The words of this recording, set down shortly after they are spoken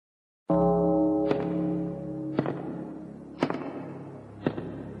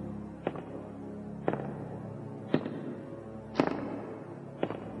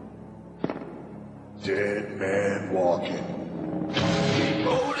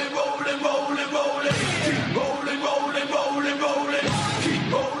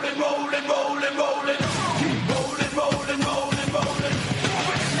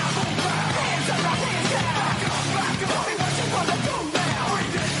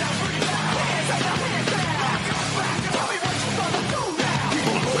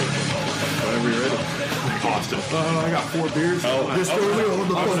4 beers. Just throw me all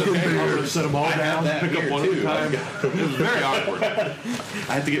the fucking beers. Set them all down, pick up one at a time. It was very awkward.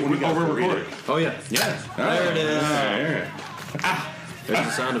 I have to get one over recording. Oh, yeah. Yes. There it is. There. There's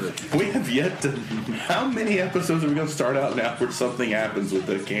the sound of it. We have yet to. How many episodes are we going to start out now where something happens with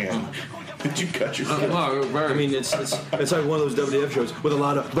the can? Did you cut yourself? I mean, it's like one of those WWF shows with a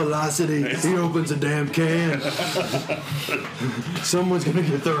lot of velocity. He opens a damn can. Someone's gonna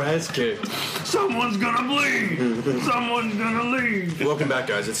get their ass kicked. Someone's gonna bleed. Someone's gonna leave. Welcome back,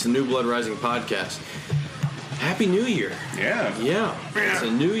 guys. It's the New Blood Rising podcast. Happy New Year. Yeah. Yeah. It's a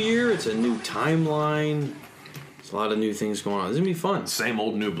new year. It's a new timeline. There's a lot of new things going on. This is gonna be fun. Same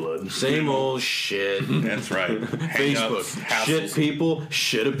old New Blood. Same old shit. That's right. Facebook. Shit people,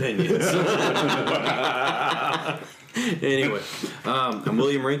 shit opinions. Anyway, I'm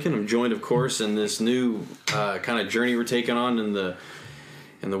William Rankin. I'm joined, of course, in this new kind of journey we're taking on in the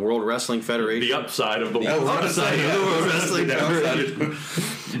World Wrestling Federation. The upside of the World Wrestling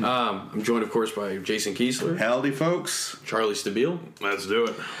Federation. I'm joined, of course, by Jason Kiesler. Howdy, folks. Charlie Stabile. Let's do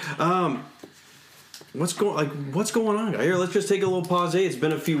it. What's going on here? Let's just take a little pause. It's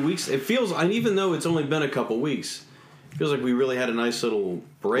been a few weeks. It feels, and even though it's only been a couple weeks, it feels like we really had a nice little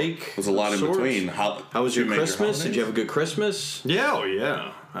break. There's a lot in between. How was your Christmas? Did you have a good Christmas? Yeah, oh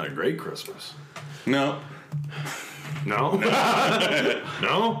yeah. I had a great Christmas. No. No?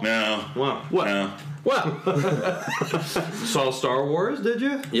 No? No. Well, what? No. Well, saw Star Wars, did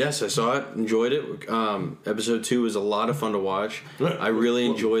you? Yes, I saw it. Enjoyed it. Episode 2 was a lot of fun to watch. I really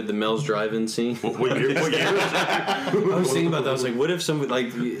enjoyed the Mel's drive-in scene. What year was that? I was thinking about that. I was like, what if somebody,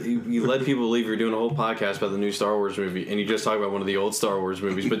 like, you let people believe you're doing a whole podcast about the new Star Wars movie, and you just talk about one of the old Star Wars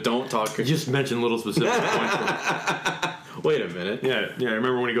movies, but don't talk... You just mention little specific points. Wait a minute. Yeah, I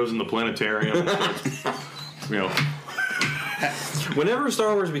remember when he goes in the planetarium and starts, Whenever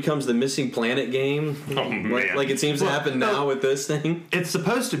Star Wars becomes the missing planet game, like it seems to happen now with this thing. It's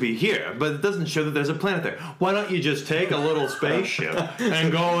supposed to be here, but it doesn't show that there's a planet there. Why don't you just take a little spaceship and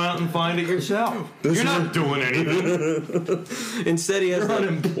go out and find it yourself? You're not doing anything. Instead, he has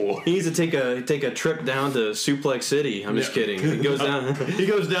unemployed. He needs to take a trip down to Suplex City. I'm just kidding. He goes down. He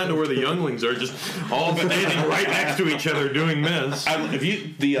goes down to where the younglings are, just all standing right next to each other doing this.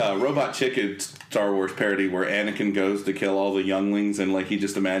 The Robot Chicken Star Wars parody where Anakin goes to kill all the younglings and like he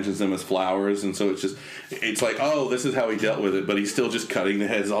just imagines them as flowers, and so it's like, oh, this is how he dealt with it, but he's still just cutting the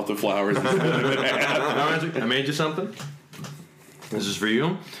heads off the flowers. I made you something. This is for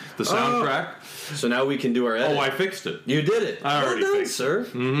you. The soundtrack. So now we can do our edit. Oh, I fixed it. You did it. I already fixed it, sir.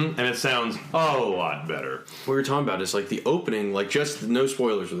 Mm-hmm. And it sounds a lot better. What we were talking about is like the opening, like just no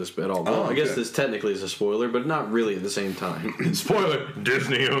spoilers with this bit. I guess this technically is a spoiler, but not really at the same time. Spoiler: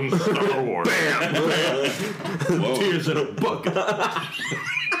 Disney owns Star Wars. Bam! Tears in a bucket.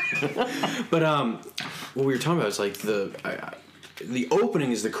 But what we were talking about is like the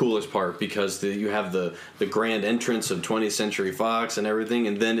opening is the coolest part because you have the grand entrance of 20th Century Fox and everything,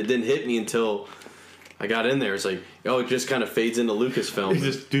 and then it didn't hit me until I got in there. It's like, it just kind of fades into Lucasfilm. It's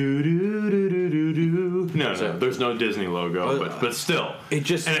just do. No, there's no Disney logo, but still, and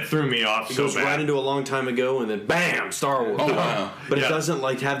it threw me off. It goes right into a long time ago, and then bam, Star Wars. Oh wow! But it doesn't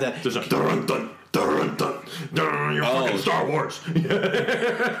like have that. There's a dun dun dun dun dun. You're fucking Star Wars.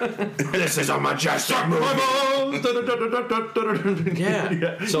 This is a majestic movie.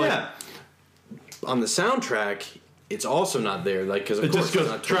 Yeah. So on the soundtrack, it's also not there. Like because it just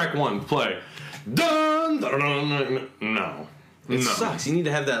goes track 1 play. Dun, dun, dun, dun. No. It sucks. You need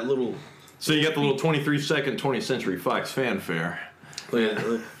to have that little... So you got the little 23-second 20th Century Fox fanfare. Look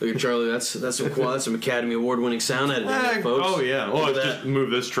at Charlie. That's some Academy Award-winning sound editing, folks. Oh, yeah. Well, let's just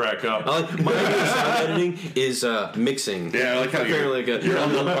move this track up. My sound editing is mixing. Yeah, I like how you're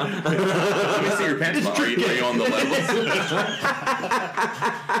on the... Let me see your pants. Are you on the level?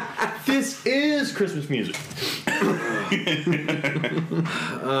 This is Christmas music.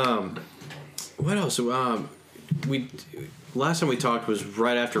 What else? Last time we talked was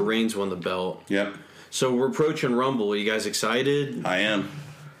right after Reigns won the belt. Yep. So we're approaching Rumble. Are you guys excited? I am.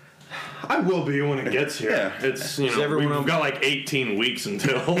 I will be when it gets here. Yeah. It's we've got like 18 weeks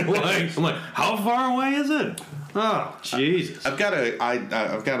until. I'm like, how far away is it? Oh, Jesus! I've got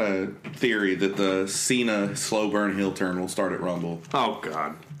a theory that the Cena slow burn heel turn will start at Rumble. Oh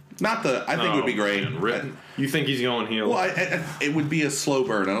God! I think it would be great. You think he's going heel? Well, it would be a slow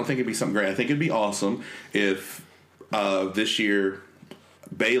burn. I don't think it'd be something great. I think it'd be awesome if this year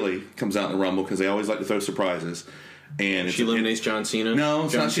Bayley comes out in the Rumble because they always like to throw surprises. And She eliminates John Cena. No,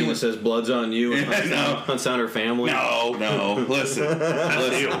 it's John not Cena Cena. says blood's on you. No. Hunts down her family. No, listen.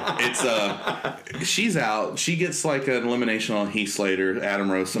 It's she's out. She gets like an elimination on Heath Slater,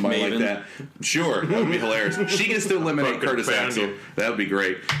 Adam Rose, somebody Maven. like that. Sure, that would be hilarious. She gets to eliminate Fucking Curtis Bandit. Axel. That would be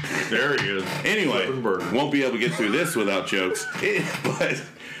great. There he is. Anyway, Rippenberg. won't be able to get through this without jokes. But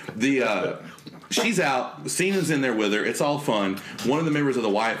the she's out. Cena's in there with her. It's all fun. One of the members of the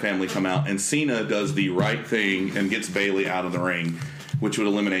Wyatt family come out, and Cena does the right thing and gets Bailey out of the ring, which would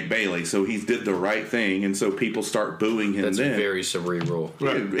eliminate Bailey. So he did the right thing, and so people start booing him. That's then very cerebral.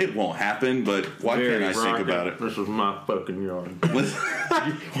 it won't happen. But why Very can't I think about it? This is my fucking yard. Listen,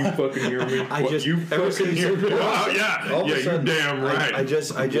 You fucking hear me? I just you ever fucking since hear me? Oh, yeah. all of Yeah, a you sudden, damn right. I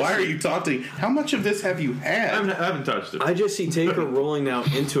just why are you taunting? How much of this have you had? I haven't touched it. I just see Taker rolling now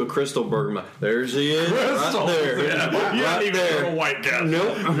into a crystal burger. There she is, Crystal. right there. Yeah. You Right don't even there. have a white gas.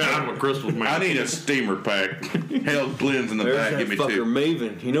 Nope. I'm a crystal man. I need a steamer pack. Hell, blends in the There's back. that Give me fucker two.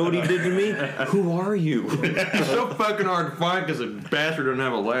 Maven. You know what he did to me? Who are you? It's so fucking hard to find because a bastard doesn't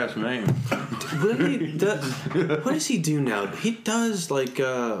have a last name. What does he do now? He does like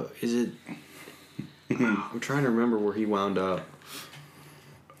is it? I'm trying to remember where he wound up.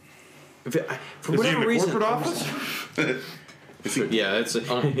 For Is he in whatever the reason, corporate office? yeah, it's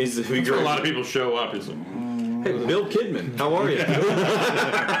he's That's where a lot of people show up. It's like, Hey, Bill Kidman, how are you?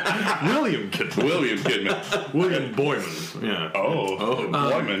 William Kidman. William Kidman. William Boyman. Yeah. Oh,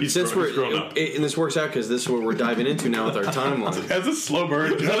 Boyman. Since He's grown up. and this works out because this is what we're diving into now with our timeline. That's a slow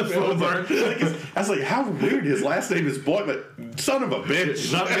burn. that a slow burn? I was like, how weird. His last name is Boyman. Son of a It's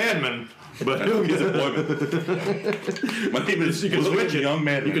bitch. not Madman, but He's a Boyman. My name is you can switch it. Young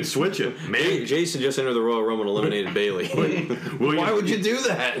Man. You could switch it. Maybe Jason just entered the Royal Rumble and eliminated Bailey. William, Why would you do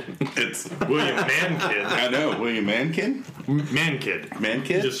that? It's, William Mankid. I know. William Mankin? Mankid.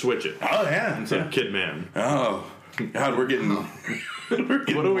 Mankid? Just switch it. Oh, yeah. Instead of Kid Man. Oh. God, we're getting... We're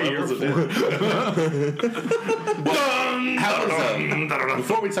getting What are we here levels for? of this. How does,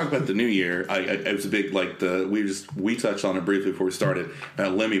 before we talk about the new year, it was a big, like, we touched on it briefly before we started,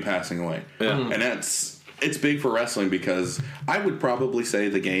 Lemmy passing away. Yeah. And it's big for wrestling because I would probably say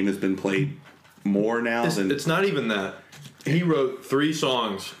the game has been played more now than... It's not even that. He wrote 3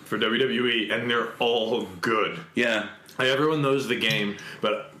 songs for WWE, and they're all good. Yeah. Everyone knows the game,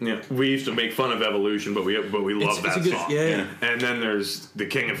 but you know, we used to make fun of Evolution, but we love It's that a good, song. yeah. And then there's the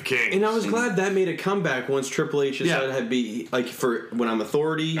King of Kings. And I was glad that made a comeback once Triple H decided to be like for when I'm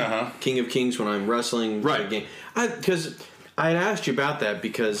Authority, King of Kings when I'm wrestling, Right. the game. Because I had asked you about that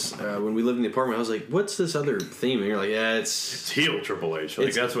because when we lived in the apartment, I was like, "What's this other theme?" And you're like, "Yeah, it's heel Triple H.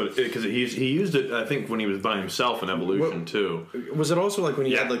 Like that's what because he used it. I think when he was by himself in Evolution too. Was it also like when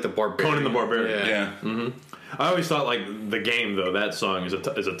you had like the Barbarian? Conan the Barbarian. Yeah. I always thought like the game though that song is a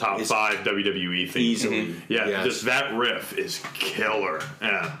top 5 WWE theme easily. Yeah, Yes. just that riff is killer.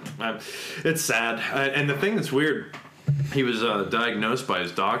 Yeah, it's sad. And the thing that's weird, he was diagnosed by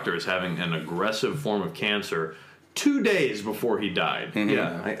his doctor as having an aggressive form of cancer 2 days before he died.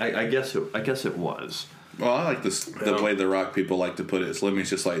 Yeah, I guess it was. Well, I like this the way the Rock people like to put it. It's Lemmy's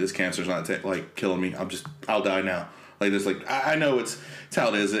just like, this cancer's not like killing me. I'll die now. Like this, like I know it's how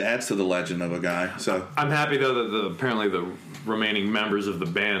it is. It adds to the legend of a guy. So I'm happy though that apparently the remaining members of the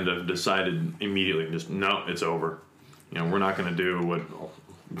band have decided immediately, just no, it's over. You know, we're not going to do what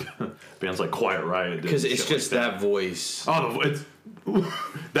bands like Quiet Riot did. Because and it's shit just like that voice. Oh, it's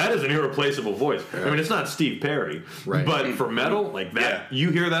that is an irreplaceable voice. I mean, it's not Steve Perry, Right. But for metal like that, Yeah. you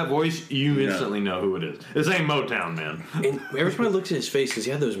hear that voice, you instantly know who it is. This ain't Motown, man. And every time I looked at his face, because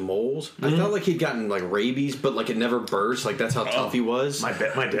he had those moles, I felt like he'd gotten like rabies, but like it never burst. Like that's how tough he was. My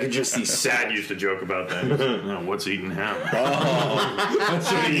dad just these Dad used to joke about that. No, what's eating him? oh,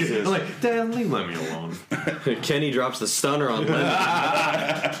 That's what he I'm like, Dad, leave Lemmy alone. Kenny drops the stunner on Lemmy.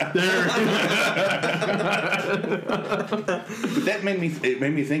 but that made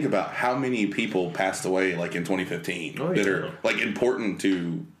me think about how many people passed away like in 2015 that are like important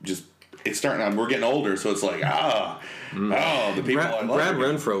to just. It's starting on. We're getting older, so it's like the people I love. Brad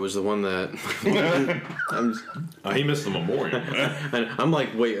Renfro was the one that He missed the memorial. and I'm like,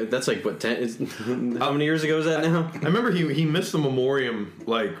 wait, that's like what 10? How many years ago is that now? I remember he missed the memoriam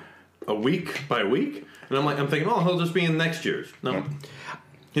like a week by week, and I'm thinking, oh, he'll just be in next year's. No.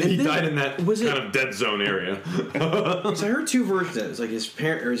 He then, died in that was kind of dead zone area. So I heard 2 versions. It was like his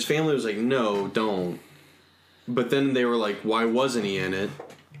parent or his family was like, no, don't. But then they were like, why wasn't he in it?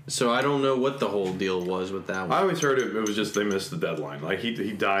 So I don't know what the whole deal was with that I one. always heard it was just they missed the deadline. Like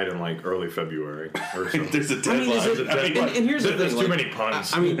he died in like early February or something. There's a I mean, is deadline. it- and here's the There's thing, too like, many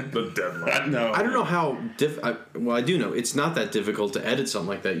puns. I mean, the deadline. No, I don't know how well, I do know it's not that difficult to edit something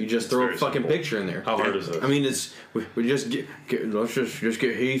like that. You just throw a very fucking simple. picture in there. How hard is it? I mean, it's we just let's just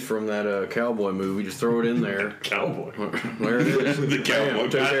get Heath from that cowboy movie. Just throw it in there. Cowboy. There it is. The cowboy.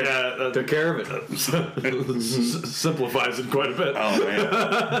 Bam, took care of it. Simplifies it quite a bit. Oh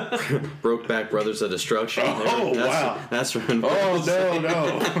man. Brokeback Brothers of Destruction. Oh, wow. That's from. Oh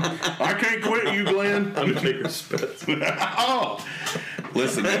no. I can't quit you, Glenn. Undertaker spits. Oh.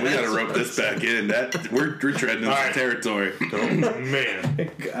 Listen, man, we got to rope this back in. We're treading into right. territory. Oh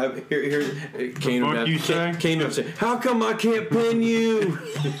man. Here's Kane. What you say? Kane would say, "How come I can't pin you?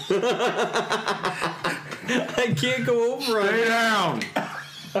 I can't go over Lay it." down.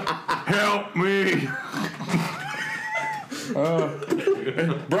 Help me.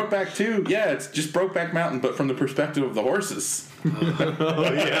 Brokeback 2, yeah, it's just Brokeback Mountain, but from the perspective of the horses.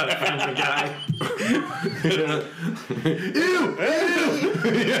 Oh yeah, the guy.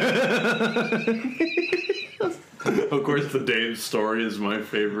 Of course, the Dave story is my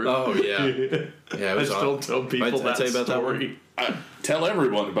favorite. Oh yeah, yeah. It I was still awesome. tell people I that tell you about that story. Tell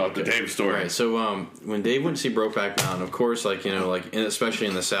everyone about the Dave story. All right, so when Dave went to see Brokeback Mountain, of course, like especially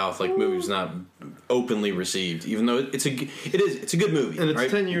in the South, like movies not openly received, even though it's a good movie, And it's right?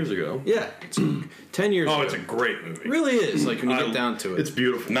 10 years ago. Yeah, it's 10 years. Oh, ago. it's a great movie. It really is. Like when you get down to it, It's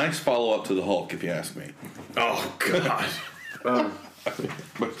beautiful. Nice follow up to the Hulk, if you ask me. Oh god.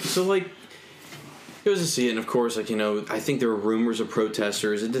 so like. It was to see it, and of course, like I think there were rumors of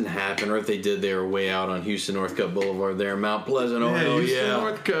protesters. It didn't happen, or if they did, they were way out on Houston Northcutt Boulevard there, Mount Pleasant. Oh hell Houston, yeah!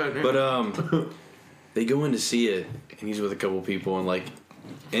 Northcutt. But they go in to see it, and he's with a couple people, and like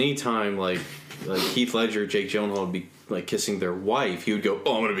anytime like Heath Ledger, Jake Gyllenhaal would be like kissing their wife, he would go,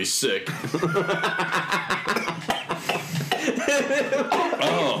 "Oh, I'm gonna be sick."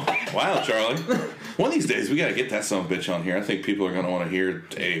 Oh, wow, Charlie. One of these days, we got to get that son of a bitch on here. I think people are going to want to hear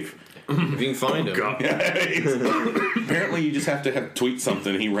Dave. If you can find him. God. Apparently, you just have to tweet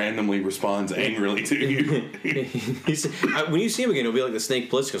something. He randomly responds angrily to you. When you see him again, it'll be like the Snake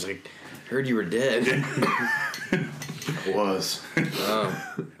Plissken's like, "Heard you were dead." Was.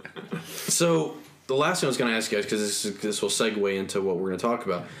 So the last thing I was going to ask you guys, because this will segue into what we're going to talk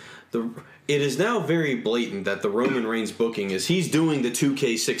about. It is now very blatant that the Roman Reigns booking is he's doing the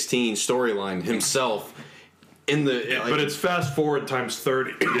 2K16 storyline himself. But it's fast forward times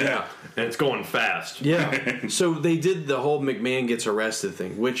 30. Yeah. And it's going fast. Yeah. So they did the whole McMahon gets arrested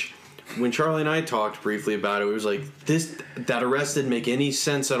thing, which when Charlie and I talked briefly about it, it was like that arrest didn't make any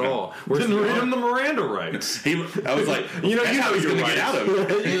sense at all. Didn't read him the Miranda rights. I was like, You know how he's your going to get out of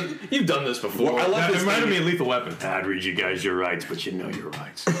it. You've done this before. I love That this reminded thing. me of Lethal Weapon. I'd read you guys your rights, but you know your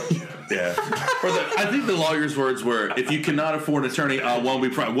rights. Yeah. I think the lawyer's words were, if you cannot afford an attorney,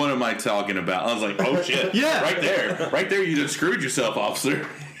 what am I talking about? I was like, oh shit. Yeah. Right there, you just screwed yourself, officer.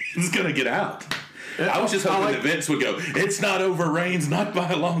 He's going to get out. I was just hoping that Vince would go, it's not over, Reigns, not by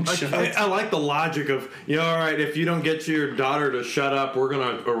a long shot. I like the logic of, all right, if you don't get your daughter to shut up, we're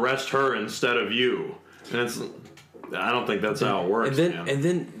going to arrest her instead of you. And I don't think that's how it works. And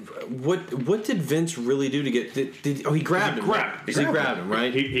then what did Vince really do to get? He grabbed him. He grabbed him,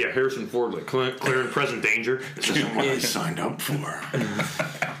 right? Harrison Ford, like clear and present danger. This isn't what I signed up for.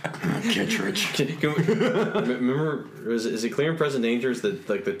 Kittredge. Remember, is it Clear and Present Danger? Is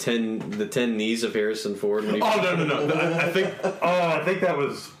the 10 knees of Harrison Ford? When he, No. I think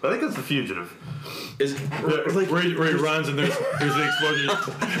that's The Fugitive. is Where he runs and there's the explosion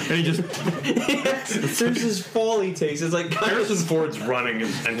and he just there's this fall he takes. It's like Harrison Ford's running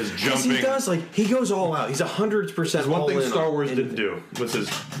and his jumping. he does he goes all out. He's 100% One all thing in Star on- Wars in- didn't do was his.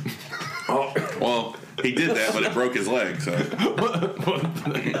 Well, he did that, but it broke his leg, so. Did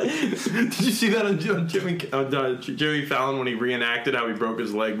you see that on Jimmy Fallon when he reenacted how he broke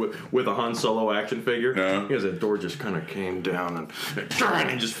his leg with a Han Solo action figure? No. Because that door just kind of came down and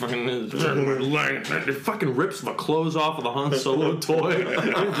he just fucking it fucking rips the clothes off of the Han Solo toy.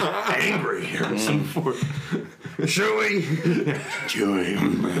 I'm just angry, Harrison Ford. Chewie.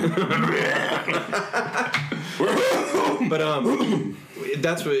 But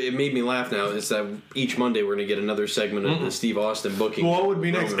that's what it made me laugh. Now is that each Monday we're gonna get another segment of the Steve Austin booking. What would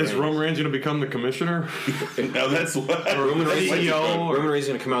be next? Is Roman Reigns going to become the commissioner? No, that's what. Roman Reigns, CEO or- Roman Reigns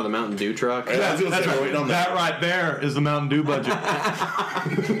gonna come out of the Mountain Dew truck? Yeah, I was gonna say, we're waiting on that. That right there is the Mountain Dew budget.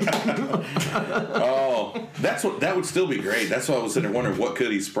 Oh, that would still be great. That's why I was sitting there wondering what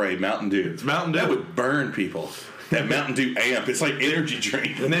could he spray? Mountain Dew. Mountain Dew. That would burn people. that Mountain Dew amp. It's like energy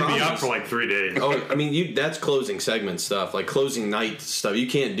drink. And then be Problem up is- for like 3 days. Oh, I mean, that's closing segment stuff, like closing night stuff. You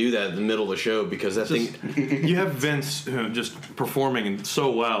can't do that in the middle of the show because that thing. You have Vince just performing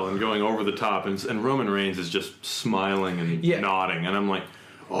so well and going over the top, and Roman Reigns is just smiling and Yeah. nodding, and I'm like,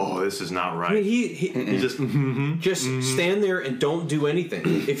 oh, this is not right. I mean, he He just just stand there and don't do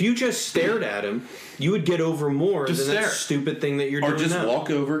anything. If you just stared at him, you would get over more Just than that stare. stupid thing that you're Or doing just now. walk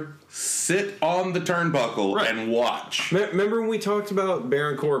over, sit on the turnbuckle, Right. and watch. Remember when we talked about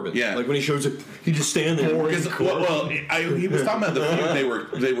Baron Corbin? Yeah. Like when he shows up, he just stand there. Because, he was talking about the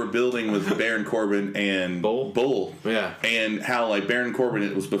feud they were building with Baron Corbin and Bull? Yeah. and how like Baron Corbin,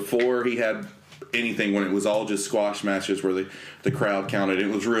 it was before he had anything, when it was all just squash matches where the crowd counted. It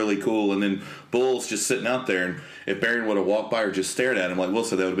was really cool, and then Bull's just sitting out there, and if Baron would have walked by or just stared at him, like Will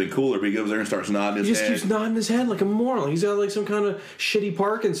said, that would have been cooler. But he goes there and starts nodding He his just head. keeps nodding his head like a moron. He's got like some kind of shitty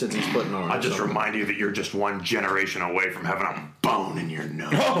Parkinson's he's putting on. I just something. remind you that you're just one generation away from having a bone in your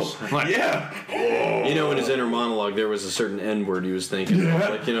nose. Oh, Like, yeah. You know, in his inner monologue, there was a certain N word he was thinking. Yeah.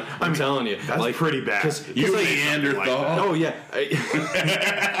 Like, you know, I'm telling you, That's like, pretty bad. 'cause- You like- Neanderthal. Oh yeah,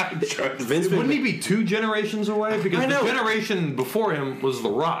 Vince Wouldn't he be 2 generations away? Because I know. the generation before him was The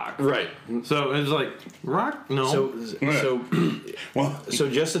Rock. right. So it's like, Rock? No. Well, So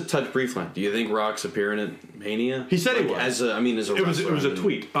just to touch briefly, do you think Rock's appearing at Mania? He said he Like, was. as a, I mean, as a it wrestler. was I a mean,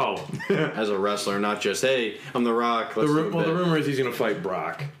 tweet. Oh. as a wrestler, not just hey, I'm The Rock. Let's do a The bit. rumor is he's going to fight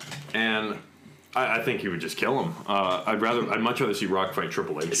Brock. And I think he would just kill him. I'd much rather see Rock fight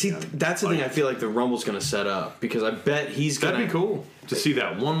Triple H. See, again. that's the thing I feel like the Rumble's going to set up because I bet he's going That'd be cool to see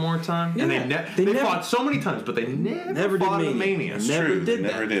that one more time. Yeah. And they They never- fought so many times, but they never Never fought did at Mania. Mania. Never true. did They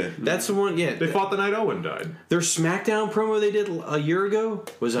that. never did. That's the one. Yeah, They fought the night Owen died. their SmackDown promo they did a year ago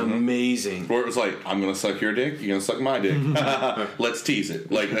was amazing. where it was like, I'm gonna suck your dick, you're gonna suck my dick. Let's tease it.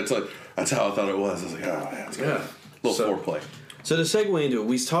 Like that's how I thought it was. I was like, oh yeah, it's good. Yeah. Little So- foreplay. So to segue into it,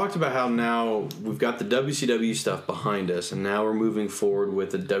 we talked about how now we've got the WCW stuff behind us, and now we're moving forward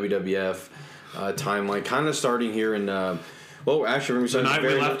with the WWF timeline, kind of starting here in. Well, actually, The night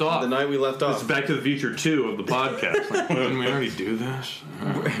we left off. The night we left This off. is Back to the Future 2 of the podcast. Like, didn't we already do this?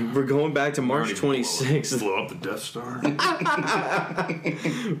 We're going back to March Already 26th. Blow up the Death Star.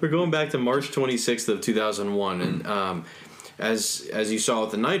 We're going back to March 26th of 2001, and as you saw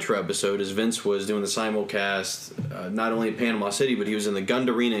with the Nitro episode, as Vince was doing the simulcast, not only in Panama City, but he was in the Gund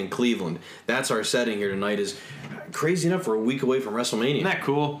Arena in Cleveland. That's our setting here tonight. Is crazy enough, we're a week away from WrestleMania. Isn't that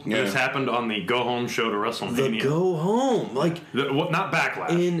cool? Yeah. This happened on the Go Home show to The WrestleMania. go home, like Not Backlash.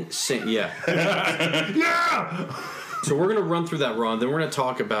 insane. Yeah. Yeah! So we're gonna run through that Raw, and then we're gonna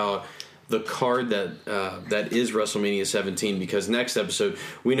talk about the card that is WrestleMania 17, because next episode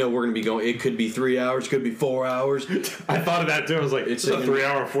we know we're gonna be going. It could be 3 hours, could be 4 hours. I thought of that too. I was like, It's it's a a- 3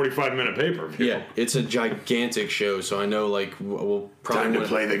 hour, 45-minute pay-per-view. Yeah, it's a gigantic show, so I know like we'll probably Time to wanna-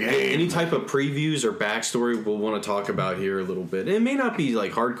 play the game. Any type of previews or backstory we'll want to talk about here a little bit. And it may not be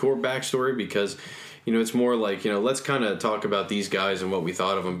like hardcore backstory because it's more like let's kind of talk about these guys and what we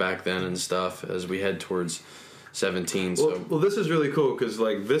thought of them back then and stuff as we head towards 17. So Well, this is really cool because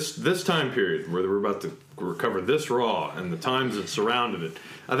like this time period where we're about to recover this Raw and the times that surrounded it,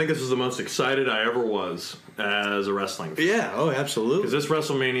 I think this is the most excited I ever was as a wrestling fan. yeah, oh absolutely. Because this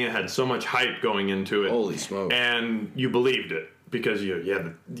WrestleMania had so much hype going into it. Holy smoke. And you believed it because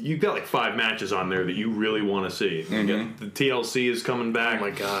you've got like 5 matches on there that you really want to see. You got the TLC is coming back. Oh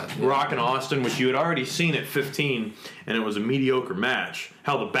my God. Rock and Austin, which you had already seen at 15, and it was a mediocre match.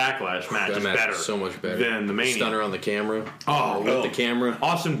 Hell, the Backlash match That is match better, is so much better than the Mania. Stunner on the camera. Oh, With the camera.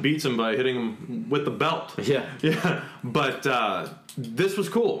 Austin beats him by hitting him with the belt. Yeah. Yeah, but this was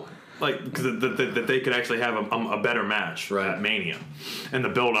cool. Like that they could actually have a better match Right. at Mania, and the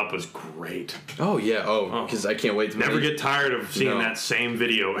build up was great. Oh yeah. Oh, because I can't wait to Never get tired of seeing No. that same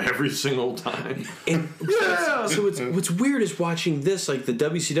video every single time. And Yeah. so what's weird is watching this, like the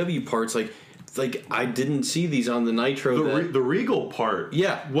WCW parts, like I didn't see these on the Nitro. The Regal part,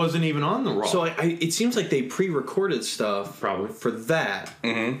 Yeah. wasn't even on the Raw. So it seems like they pre-recorded stuff Probably. for that.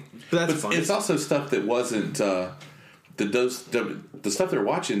 Mm-hmm. But that's But fine. it's also stuff that wasn't the stuff they're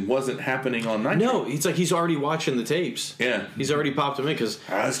watching wasn't happening on Nitro. No, it's like he's already watching the tapes. Yeah. He's already popped them in because.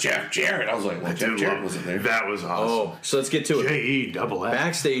 That's Jeff Jarrett. I was like, well, Jeff Jarrett wasn't there. That was awesome. Oh, so let's get to it. JE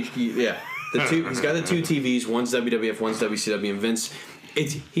Backstage, yeah. He's got the 2 TVs. One's WWF, one's WCW, and Vince.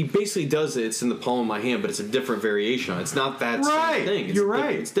 He basically does it. It's in the palm of my hand, but it's a different variation. It's not that Right. same thing. You're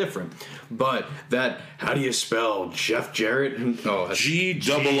right. It's different. But how do you spell Jeff Jarrett? Oh, that's GOONNEE.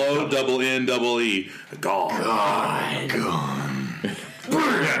 Gone.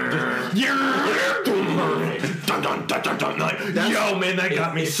 Yo, man, that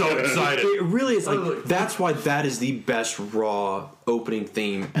got me so excited. It really is like that's why that is the best Raw opening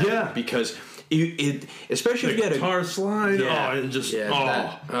theme ever, Yeah. because it especially if you had a guitar slide. Yeah, Oh, it just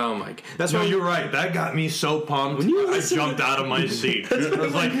oh my! That's No, why you're right. That got me so pumped. When you I listen jumped out of my seat. I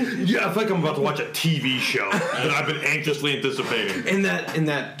was like, yeah, I feel like I'm about to watch a TV show that I've been anxiously anticipating. in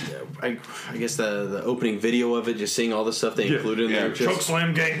that I guess the opening video of it, just seeing all the stuff they included in there. Just, Choke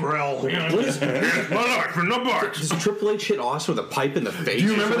slam Gangrel. For no barks. does Triple H hit Austin with a pipe in the face? Do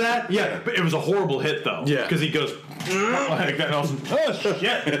you remember that? Yeah, but it was a horrible hit though. Yeah. Because he goes, like that, and I was like, oh shit.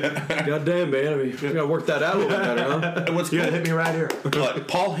 God damn, man! I mean, you gotta work that out a little bit better, huh? And what's You gotta cool, hit me right here. like,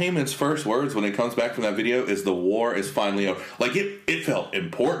 Paul Heyman's first words when it comes back from that video is the war is finally over. Like it felt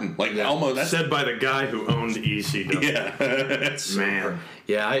important. Like almost that's Said by the guy who owned ECW. yeah. Man.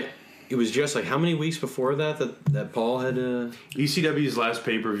 Yeah, it was just like how many weeks before that Paul had. ECW's last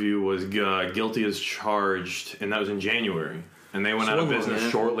pay-per-view was Guilty as Charged, and that was in January. And they went out of long, business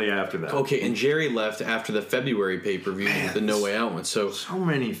man. shortly after that. Okay, and Jerry left after the February pay-per-view, the No Way Out one. So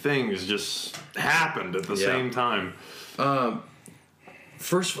many things just happened at the same time.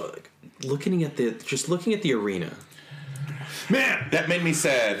 first of all, looking at the arena. Man, That made me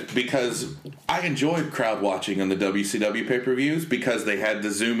sad because I enjoyed crowd watching on the WCW pay-per-views because they had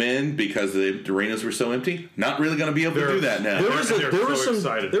to zoom in because the arenas were so empty. Not really going to be able to do that now. They're so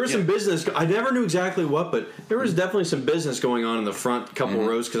excited. There was some business. I never knew exactly what, but there was definitely some business going on in the front couple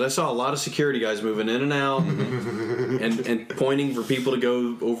rows because I saw a lot of security guys moving in and out and pointing for people to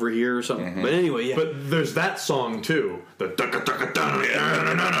go over here or something. But anyway, yeah. but there's that song too. The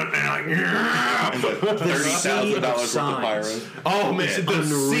 $30,000 worth of signs. pyro. oh man, the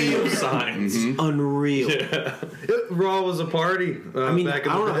sea of signs. Unreal. Raw was a party. I mean, I back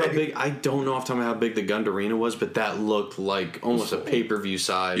in don't know the how day. big. I don't know off the top of my head how big the Gund Arena was, but that looked like almost a pay-per-view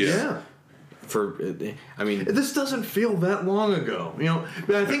size. Yeah. For, I mean, This doesn't feel that long ago, you know.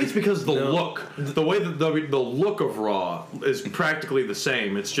 But I think it's because the look, the way that the look of Raw is practically the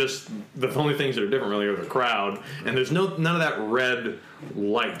same. It's just the only things that are different really are the crowd, and there's none of that red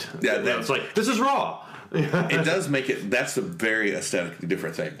light. Yeah, it's like this is Raw. It does make it. That's a very aesthetically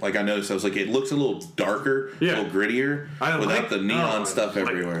different thing. Like I noticed, I was like, it looks a little darker, Yeah. a little grittier, I without like- the neon no, stuff like-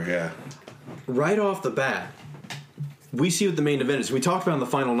 everywhere. Yeah, right off the bat, we see what the main event is. We talked about in the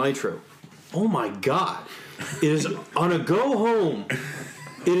final Nitro. Oh my God! It is on a go home.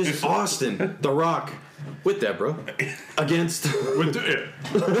 It is Austin, The Rock, with Deborah against. What the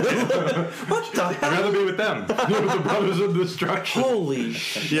I'd hell? rather be with them. With the Brothers of Destruction. Holy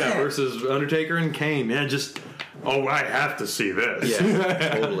shit! Yeah, versus Undertaker and Kane. Yeah, just I have to see this.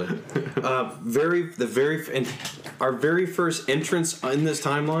 Yeah, totally. And our very first entrance in this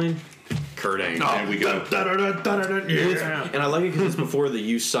timeline, Kurt Angle. there we go. Yeah. And I like it because it's before the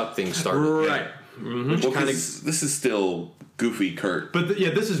 "you suck" thing started. Right. Well, 'cause this is still goofy Kurt. But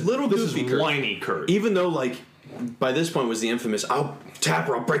this is Little this goofy is Kurt. whiny Kurt. Even though, like, by this point was the infamous "I'll tap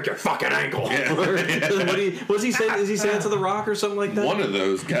or I'll break your fucking ankle." Was he saying? Is he saying it to The Rock or something like that? One of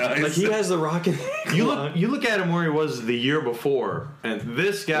those guys. Like he has The Rock in. You look at him where he was the year before, and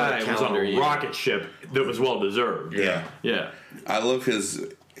this guy What a was on calendar a year. rocket ship that was well deserved. Yeah. Yeah. I love his.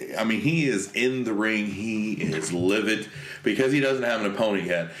 I mean, he is in the ring. He is livid because he doesn't have an opponent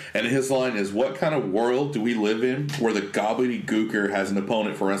yet. And his line is, "What kind of world do we live in where the gobbledygooker has an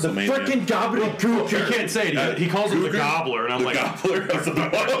opponent for WrestleMania?" Freaking gobbledygooker. He can't say it. He calls him the gobbler, and I'm The like, gobbler.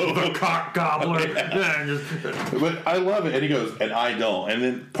 the cock gobbler. Yeah, just- But I love it, and he goes, "And I don't." And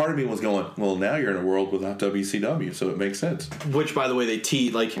then part of me was going, "Well, now you're in a world without WCW, so it makes sense." Which, by the way, they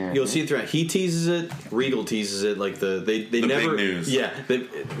tease. Like you'll see it throughout. He teases it. Regal teases it. Like they The never. big news. Yeah,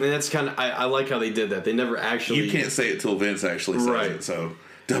 and that's kind of. I like how they did that. They never actually. You can't say it till Vince actually says Right. it. So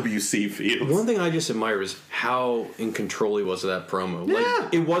WC feels. One thing I just admire is how in control he was of that promo. Like, Yeah.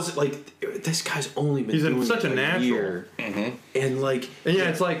 it wasn't like this guy's only been He's doing such it a natural. year. And like and yeah,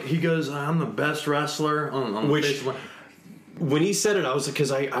 it's like he goes, "I'm the best wrestler on the Which- face of my-" when he said it, I was like,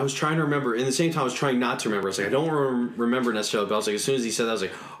 because I was trying to remember. In the same time, I was trying not to remember. I was like, I don't remember necessarily. But I was like, as soon as he said that, I was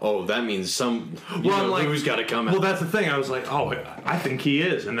like, oh, that means some. Well, I'm like, who's got to come out? Well, that's the thing. I was like, oh, I think he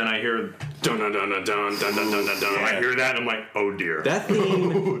is, and then I hear dun dun dun dun dun dun dun dun dun dun. I hear that, and I'm like, oh dear, That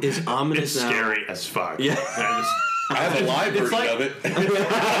theme is it's ominous now. scary as fuck. Yeah. I have a live It's version like- of it.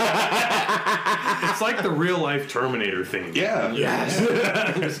 It's like the real life Terminator thing. Yeah. Yes.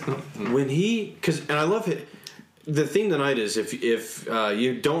 When he, and I love it. The theme tonight is if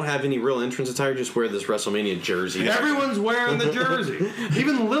you don't have any real entrance attire, just wear this WrestleMania jersey. Everyone's wearing the jersey.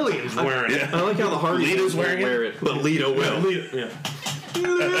 Even Lillian's wearing it. I like how the Hardys Lita's wearing wear it, but Lita will. Yeah.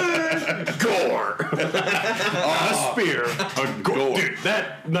 gore. A spear. A gore. Dude,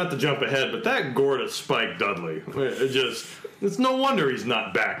 that, not to jump ahead, but that gore to Spike Dudley. It's no wonder he's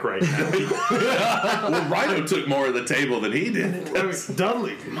not back right now. Well, Rhino took more of the table than he did.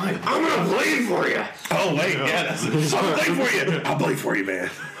 Dudley, I'm gonna bleed for you. Oh wait, I'll bleed for you. I'll bleed for you,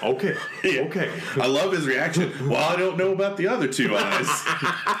 man. Okay. Yeah. Okay. I love his reaction. Well, I don't know about the other two eyes.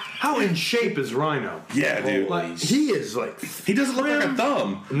 How in shape is Rhino? Yeah, dude. Like, he is like. He doesn't look like a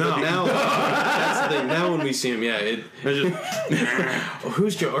thumb. No. Now that's the thing. Now when we see him,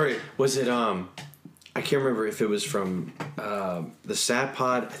 who's Joe? All right, was it I can't remember if it was from the Sat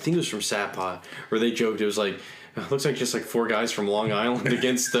Pod. I think it was from Sat Pod, where they joked it was like, it looks like just like 4 guys from Long Island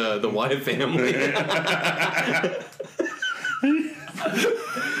against the Wyatt family.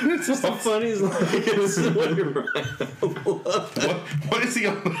 It's just the funniest. What is he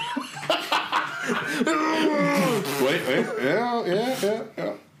on? Wait. Yeah.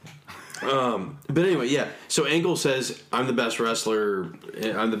 But anyway, yeah. So Angle says, "I'm the best wrestler. I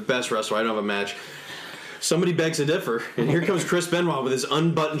don't have a match." Somebody begs to differ, and here comes Chris Benoit with his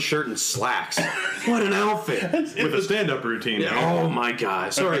unbuttoned shirt and slacks. What an outfit! With a stand-up routine. Yeah, oh my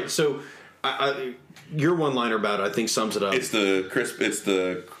God! So, all right, so your one-liner about it, I think, sums it up. It's the Chris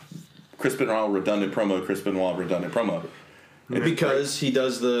Benoit redundant promo. Chris Benoit redundant promo. Because he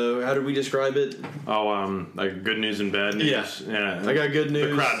does the. How did we describe it? Oh, like good news and bad news. Yeah. I got good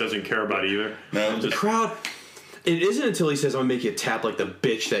news. The crowd doesn't care about either. No, the crowd. It isn't until he says, "I'm gonna make you tap like the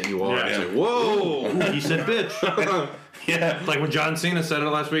bitch that you are." Yeah. It's like, whoa! He said, "Bitch." Yeah, like when John Cena said it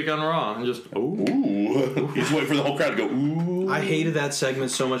last week on Raw, and just ooh. He's waiting for the whole crowd to go ooh. I hated that segment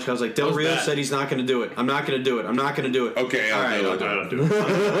so much. I was like, Del Rio said he's not going to do it. I'm not going to do it. I'm not going to do it. Okay, I'll do it.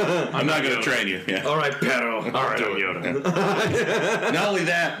 I'm not going to train you. Yeah. All right, Pedro. All right, Yoda. Not only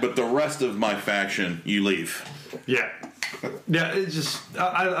that, but the rest of my faction, you leave. Yeah. Yeah, it's just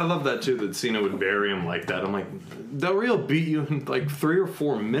I love that too, that Cena would bury him like that. I'm like, Del Rio beat you in like 3 or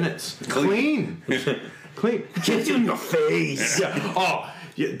 4 minutes. Clean. Clean. Kiss you in your face. Yeah. Oh,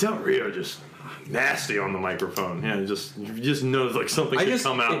 yeah, Del Rio just nasty on the microphone. Yeah, you just know like something could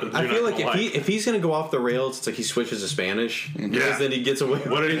come out that I you're feel not like if he's going to go off the rails, it's like he switches to Spanish. Yeah. Because then he gets away.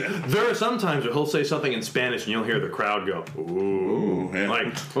 There are some times where he'll say something in Spanish and you'll hear the crowd go, ooh. Yeah.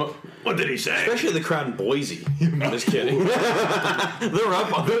 Like, what did he say? Especially the crowd in Boise. I'm just kidding. They're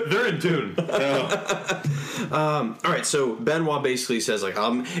up on it. They're in tune. All right, so Benoit basically says, like,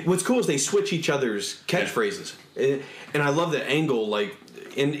 what's cool is they switch each other's catchphrases. And I love the Angle, like,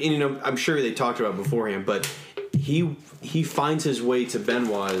 and you know, I'm sure they talked about it beforehand, but he finds his way to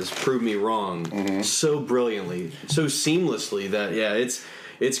Benoit's "Prove Me Wrong" so brilliantly, so seamlessly that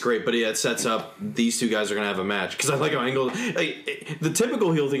it's great. But yeah, it sets up these two guys are gonna have a match because I like how Angle, like, the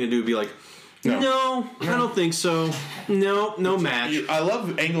typical heel thing to do would be like, no, I don't think so. No match. I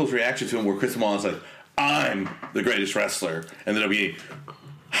love Angle's reaction to him where Chris Benoit is like, I'm the greatest wrestler, and then WWE,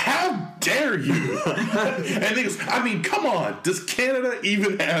 how dare you? And he goes, I mean, come on, does Canada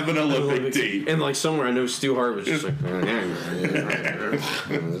even have an Olympic team? And like somewhere I know Stu Hart was just like, your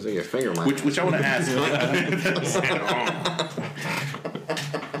finger mark. Which I want to ask.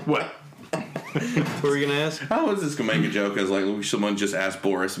 What? What were you gonna ask? How is this gonna make a joke as like someone just asked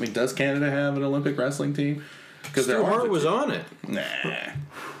Boris? I mean, does Canada have an Olympic wrestling team? Because Stu Hart was on it. Nah.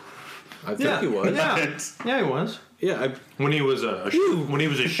 I think he was. Yeah, he was. Yeah, when he was a shoot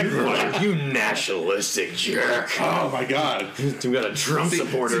fighter. You nationalistic jerk! Oh my God! You got a Trump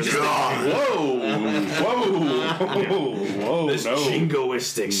supporter. Whoa! This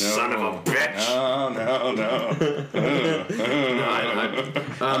jingoistic son of a bitch!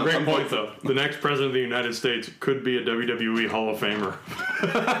 No. Great point, though. The next president of the United States could be a WWE Hall of Famer.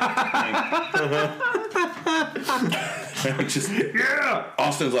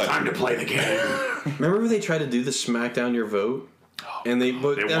 Austin's like, time to play the game. Remember when they tried to do the SmackDown Your Vote? And they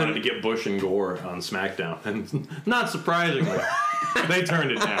wanted to get Bush and Gore on SmackDown, and not surprisingly, they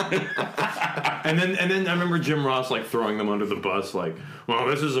turned it down. And then I remember Jim Ross like throwing them under the bus, like, "Well,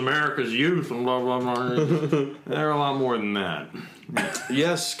 this is America's youth," and blah blah blah. They're a lot more than that.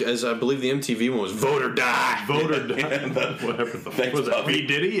 Yes, as I believe the MTV one was "Vote or Die." Vote or Die. Whatever the fuck was that? P.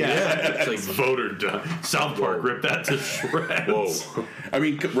 Diddy? Yeah. It's like Vote or Die. South Park ripped that to shreds. Whoa. I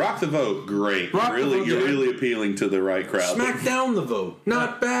mean, rock the vote, great. Rock the vote, you're really appealing to the right crowd. Smack down the vote.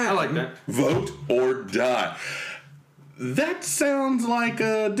 Not bad. I like that. Vote or die. That sounds like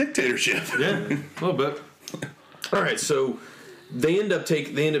a dictatorship. Yeah, a little bit. All right, so they end up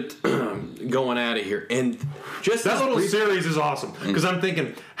going out of here, and just that little series is awesome because I'm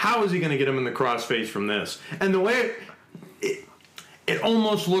thinking, how is he going to get him in the crossface from this? And the way it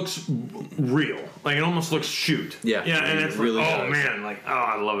almost looks real. Like it almost looks shoot. Yeah, yeah, and it's really like, oh does. man, like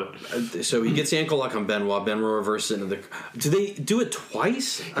I love it. So he gets the ankle lock on Benoit. Benoit reverses it into the. Do they do it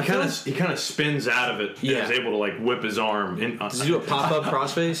twice? He kind of spins out of it. Yeah. and is able to like whip his arm. In, Does he do a pop up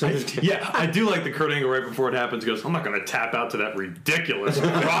crossface? yeah, I do like the Kurt Angle right before it happens. Goes, I'm not going to tap out to that ridiculous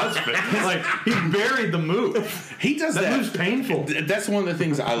CrossFit. Like he buried the move. He does that. That move's painful. That's one of the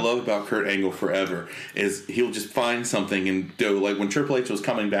things I love about Kurt Angle forever is he'll just find something and do, like when Triple H was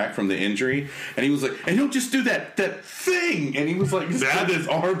coming back from the injury and he was like, and he'll just do that thing, and he was like just had his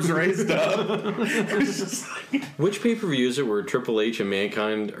arms raised up. It's just like, Which pay per view is it where Triple H and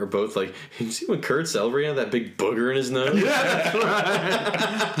Mankind are both like? You see when Kurt's celebrating that big booger in his nose? Yeah, that's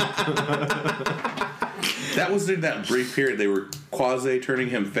right. that was in that brief period they were quasi turning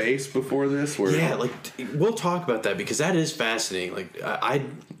him face before this. Where Yeah, like we'll talk about that because that is fascinating. Like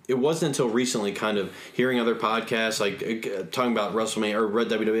it wasn't until recently, kind of hearing other podcasts like talking about WrestleMania or Red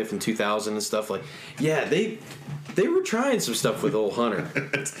WWF in 2000 and stuff. Like, yeah, they were trying some stuff with old Hunter.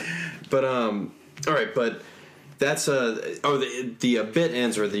 But all right, but that's the bit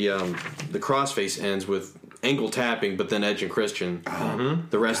ends or the crossface ends with Angle tapping, but then Edge and Christian,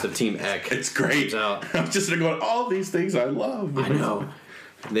 the rest of Team Eck, it's great. comes out. I'm just going all these things I love. I know.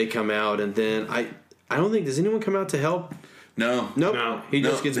 They come out, and then I don't think does anyone come out to help. No. Nope. No. He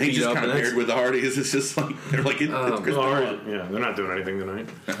just gets beat up. kind of paired with the Hardys. It's just like they're like it's Chris Benoit. Yeah, they're not doing anything tonight.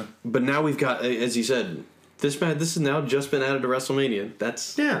 But now we've got, as you said, this has now just been added to WrestleMania.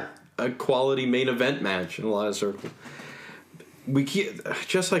 That's Yeah. a quality main event match in a lot of circles. We keep,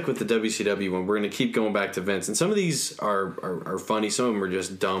 just like with the WCW one, we're going to keep going back to Vince, and some of these are funny. Some of them are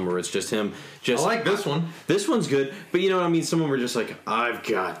just dumb, or it's just him. I like this one. This one's good, but you know what I mean. Some of them are just like, I've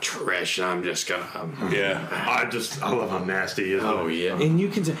got Trish, and I'm just gonna. Yeah. I love how nasty he is. Oh yeah, and you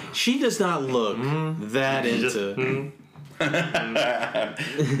can. She does not look that into.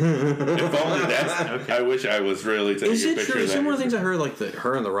 If only that's. I wish I was really taking Is a it picture true? of that. Some of the things I heard, like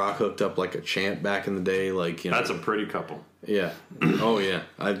her and The Rock hooked up like a champ back in the day, like you know. That's a pretty couple. Yeah. Oh yeah.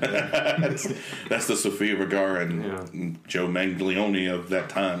 That's the Sofia Vergara and Joe Manganiello of that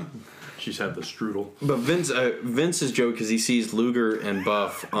time. She's had the strudel. But Vince's joke because he sees Luger and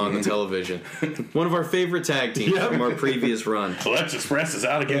Buff on the television. One of our favorite tag teams from our previous run. Lex Express is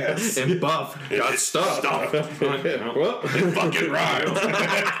out of gas. And Buff got stuffed. Stop. Well, It fucking rhymes.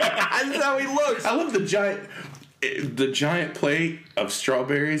 that's how he looks. I love the giant plate of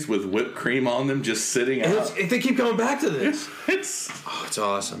strawberries with whipped cream on them just sitting out. They keep coming back to this. It's It's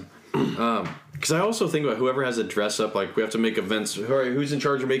awesome. Because I also think about whoever has a dress up, like we have to make a Vince. All right, who's in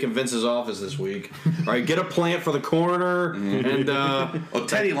charge of making Vince's office this week? All right, get a plant for the coroner, and well,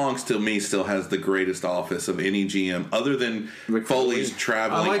 Teddy Long to me still has the greatest office of any GM, other than Foley's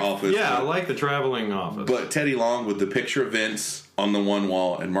traveling office. Yeah, I like the traveling office. But Teddy Long with the picture of Vince on the one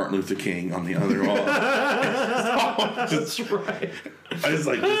wall and Martin Luther King on the other wall. That's right. I was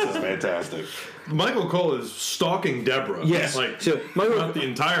like, this is fantastic. Michael Cole is stalking Deborah. Yes. Like, So, Michael- not the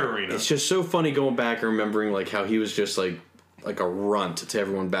entire arena. it's just so funny going back and remembering like how he was just like a runt to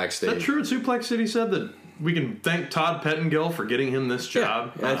everyone Is backstage. that true at Suplex City said that we can thank Todd Pettengill for getting him this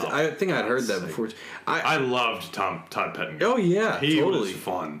job? Yeah, Oh, I think I'd heard that sake. before. I loved Todd Pettengill. Oh yeah, He totally. was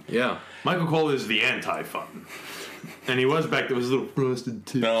fun. Yeah. Michael Cole is the anti-fun. And he was back there with his little frosted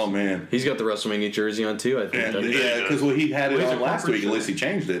tips. Oh, man. He's got the WrestleMania jersey on too. I think. And, yeah, because he had it Well, he's on a last corporate week. At least shirt. he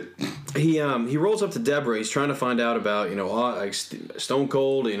changed it. He rolls up to Deborah. He's trying to find out about like Stone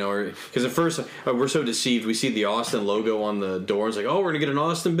Cold, because at first we're so deceived. We see the Austin logo on the door. It's like, oh, we're gonna get an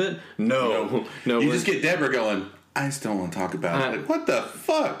Austin bit. No. You just get Deborah going, I just don't want to talk about it. Like, what the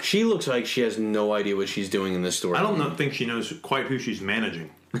fuck? She looks like she has no idea what she's doing in this story. I don't think she knows quite who she's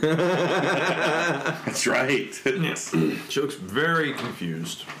managing. That's right. She looks very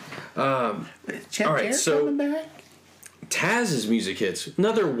confused. All right, so Taz's music hits.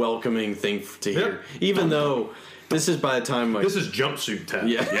 Another welcoming thing to hear, Yep. even though this is by the time This is jumpsuit Ted.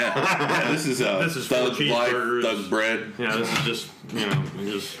 yeah. Yeah, this is full of Thug Life, cheeseburgers. Thug Bread. Yeah, this is just,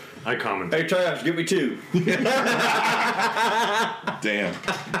 just I comment. Hey Trav, give me 2. Damn.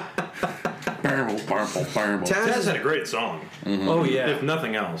 Taz had a great song, Oh yeah. if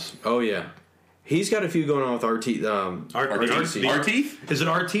nothing else. Oh yeah. He's got a few going on with RT. Arteith? Is it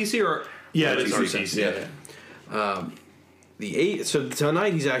RTC or? Yeah, it is RTC. RTC. Yeah. So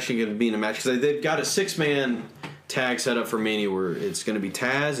tonight he's actually going to be in a match because they've got a 6-man tag set up for Mania where it's going to be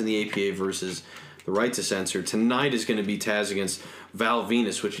Taz and the APA versus the Right to Censor. Tonight is going to be Taz against Val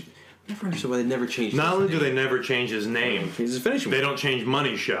Venus, which I never understood why they never changed. Not his only do name. they never change his name, He's a finishing. they don't change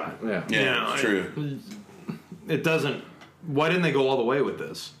Money Shot. Yeah. Yeah, it's true. It doesn't. Why didn't they go all the way with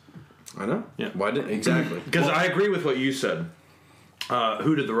this? I know. Yeah. Why didn't exactly? Because I agree with what you said.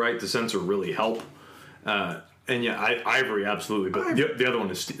 Who did the Right to Censor really help? And yeah, Ivory absolutely, but the other one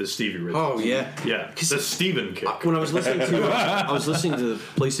is Stevie Richards. Oh yeah, yeah, the Steven kick. When I was listening to the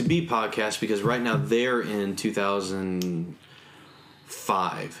Place to Be podcast, because right now they're in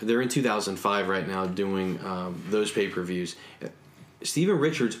 2005. They're in 2005 right now doing those pay-per-views. Steven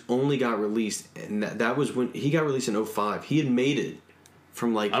Richards only got released, and that was when he got released in 2005. He had made it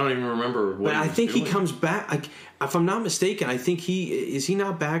from like, I don't even remember what. But I think he comes back. Like, if I'm not mistaken, I think is he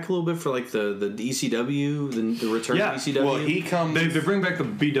not back a little bit for like the ECW, the return to ECW. Well, he comes. They bring back the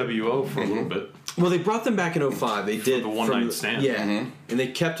BWO for a little bit. Well, they brought them back in 2005. They did the one night stand. Yeah, and they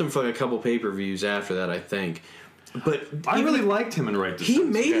kept him for like a couple pay-per-views after that, I think. But I really liked him in Right to He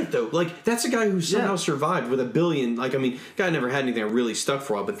made it though. Like, that's a guy who somehow survived with 1 billion. Like, I mean, guy never had anything that really stuck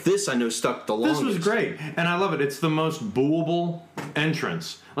for a while. But this, I know, stuck the longest. This was great, and I love it. It's the most booable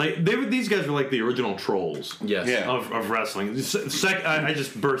entrance. Like these guys were like the original trolls. Yes. Yeah. Of wrestling. I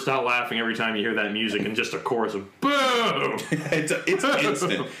just burst out laughing every time you hear that music and just a chorus of boo. It's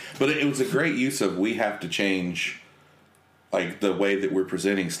instant, but it was a great use of we have to change, like the way that we're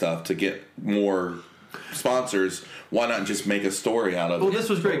presenting stuff to get more sponsors. Why not just make a story out of it? Well, this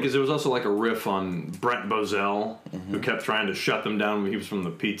was great because it was also like a riff on Brent Bozell, who kept trying to shut them down when he was from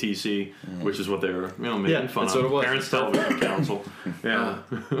the PTC, which is what they were, making fun that's of. what it was. Parents Television Council. Yeah,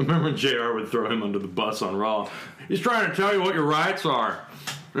 I remember when JR would throw him under the bus on Raw. He's trying to tell you what your rights are.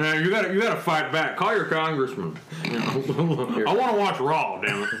 Yeah, you got to fight back. Call your congressman. I want to watch Raw.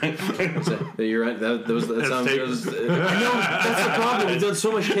 Damn it! You're right. That sounds. I know that's the problem. We've done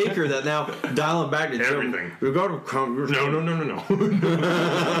so much Taker that now dial it back to Everything. We go to Congress. No.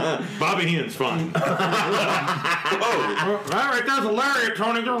 Bobby Heenan's fun. Oh, all right, that's hilarious,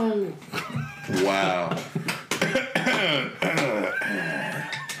 Tony. Wow.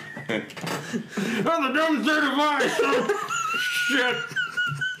 Oh, the dumb certified. Shit.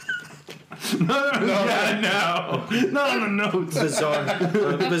 No. Not on the notes.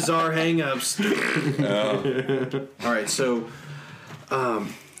 Bizarre hang-ups. All right, so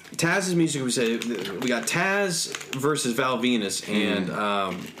Taz's music, we got Taz versus Val Venus, and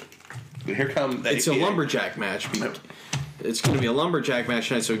Here come. it's a lumberjack match. It's going to be a lumberjack match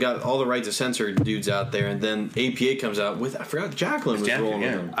tonight, so we got all the Right to Censor dudes out there, and then APA comes out with, I forgot, Jacqueline was rolling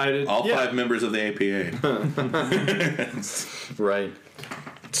with them. I did, all 5 members of the APA. Right.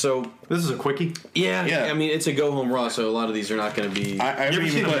 So this is a quickie. Yeah. I mean, it's a go home Raw, so a lot of these are not going to be. You ever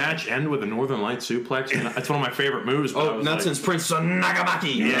seen a match end with a Northern Light suplex? And it's one of my favorite moves. Not since Prince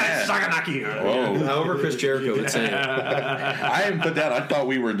Nagamaki. Yeah, Saganaki. However, Chris Jericho would say it. I hadn't put that. I thought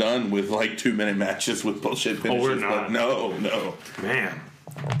we were done with like 2-minute matches with bullshit finishes. We're not. But no. Man.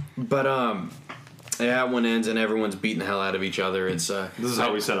 But that one ends and everyone's beating the hell out of each other. It's this is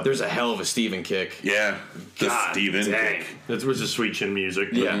how we set up. There's a hell of a Steven kick. Yeah, the God Steven dang. kick. It was just sweet chin music.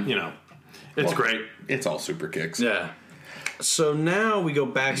 But, Yeah. it's great. It's all super kicks. Yeah. So now we go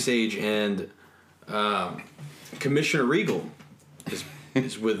backstage and Commissioner Regal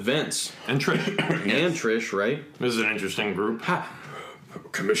is with Vince And Trish. and Trish, right? This is an interesting group.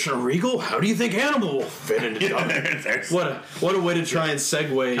 Commissioner Regal, how do you think Animal will fit into What a way to try and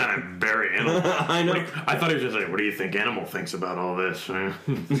segue. Kind of bury Animal. I know. I thought he was just like, what do you think Animal thinks about all this?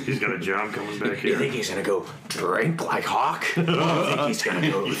 He's got a job coming back You here. think he's gonna go drink like Hawk? I think he's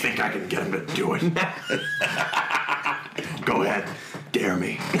gonna go. You think I can get him to do it? Go ahead. Dare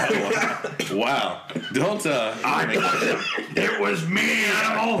me. Wow. Don't It was me,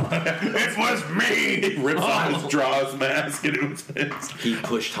 Animal. It was me. He rips off his Draws mask and it was his. He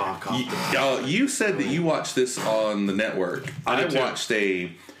pushed Hawk off. You said that you watched this on the network. I did too. watched a.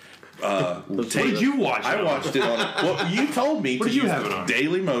 What did you watch? I watched it on. Well, you told me What to did you use have it the on?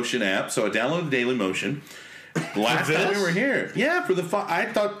 Daily Motion app, so I downloaded Daily Motion. Last time we were here, for the I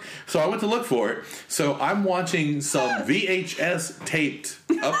thought so. I went to look for it. So I'm watching some VHS taped,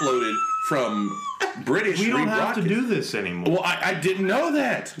 uploaded from British. We don't have to Rocket. do this anymore. Well, I didn't know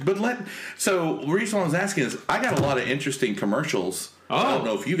that, but so the reason why I was asking is I got a lot of interesting commercials. I don't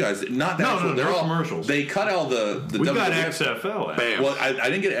know if you guys not that. No, they're no all commercials. They cut all the. We got WWE. XFL. Bam. Well, I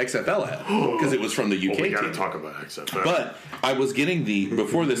didn't get an XFL ad because it was from the UK. We got to team. talk about XFL. But I was getting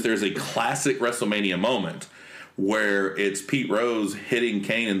before this. There's a classic WrestleMania moment where it's Pete Rose hitting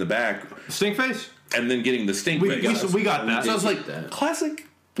Kane in the back Stink face? and then getting the stink face. We got that. So I was like, that. classic.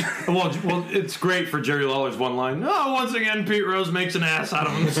 Well, it's great for Jerry Lawler's one line. Oh, once again, Pete Rose makes an ass out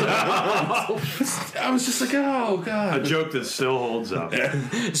of himself. I was just like, oh A god. joke that still holds up.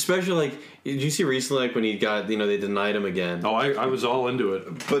 Especially like, did you see recently when he got they denied him again? Oh, I was all into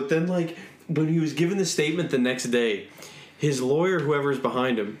it. But then when he was given the statement the next day, his lawyer, whoever's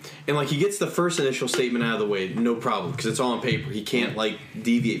behind him, and like he gets the first initial statement out of the way, no problem, because it's all on paper. He can't like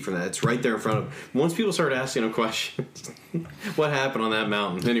deviate from that. It's right there in front of him. Once people start asking him questions, what happened on that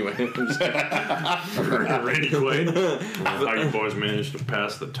mountain? Anyway, Randy Quaid. How you boys managed to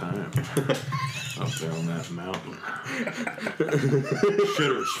pass the time up there on that mountain?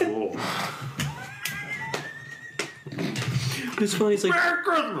 Shitter's full. it's funny. It's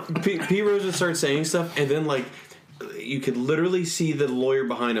like Pete Rose would start saying stuff, and then like you could literally see the lawyer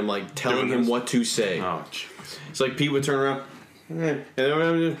behind him like telling him what to say. Oh, jeez. It's like Pete would turn around.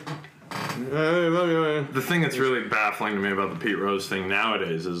 The thing that's really baffling to me about the Pete Rose thing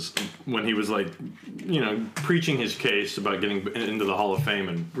nowadays is when he was like, preaching his case about getting into the Hall of Fame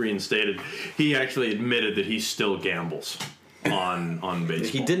and reinstated, he actually admitted that he still gambles on baseball.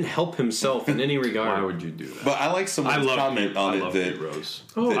 He didn't help himself in any regard. Why would you do that? But I like someone's comment on it that Pete Rose.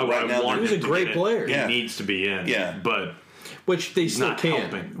 right now want he was a him to great get in. player. He Yeah. needs to be in. Yeah. But Which they still not can.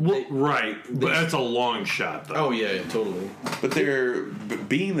 helping. Well, right. But that's a long shot, though. Oh yeah, totally. But they're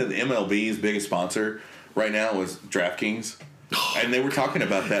being that the MLB's biggest sponsor right now is DraftKings, and they were talking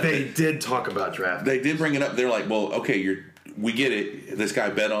about that. They did talk about draft. They did bring it up. They're like, well, okay, we get it. This guy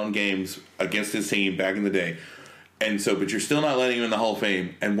bet on games against his team back in the day. And so, but you're still not letting him in the Hall of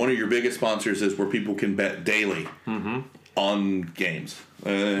Fame. And one of your biggest sponsors is where people can bet daily on games.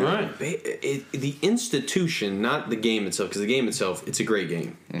 Right. The institution, not the game itself, because the game itself, it's a great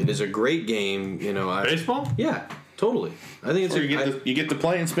game. It is a great game. Baseball? Yeah, totally. I think it's you get to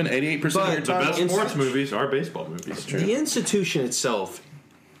play and spend 88% of your The time. best sports movies are baseball movies. the institution itself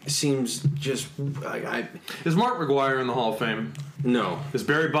seems just. Is Mark McGwire in the Hall of Fame? No, Is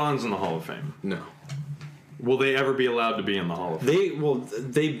Barry Bonds in the Hall of Fame? no. Will they ever be allowed to be in the Hall of Fame?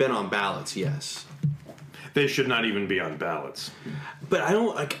 They've been on ballots, yes. They should not even be on ballots. But I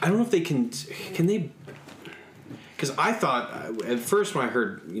don't know if they can they. Because I thought at first when I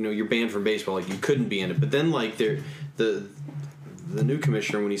heard you're banned from baseball, like you couldn't be in it. But then like the new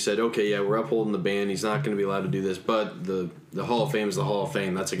commissioner, when he said, okay, yeah, we're upholding the ban, he's not going to be allowed to do this. But the Hall of Fame is the Hall of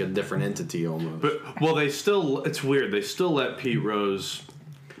Fame. That's like a different entity almost. But it's weird. They still let Pete Rose.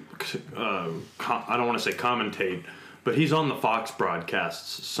 I don't want to say commentate, but he's on the Fox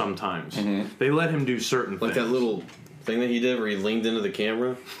broadcasts sometimes. They let him do certain like things. that little thing that he did where he leaned into the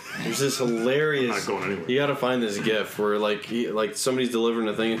camera. There's this hilarious. I'm not going anywhere. You got to find this GIF where like somebody's delivering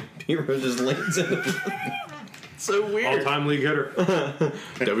a thing and Pete Rose just leans into. So weird. All-time league hitter.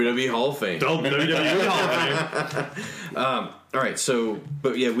 WWE Hall of Fame. WWE Hall of Fame. All right, so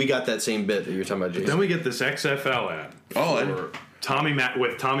but yeah, we got that same bit that you're talking about, Jason. Then we get this XFL ad. Oh, Tommy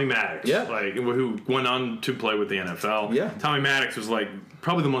Maddox, Yeah. who went on to play with the NFL. Yeah. Tommy Maddox was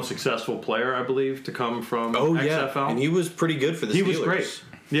probably the most successful player, I believe, to come from XFL. Yeah, and he was pretty good for the Steelers. He was great.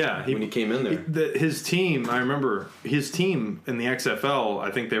 Yeah, when he came in there. His team, I remember his team in the XFL.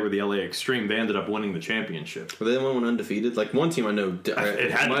 I think they were the LA Extreme. They ended up winning the championship. Were they the one undefeated? Like one team I know.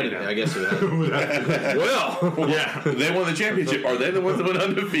 It had to be them. I guess it had. Well, Yeah, they won the championship. Are they the ones that went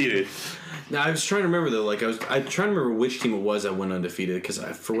undefeated? now I was trying to remember though. Like I trying to remember which team it was that went undefeated because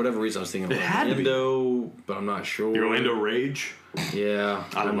for whatever reason I was thinking of had to be. Orlando, but I'm not sure. the Orlando Rage. Yeah,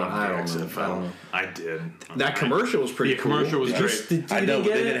 I don't know. I don't know. XFL. I did. That commercial was pretty The cool. commercial was Did you- great. did I you know, but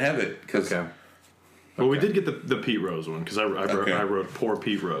get they it? didn't have it because Okay. Well, we did get the Pete Rose one because I wrote poor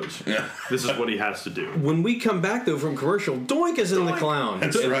Pete Rose. Yeah. This is what he has to do. When we come back though from commercial, Doink is in the clown.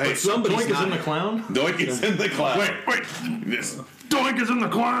 That's And- right. But somebody's Doink is not. in the clown. Doink is in the cloud. Wait. This, Doink is in the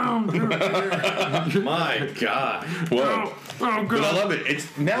clown. My God. whoa. Oh, But I God. love it. It's Is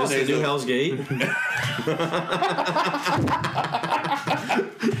this nowadays. the new Hell's Gate?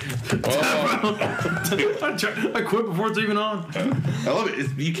 I quit before it's even on. I love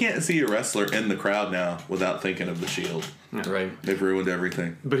it. You can't see a wrestler in the crowd now without thinking of the Shield. Right. They've ruined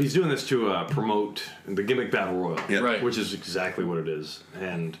everything. But he's doing this to promote the Gimmick Battle Royal, Yeah. Right. which is exactly what it is.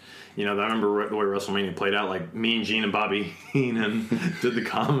 And I remember the way WrestleMania played out. Like Mean Gene and Bobby Heenan did the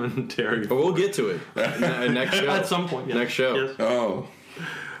commentary. But we'll get to it next show. At some point, yeah. Next show. Yes. Oh.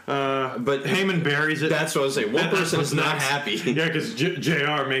 But Heyman buries it. that's what I was saying. One That's person what's is not nuts. happy. Yeah, because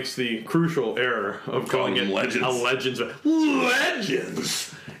JR makes the crucial error of calling it them legends. a legends.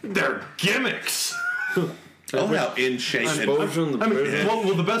 Legends! They're gimmicks! I love how in shape. Explosion, the prison.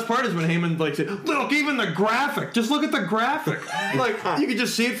 Well, the best part is when Heyman said, "Look, even the graphic. Just look at the graphic. You can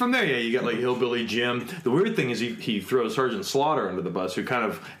just see it from there." Yeah, you got Hillbilly Jim. The weird thing is he throws Sergeant Slaughter under the bus, who kind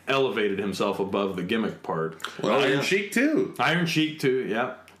of elevated himself above the gimmick part. Well, Iron yeah. Sheik too. Iron Sheik too.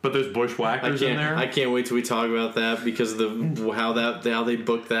 Yeah, but there's bushwhackers in there. I can't wait till we talk about that because how they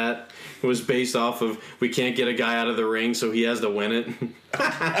booked that was based off of we can't get a guy out of the ring, so he has to win it.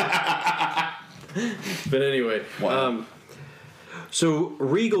 But anyway, Wow. So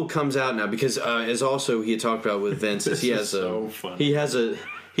Regal comes out now because as also he had talked about with Vince is he has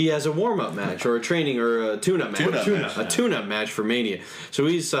a warm up match or a training or a tune up match. A tune up match for Mania. So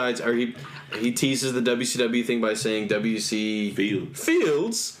he decides or he teases the WCW thing by saying WC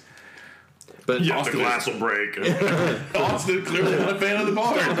Fields. But Yeah, the glass will break. Austin clearly not a fan of the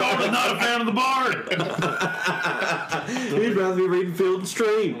bar. Austin's not a fan of the bar. he'd rather be reading Field and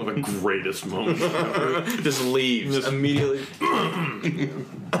Stream. One of the greatest moments. Just leaves immediately.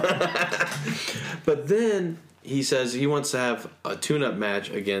 But then he says he wants to have a tune-up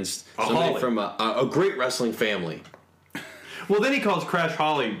match against somebody Holly. from a great wrestling family. Well, then he calls Crash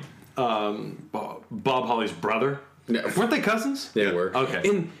Holly Bob Holly's brother. No. Weren't they cousins? They were. Okay.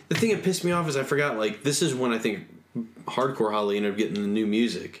 And the thing that pissed me off is I forgot, like, this is when I think Hardcore Holly ended up getting the new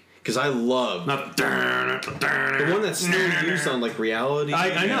music. Because I love Not the one that's still used on, like, reality.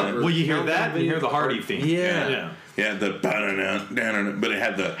 I know. Well, you hear that, and you hear the Hardy theme. Yeah. Yeah, the but it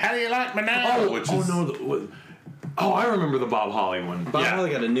had the "How do you like me now?" I remember the Bob Holly one. Bob Holly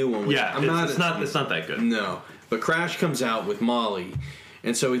got a new one. Which Yeah, it's not that good. No. But Crash comes out with Molly.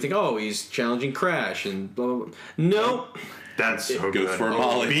 And so we think, oh, he's challenging Crash and blah, blah, blah. Nope. That's so goes good. for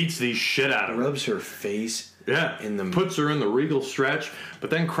Molly. Beats the shit out of her. Rubs her face. Yeah. Puts her in the Regal stretch, but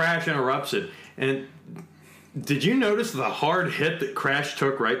then Crash interrupts it. And did you notice the hard hit that Crash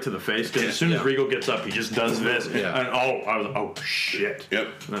took right to the face? Because as soon as Regal gets up, he just does this. Yeah. And I was oh shit.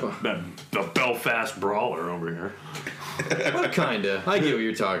 Yep. The Belfast brawler over here. Well, kinda. I get what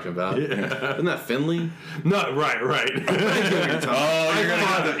you're talking about. Yeah. Isn't that Finley? No, right.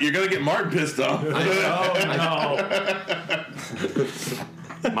 Oh, you're gonna get Martin pissed off.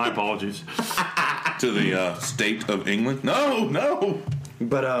 My apologies. To the state of England. No.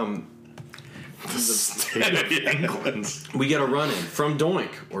 But The state of England. we get a run in from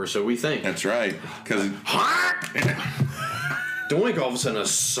Doink, or so we think. That's right. Because Doink all of a sudden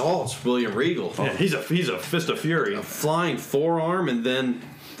assaults William Regal. Yeah, he's a fist of fury. A flying forearm, and then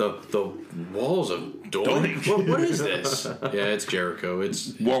the walls of Doink. What is this? Yeah, it's Jericho. It's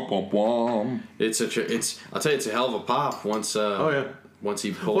womp womp womp. I'll tell you, it's a hell of a pop once. Once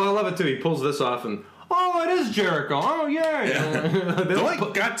he pulls. Well, I love it too. He pulls this off and it is Jericho. Oh yeah.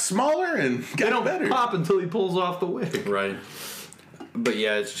 Doink got smaller and got better. Pop until he pulls off the wig. Right. But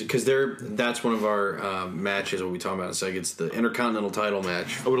yeah, it's because that's one of our matches. What we talking about in a second. It's the Intercontinental title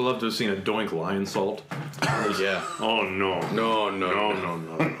match. I would have loved to have seen a Doink lion salt. Yeah. Oh no. No.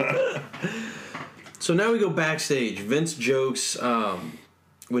 So now we go backstage. Vince jokes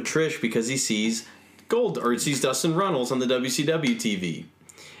with Trish because he sees sees Dustin Runnels on the WCW TV,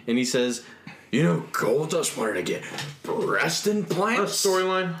 and he says, Goldust wanted to get breast implants.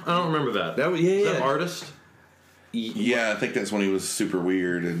 Storyline? I don't remember that. That was that artist. Yeah, I think that's when he was super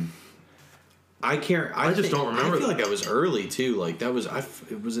weird and. I can't. I just don't remember. I feel like I was early too. Like that was.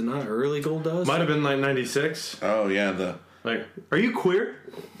 Was it not early Goldust? Might have been like 96. Oh yeah, are you queer?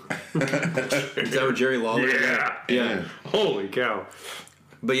 Is that what Jerry Lawler? Yeah. Holy cow!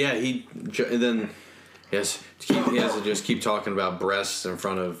 But yeah, he has to just keep talking about breasts in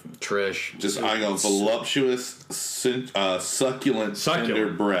front of Trish. Just voluptuous, succulent,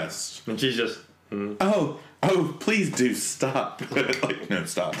 tender breasts. And she's just. Oh, please do stop. No,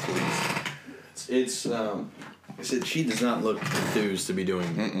 stop, please. It's she does not look enthused to be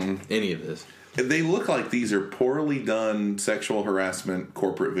doing any of this. They look like these are poorly done sexual harassment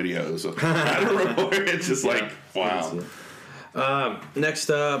corporate videos. I don't know where it's just like, wow. Next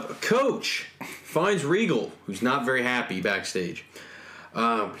up, Coach finds Regal, who's not very happy backstage.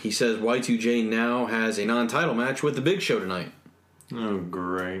 He says Y2J now has a non-title match with the Big Show tonight. Oh,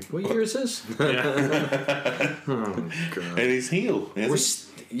 great. What year is this? And he's healed.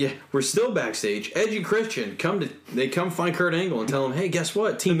 We're still backstage. Edge and Christian come find Kurt Angle and tell him, hey, guess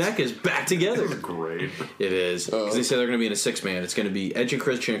what? Team Mecca is back together. Great. It is. Because they said they're going to be in a 6-man. It's going to be Edge and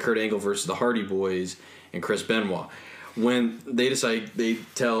Christian and Kurt Angle versus the Hardy Boys and Chris Benoit. When they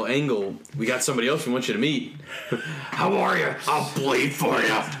tell Angle, we got somebody else we want you to meet. How are you? I'll bleed for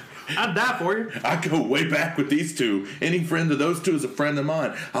you. I'd die for you. I go way back with these two. Any friend of those two is a friend of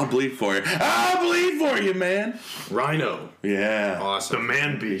mine. I'll bleed for you. I'll bleed for you, man. Rhino. Yeah. Awesome. The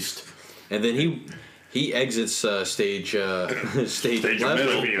man beast. And then he exits stage 11.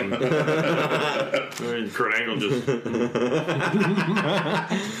 Middle. Kurt Angle just.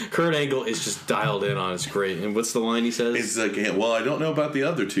 Kurt Angle is just dialed in on. It's great. And what's the line he says? It's like, well, I don't know about the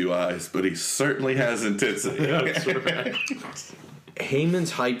other two eyes, but he certainly has intensity. That's right.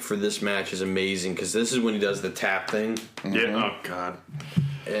 Heyman's hype for this match is amazing because this is when he does the tap thing. Yeah. Oh God.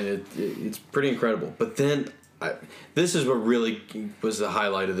 And it's pretty incredible. But then this is what really was the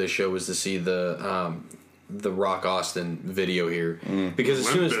highlight of this show, was to see the the Rock Austin video here because as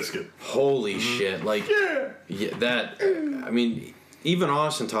soon as holy shit, like that. I mean, even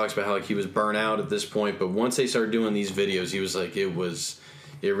Austin talks about how like he was burnt out at this point, but once they started doing these videos, he was like, it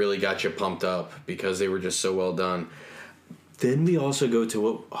really got you pumped up because they were just so well done. Then we also go to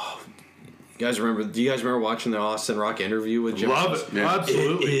what. Oh, do you guys remember watching the Austin Rock interview with Jim? Love it. Yeah.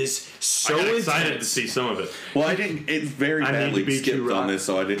 Absolutely. It is so I got excited intense. to see some of it. Well, I didn't. It's very badly skipped on this,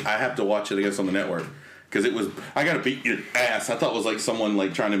 so I have to watch it, I guess, on the network. Because it was, I gotta beat your ass. I thought it was like someone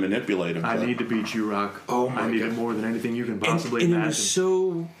like trying to manipulate him. I need to beat you, Rock. Oh my God. I need it more than anything you can possibly and imagine. it was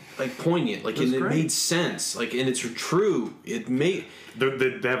so like poignant, like and it made sense, like and it's true. It made. They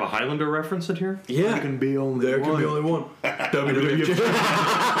have a Highlander reference in here. Yeah, there can be only one. WWF.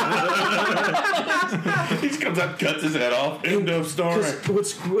 He just comes up, cuts his head off. End of story.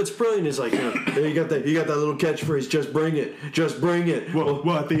 What's brilliant is like you got that little catchphrase, just bring it.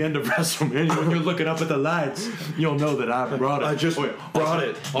 Well, at the end of WrestleMania, when you're looking up at the lights, you'll know that I brought it. I just brought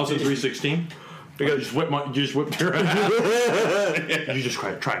it. Also 316. You just whipped your ass. You just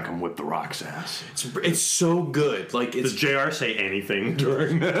try and come whip the Rock's ass. It's so good. Like, does JR say anything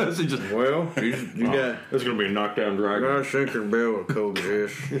during this? He just you got. It's gonna be a knockdown drag. I think your bill will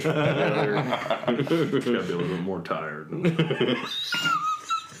coexist. Gotta be a little bit more tired.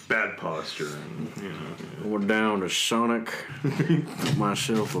 Bad posture, and We're down to Sonic.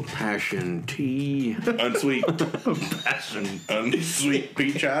 Myself a passion tea. Unsweet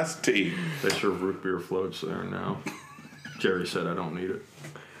peach iced tea. They serve root beer floats there now. Jerry said I don't need it.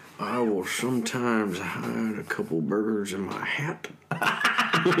 I will sometimes hide a couple burgers in my hat.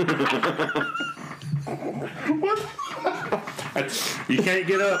 What? You can't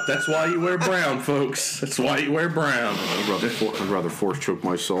get up. That's why you wear brown, folks. That's why you wear brown. I'd rather force choke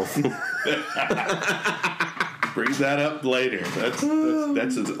myself. Bring that up later.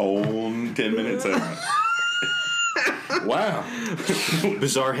 That's his own 10 minutes out. Wow.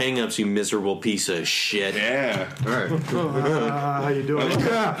 Bizarre hang-ups, you miserable piece of shit. Yeah. All right. How you doing?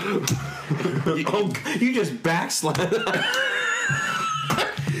 You just backslid.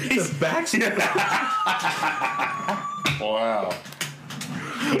 He's backslid. Wow.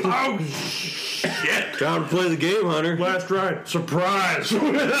 Oh shit! Time to play the game, Hunter. Last ride. Surprise! Dude,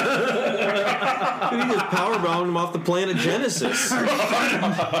 he just powerbombed him off the planet Genesis. Sent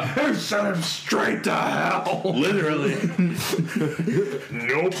him straight to hell. Literally.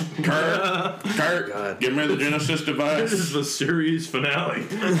 Nope. Kurt, give me the Genesis device. This is the series finale.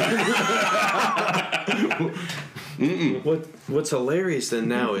 What's hilarious then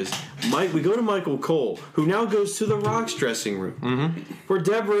now is we go to Michael Cole, who now goes to the Rock's dressing room, where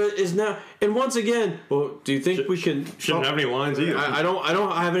Deborah is now. And once again, well, do you think we can? Shouldn't have any lines either. I don't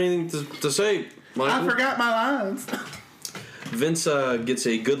have anything to say. Michael. I forgot my lines. Vince gets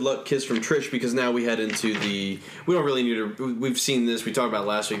a good luck kiss from Trish because now we head into the. We don't really need to. We've seen this. We talked about it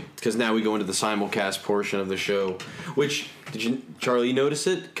last week because now we go into the simulcast portion of the show. Which Charlie, you notice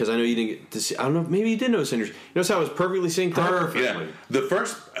it? Because I know you didn't get to see. I don't know. Maybe you did notice it. You notice how it was perfectly synced up. Perfectly. Yeah. The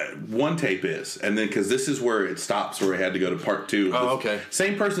first one tape is, and then because this is where it stops, where we had to go to part 2. Oh, okay.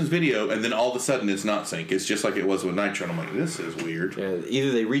 Same person's video, and then all of a sudden it's not sync. It's just like it was with Nitro. And I'm like, this is weird. Yeah,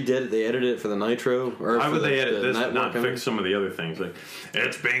 either they redid it, they edited it for the Nitro, or why would they edit this network, and not fix some of the other things? Like,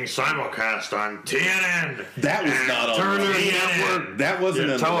 it's being simulcast on TNN. That was not on Turner TNN. Network. That wasn't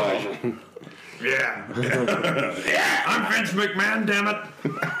Yeah, on television. Yeah. Yeah. I'm Vince McMahon, damn it.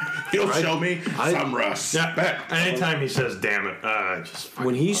 He'll show me some respect. Yeah. Anytime he says damn it, just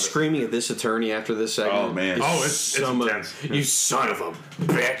when he's screaming at this attorney after this segment. Oh man. It's intense. You son of a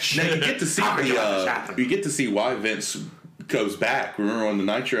bitch. Now you get to see you get to see why Vince goes back. Remember on the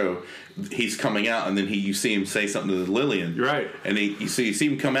Nitro, he's coming out, and then you see him say something to Lillian. You're right. And you see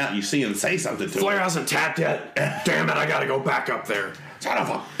him come out, and you see him say something to Flair her. hasn't tapped yet. Damn it, I gotta go back up there. Son of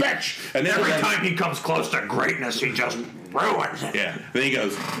a bitch! And then Every time he comes close to greatness, he just ruins it. yeah. Then he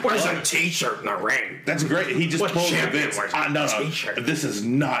goes, Where's a t-shirt in the ring? "That's great." He just What pulls the champion Vince. wears No, a t-shirt? this is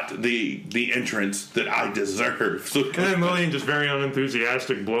not the entrance that I deserve. So And then Lillian just very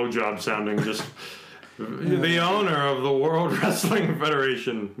unenthusiastic blowjob sounding, just the owner of the World Wrestling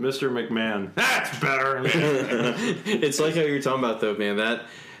Federation, Mr. McMahon. That's better. It's like how you're talking about though, man. That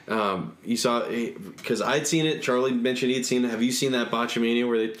you saw because I'd seen it. Charlie mentioned he'd seen it. Have you seen that Botchamania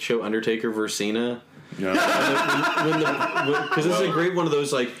where they show Undertaker versus Cena? yeah. Because this is a great one of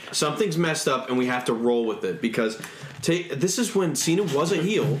those like something's messed up and we have to roll with it because this is when Cena was a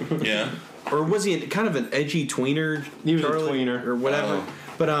heel. Yeah. Or was he kind of an edgy tweener? He was Charlie, a tweener. or whatever.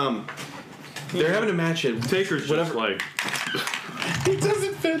 But they're having a match at Taker's just like He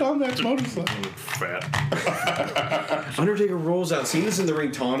doesn't fit on that motorcycle. fat. Undertaker rolls out. Cena's in the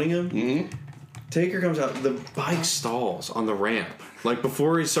ring taunting him. Mm-hmm. Taker comes out. The bike stalls on the ramp, like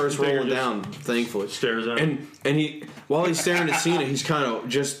before he starts Taker rolling just down. Thankfully, stares at him. and he while he's staring at Cena, he's kind of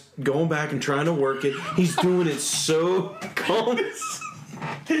just going back and trying to work it. He's doing it so calm.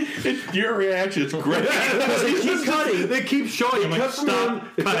 Your reaction is great. They keep cutting. They keep showing him like cut from stop him,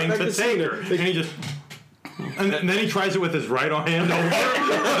 cutting back to to Cena. Taker, and he just. And then he tries it with his right hand over.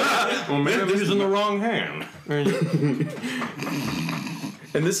 Well, maybe I'm using the wrong hand.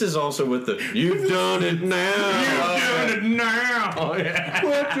 And this is also with the "You've done it now." Doing it now. Yeah.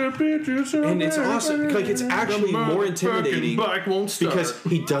 And it's awesome. Like it's actually more intimidating Bike won't start. because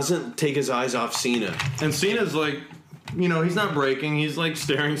he doesn't take his eyes off Cena. And Cena's like, he's not breaking. He's like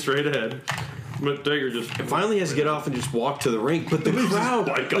staring straight ahead. But Taker just Finally has to get off and just walk to the rink. But the crowd,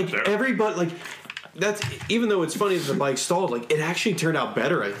 bike up like there. everybody, like that's even though it's funny that the bike stalled, like it actually turned out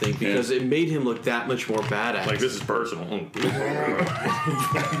better, I think, because it made him look that much more badass. like this is personal.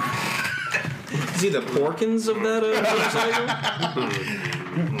 Is he the Porkins of that motorcycle?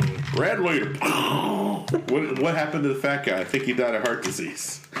 Brad Waiter. What happened to the fat guy? I think he died of heart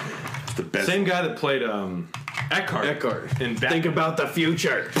disease. It's the best. Same guy that played Eckhart. In Think about the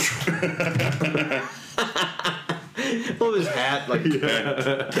future. Love his hat, like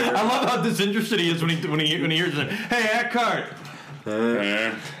I love how disinterested he is when he hears it. Hey, Eckhart. What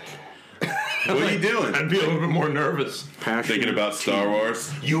are you doing? I'd be a little bit more nervous. Thinking about Star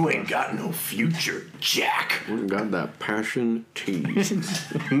Wars? You ain't got no future, Jack. got that passion tea.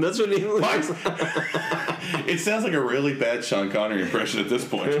 That's what he looks like. It sounds like a really bad Sean Connery impression at this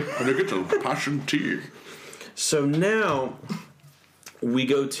point. When I get to passion tea. So now we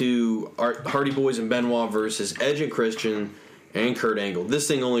go to our Hardy Boys and Benoit versus Edge and Christian and Kurt Angle. This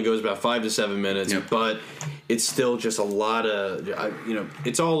thing only goes about 5 to 7 minutes, but it's still just a lot of,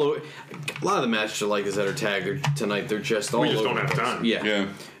 it's all over. A lot of the matches are like this that are tagged tonight. They're just all over. We just don't the have place. time. Yeah.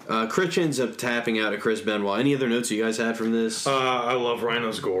 Christian ends up tapping out at Chris Benoit. Any other notes you guys had from this? I love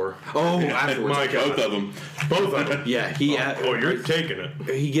Rhino's gore. Afterwards. My God. Both of them. Both of them. Yeah, You're taking it.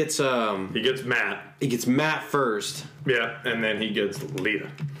 he gets He gets Matt. Matt first Yeah, and then he gets Lita.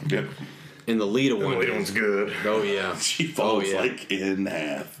 Yep. in the Lita And one. the Lita one's good. Oh yeah. She falls yeah. like in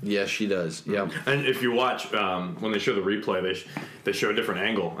half. Yeah, she does. Yeah. And if you watch, when they show the replay, they show a different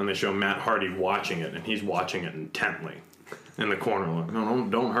angle, and they show Matt Hardy watching it, and he's watching it intently in the corner. Like, no,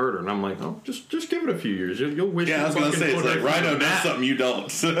 don't hurt her. And I'm like, oh, just give it a few years. You'll wish. Yeah, I was gonna say it's like Rhino does something you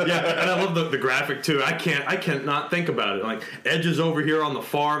don't. Yeah, and I love the graphic too. I can't not think about it. Like Edge is over here on the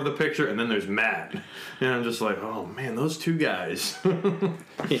far of the picture, and then there's Matt, and I'm just like, oh man, those two guys.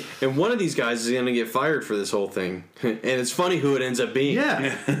 And one of these guys is going to get fired for this whole thing. And it's funny who it ends up being.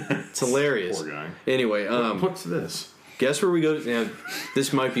 Yeah, It's hilarious. poor guy. Anyway, What's this? guess where we go? Yeah,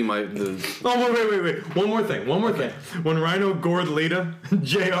 this might be the Oh, wait. One more thing. When Rhino gored Lita,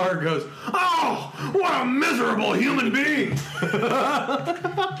 JR goes, oh, what a miserable human being.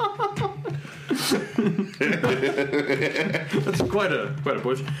 That's quite a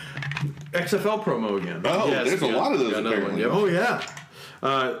push. XFL promo again. Oh, Yes, there's a yeah. lot of those Yeah, another apparently. one, Oh, yeah.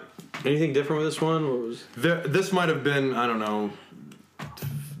 anything different with this one? What was This might have been, I don't know,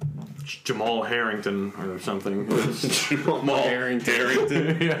 Jamal Harrington or something. Jamal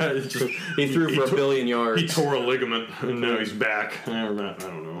Harrington. Yeah, it's just, he threw for a billion yards? he tore a ligament and now he's back. I don't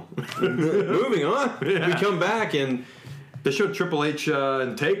know. Moving on, we come back and They showed Triple H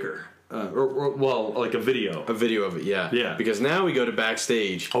and Taker. Well, like a video. a video of it. Yeah, Yeah. Because now we go to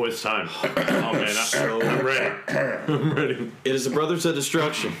backstage. Oh, it's time. Oh, man. I'm ready. I'm ready. It is the Brothers of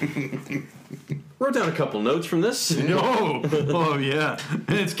Destruction. Wrote down a couple notes from this. No. Oh, yeah.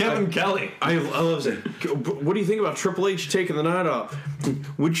 And it's Kevin Kelly. I love it. What do you think about Triple H taking the night off?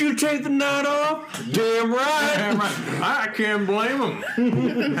 Would you take the night off? Damn right. Damn right. I can't blame him.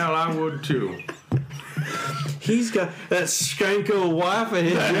 Hell, I would too. He's got that skanko wife of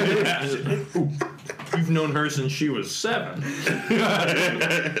his. You've known her since she was 7.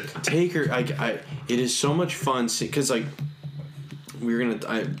 Taker, it is so much fun because like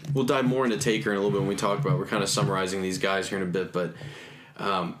we'll dive more into Taker in a little bit when we talk about. We're kind of summarizing these guys here in a bit, but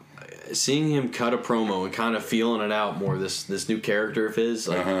seeing him cut a promo and kind of feeling it out more. This new character of his,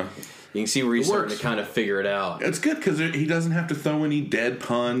 like, you can see where he's starting to kind of figure it out. It's good because he doesn't have to throw any dead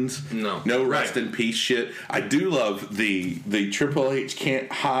puns. No rest in peace shit. I do love the Triple H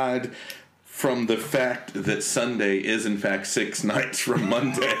can't hide from the fact that Sunday is in fact 6 nights from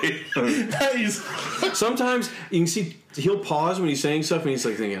Monday. Sometimes you can see he'll pause when he's saying stuff and he's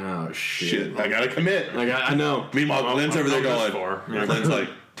like thinking, "Oh shit, I gotta commit. Like I know." Meanwhile, Glenn's over there going. far. Glenn's like,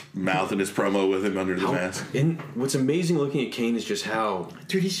 mouthing his promo with him under the mask. And what's amazing looking at Kane is just how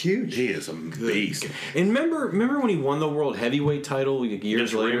Dude, he's huge. He is a beast. And remember when he won the world heavyweight title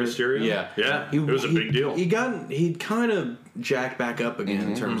years Against Rey later? Mysterio? Yeah, Yeah, it was a big deal. He'd kind of jacked back up again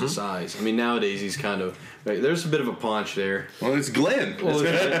in terms of size. I mean, nowadays he's kind of there's a bit of a paunch there. Well, it's Glenn.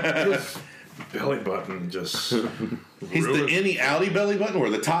 His belly button just. He's the innie outie belly button, where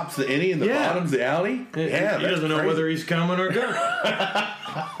the top's the innie and the Yeah. bottom's the outie. Yeah, He doesn't know whether he's coming or going.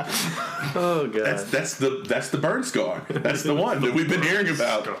 Oh god, That's the burn scar. That's the one that we've been hearing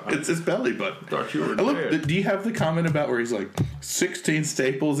about. It's his belly button. Thought you were Look, do you have the comment about where he's like 16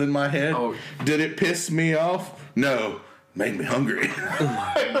 staples in my head? Oh. Did it piss me off? No, made me hungry.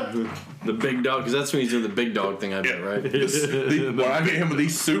 the big dog, because that's when he's doing the big dog thing. I bet, right? When I get him with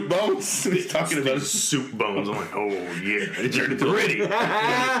these soup bones, he's talking about These soup bones. I'm like, oh yeah, it's gritty.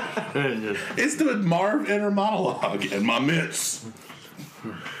 it's the Marv inner monologue and my mitts.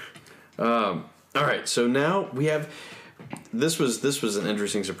 All right, so now we have this was an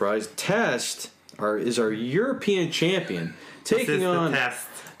interesting surprise. Test is our European champion taking on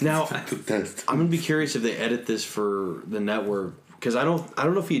now. I'm gonna be curious if they edit this for the network because I don't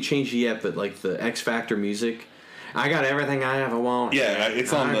know if he changed it yet, but like the X Factor music, I got everything I ever want. Yeah,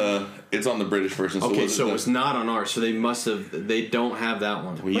 it's on the British version. Okay, so it's not on ours. So they don't have that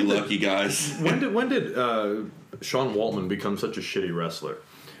one. Well, you lucky guys. When did Sean Waltman become such a shitty wrestler?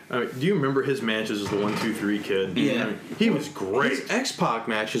 Do you remember his matches as the 1, 2, 3 kid? Yeah. I mean, he was great. His X-Pac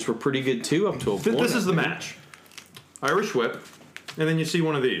matches were pretty good too up to a point. This is the match. Irish whip, and then you see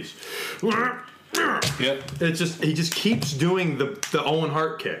one of these. Yep. It's just he just keeps doing the Owen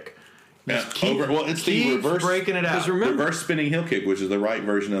Hart kick. Yeah, Keep- it's the keeps reverse breaking it out. Because remember, reverse spinning heel kick, which is the right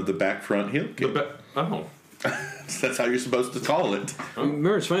version of the back front heel kick. Oh, That's how you're supposed to call it.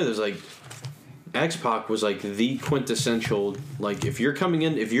 remember it's funny. There's like X-Pac was like the quintessential. Like if you're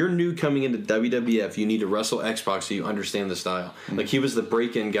new coming into WWF, you need to wrestle X-Pac so you understand the style. Like he was the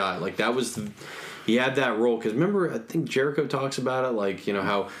break-in guy. Like that was he had that role. Because remember, I think Jericho talks about it. Like you know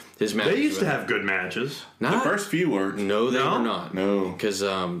how his matches. they used to have good matches. The first few were. No, they No? were not. No. Because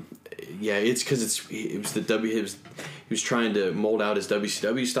yeah, it's because it was the he was trying to mold out his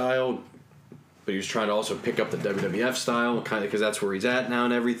WCW style, but he was trying to also pick up the WWF style, kind of because that's where he's at now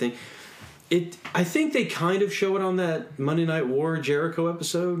and everything. I think they kind of show it on that Monday Night War Jericho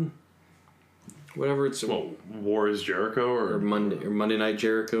episode, whatever it's Well, War is Jericho or Monday Night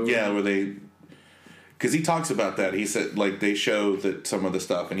Jericho. Yeah, where they. Because he talks about that. He said, like, they show that some of the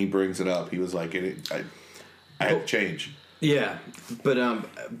stuff, and he brings it up. He was like, I had to change. Yeah, but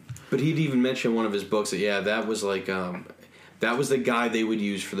he'd even mentioned in one of his books that that was like that was the guy they would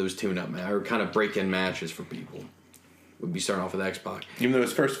use for those tune-up or kind of break-in matches for people. Would be starting off with X-Pac. Even though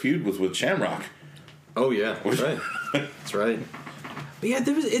his first feud was with Shamrock. Oh yeah, that's right. That's right. But yeah,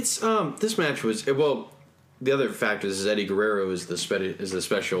 this match was the other factor is Eddie Guerrero is the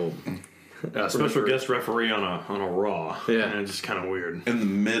special special guest referee on a Raw. Yeah. And it's just kind of weird. In the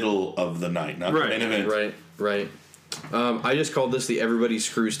middle of the night, not the Right, main event. Right. I just called this the Everybody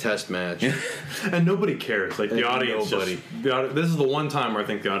Screws Test match. And nobody cares. Like the audience nobody. This is the one time where I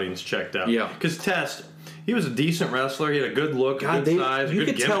think the audience checked out. Yeah. Because Test, he was a decent wrestler. He had a good look, God, good size, you good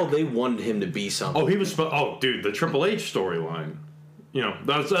could gimmick. tell they wanted him to be something. Oh, he was. Dude, the Triple H storyline. You know,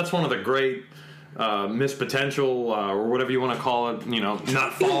 that's one of the great missed potential or whatever you want to call it. You know, not I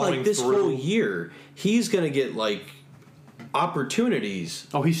feel following like this through. whole year he's gonna get like opportunities.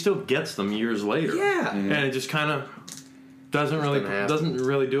 Oh, he still gets them years later. Yeah. And it just kind of doesn't really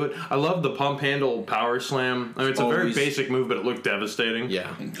do it. I love the pump handle power slam. I mean, it's a very Always. basic move, but it looked devastating.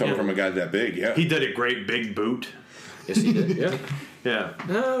 Yeah. Coming from a guy that big, yeah. He did a great big boot. Yes, he did. Yeah. Yeah.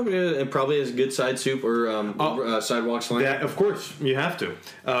 And probably has a good side soup or sidewalk slam. That, of course, you have to.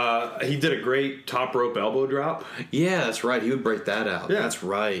 He did a great top rope elbow drop. Yeah, that's right. He would break that out. Yeah. That's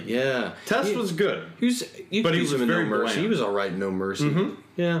right. Yeah. Test was good. You But could he use was him in No very Mercy. bland. He was all right in No Mercy. Mm-hmm.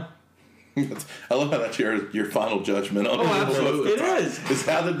 Yeah. I love how that's your final judgment on it. absolutely. It is. Is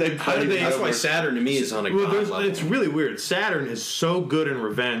how did they play That's why the Saturn to me is on a Well, god level. it's really weird. Saturn is so good in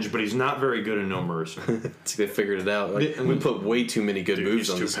Revenge, but he's not very good in No Mercy. They figured it out. Like, we put way too many good moves He's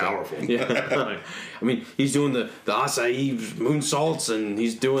on too this powerful. guy. Yeah. Like, I mean, he's doing the acai moonsaults, and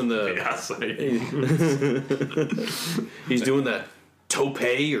he's doing the he's doing that tope or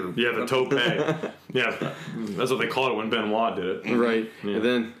yeah, the tope. Yeah, that's what they called it when Benoit did it. right, and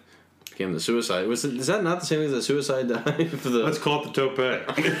then came the suicide. Is that not the same as the suicide dive? Let's call it the tope. It's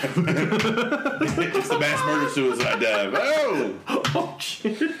the mass murder suicide dive. Oh! Oh,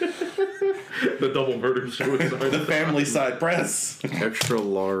 shit. The double murder suicide. The family side press. Extra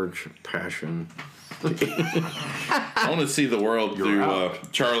large passion. I want to see the world through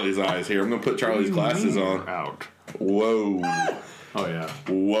Charlie's eyes here. I'm going to put Charlie's glasses on. Out. Whoa. Oh, yeah.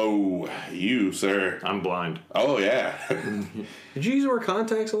 Whoa. You, sir. I'm blind. Oh, yeah. Did you use wear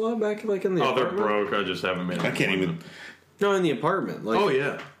contacts a lot back like in the Oh, they're apartment? broke. I just haven't made I can't even. No, in the apartment. Like, Oh,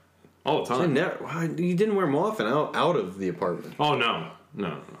 yeah. All the time. you didn't wear them often out of the apartment. Oh, no.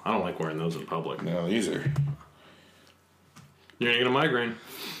 No. I don't like wearing those in public. No, these are. You're going to get a migraine.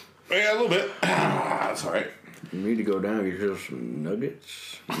 Yeah, a little bit. That's all right. You need to go down. You have some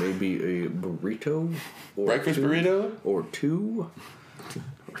nuggets, maybe a burrito, or Breakfast burrito? or two.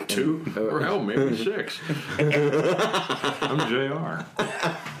 Two? Or hell, maybe 6. I'm JR.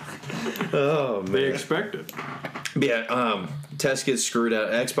 Oh man! They expect it. But yeah, Test gets screwed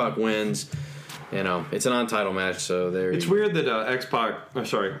out. X-Pac wins. You know, it's an on-title match, so there. It's weird that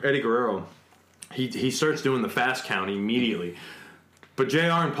Eddie Guerrero, he starts doing the fast count immediately. But JR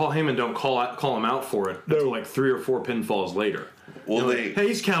and Paul Heyman don't call him out for it until like 3 or 4 pinfalls later. Well, Hey,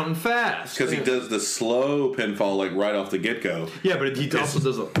 he's counting fast. Because he does the slow pinfall, like, right off the get-go. Yeah, but he also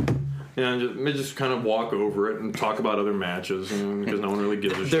does just kind of walk over it and talk about other matches because no one really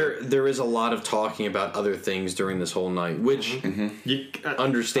gives a shit. There is a lot of talking about other things during this whole night, which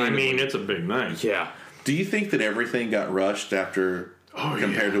understandably. I mean, it's a big night. Yeah. Do you think that everything got rushed after...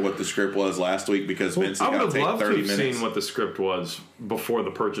 compared to what the script was last week because Vince I would got have to take loved 30 to have minutes. seen what the script was before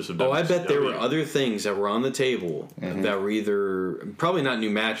the purchase of WCW. Oh, I bet there were other things that were on the table that were either probably not new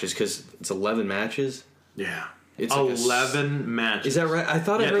matches because it's 11 matches. Yeah. It's like 11 matches. Is that right? I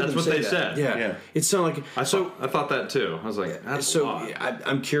thought I heard that's them what say they that. said. Yeah. It's not like I thought that too. I was like, that's a lot.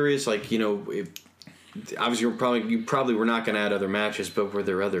 I'm curious, like, you know, if, obviously you probably were not going to add other matches, but were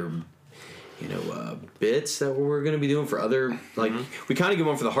there other, you know, bits that we're going to be doing for other, like, we kind of get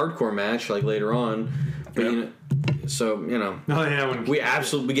one for the hardcore match, like, later on, but, you know, so, you know, Oh, yeah,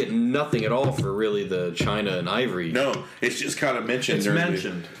 we get nothing at all for really the China and Ivory. No, it's just kind of mentioned. it's during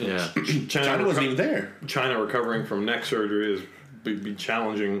mentioned. Yeah. China wasn't even there. China recovering from neck surgery is be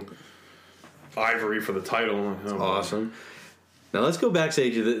challenging Ivory for the title. Awesome. Now let's go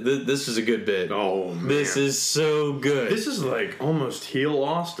backstage. This is a good bit. Oh, man. This is so good. This is like almost heel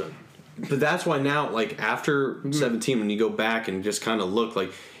Austin. But that's why now, like, after 17, when you go back and just kind of look,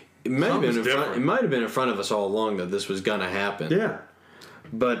 like, it might have been in front of us all along that this was gonna happen. Yeah.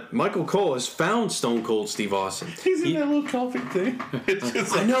 But Michael Cole has found Stone Cold Steve Austin. He's in that little coffee thing. It's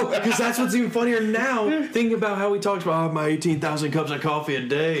just I know, because that's what's even funnier now. Thinking about how he talks about my 18,000 cups of coffee a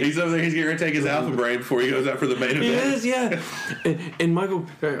day. He's over there. He's getting ready to take his alpha brain before he goes out for the main event. He is, yeah. And Michael,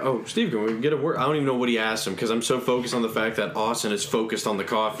 Steve, can we get a word? I don't even know what he asked him because I'm so focused on the fact that Austin is focused on the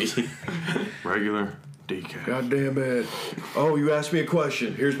coffee. Regular decaf. God damn it. Oh, you asked me a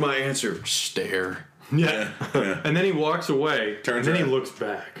question. Here's my answer. Stare. Yeah. And then he walks away. Turns and then around. he looks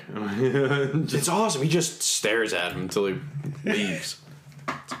back. It's awesome. He just stares at him until he leaves.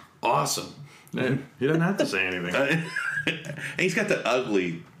 It's awesome. And he doesn't have to say anything. And he's got the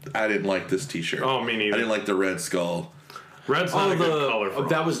ugly. I didn't like this T-shirt. Oh, me neither. I didn't like the red skull. Red's not a good color for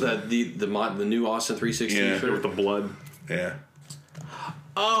that was the new Austin 316 Yeah. shirt. with the blood. Yeah.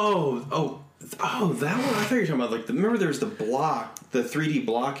 That one. I thought you were talking about like remember there was the 3D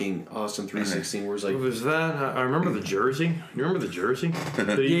blocking Austin 316 where it was like Was that? I remember the jersey. You remember the jersey?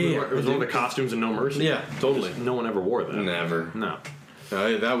 It was one of the costumes in No Mercy. yeah, totally. No one ever wore that. Never. No.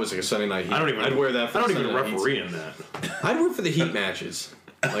 That was like a Sunday night heat. I'd wear that. For I don't Sunday even night referee heats. in that. I'd wear it for the heat matches.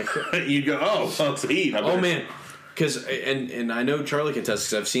 Like, You go, oh, it's heat. oh man, because and I know Charlie can test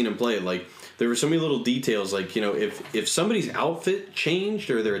because I've seen him play it. Like there were so many little details. Like if somebody's outfit changed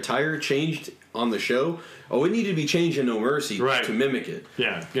or their attire changed on the show, it needed to be changed in No Mercy to mimic it.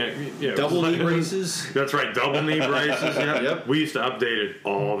 Yeah. Double knee braces. That's right, double knee braces. Yeah. Yep. We used to update it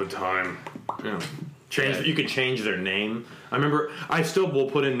all the time. You could change their name. I remember I still will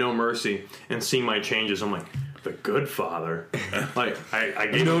put in No Mercy and see my changes. I'm like, the Good Father. Like I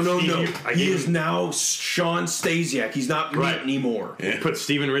gave him No. Steve, I He gave is him, now Sean Stasiak. He's not Right. meat anymore. put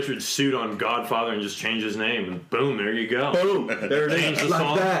Steven Richards' suit on Godfather and just change his name, and boom, there you go. Boom. There it Change is. the Like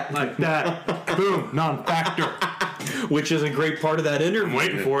song that. like that. Boom, non-factor. Which is a great part of that interview. I'm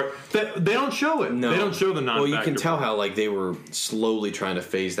waiting for it. They don't show it. No. They don't show the non-factor. Well, you can tell part. how like they were slowly trying to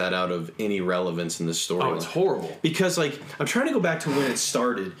phase that out of any relevance in the story. Oh, it's horrible. Because like I'm trying to go back to when it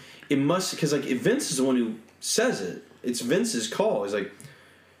started. It must because like if Vince is the one who says it, it's Vince's call. He's like,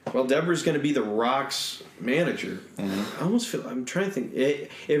 well, Deborah's going to be the Rock's manager. I almost feel I'm trying to think.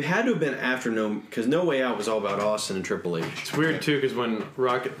 It had to have been after because No Way Out was all about Austin and Triple H. It's weird too because when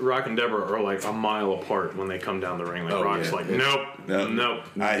Rock and Deborah are like a mile apart when they come down the ring, like Rock's yeah. like, nope.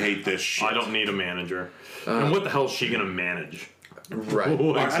 I hate this shit. I don't need a manager. And what the hell is she gonna manage? Right.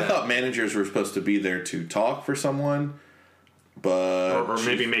 I thought managers were supposed to be there to talk for someone, but or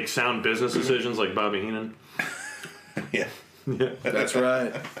maybe make sound business decisions like Bobby Heenan. yeah, That's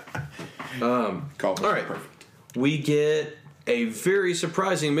right. all right. perfect. We get a very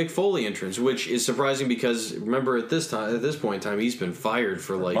surprising Mick Foley entrance, which is surprising because remember at this point in time, he's been fired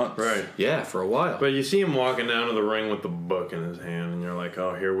for like Months. Right. Yeah, for a while. But you see him walking down to the ring with the book in his hand, and you're like,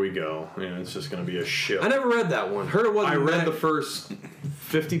 oh, here we go. It's just going to be a shit. I never read that one. Heard it wasn't. I read that- the first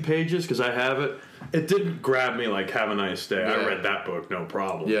 50 pages because I have it. It didn't grab me like Have a Nice Day. I Yeah. read that book, no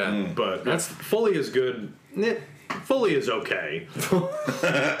problem. Yeah. But Foley is good. Foley is okay.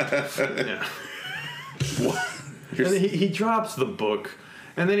 Yeah. And then he drops the book,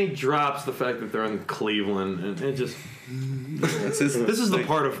 and then he drops the fact that they're in Cleveland, and it just. This is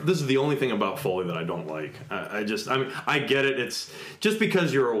the only thing about Foley that I don't like. I get it. It's just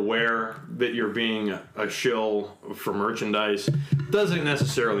because you're aware that you're being a shill for merchandise doesn't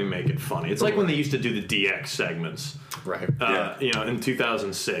necessarily make it funny. It's like when they used to do the DX segments, right. in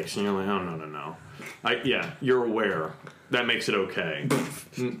 2006, and you're like, oh no. You're aware. That makes it okay.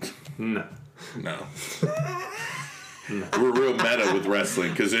 No. We're real meta with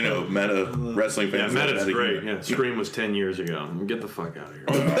wrestling because meta wrestling fans. Yeah, Meta's meta great. humor. Yeah, Scream was 10 years ago. Get the fuck out of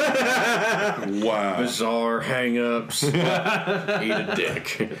here. Wow. Bizarre hang-ups. Eat a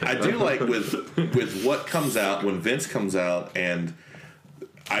dick. I do like with what comes out when Vince comes out, and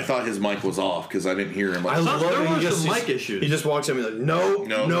I thought his mic was off because I didn't hear him. There were some mic issues. He just walks in and be like, no.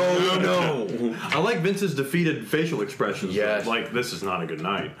 I like Vince's defeated facial expressions. Yes. Like, this is not a good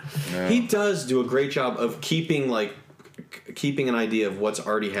night. He does do a great job of keeping an idea of what's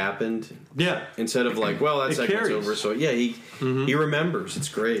already happened. Yeah. Instead of like, well, that segment's carries. over. So yeah, he remembers. It's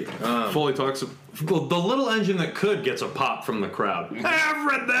great. Foley talks. Well, the little engine that could gets a pop from the crowd. I've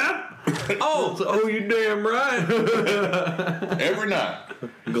read that. Oh, you damn right. every night.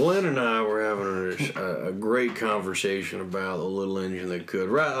 Glenn and I were having a great conversation about the little engine that could,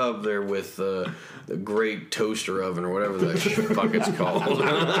 right up there with the great toaster oven or whatever that fuck it's called.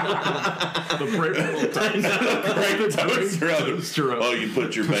 The brave little Toaster oven. Oh, you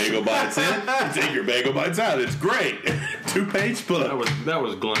put your bagel bites in, you take your bagel bites out. It's great. 2-page split. That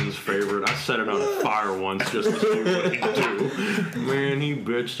was Glenn's favorite. I set it on fire once just to see what he'd do. Man, he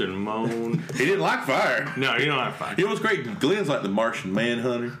bitched and moaned. He didn't like fire. No, you don't have fire. You know what's great? Glenn's like the Martian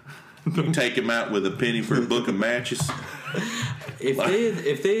Manhunter. You take him out with a penny for a book of matches.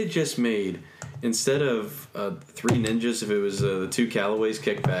 If they had just made, instead of 3 ninjas, if it was the 2 Callaways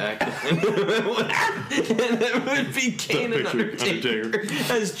kick back, and it would be Kane and Undertaker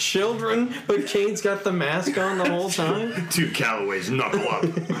as children, but Kane's got the mask on the whole time. 2 Callaways knuckle up.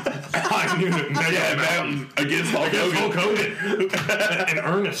 I knew it. Mountain against Hulk Hogan. And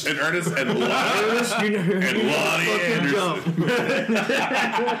Ernest. And Lonnie Anderson.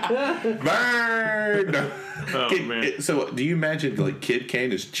 Burn! Man. So, do you imagine like Kid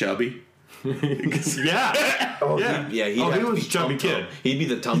Kane is chubby? Yeah. Yeah, he was Chubby Kid. He'd be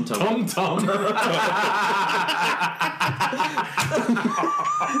the Tum Tum. Tum.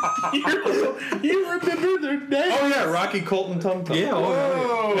 You remember their name? Oh yeah, Rocky Colton Tum Tum.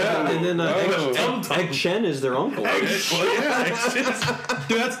 Yeah, and then Egg Shen is their uncle. Well, yeah,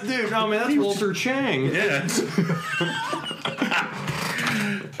 that's Walter Chang. Yeah.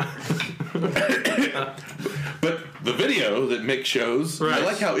 But the video that Mick shows, I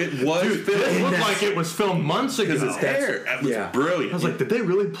like how it was filmed. It looked like it was filmed months ago. Because his hair, that was brilliant. I was like, did they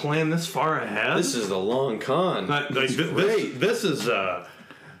really plan this far ahead? This is the long con.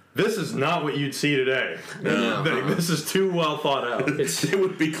 This is not what you'd see today. No. This is too well thought out. It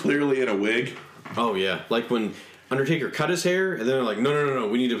would be clearly in a wig. Oh yeah, like when Undertaker cut his hair, and then they're like, no,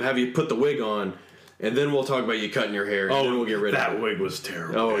 we need to have you put the wig on, and then we'll talk about you cutting your hair, and then we'll get rid of it. That wig was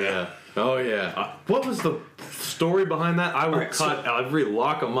terrible. Oh yeah. What was the story behind that? I will cut every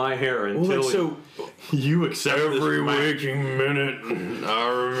lock of my hair until you accept every this waking minute. I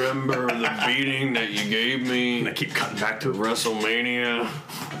remember the beating that you gave me. And I keep cutting back to WrestleMania.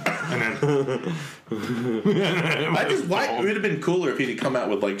 And then It would have been cooler if he'd come out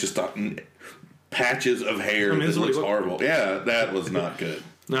with like just patches of hair. This looks horrible. Yeah, that was not good.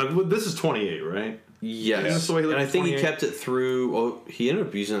 Now this is 28, right? Yes. And I think he kept it through. Oh, he ended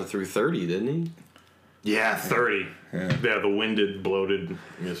up using it through 30, didn't he? Yeah, 30. Yeah, the winded, bloated,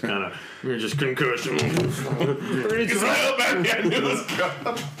 just kind of, you're just concussion.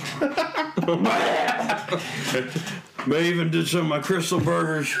 May even did some of my Crystal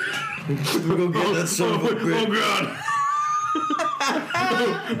Burgers. We'll go get that son of a bitch. Oh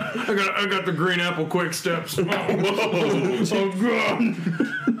God. I got the green apple quick steps. Oh God.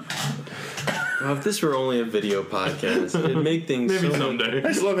 Well, if this were only a video podcast, it'd make things Maybe so someday.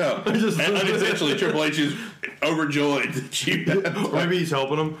 I just love how unintentionally Triple H is overjoyed that you. Or maybe he's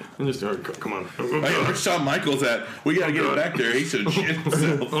helping him and just come on. Hey, where's Shawn Michaels at? We gotta get him back there. He should shit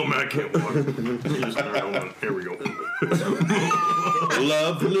himself. Oh man, I can't walk. Here we go.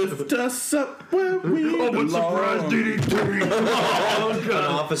 Love lift us up where we Oh, but belong. surprise DDT. an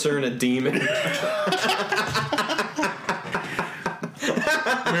officer and a demon.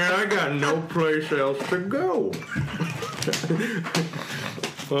 Man, I got no place else to go.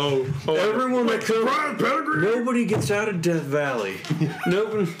 Oh, Everyone that comes, nobody gets out of Death Valley.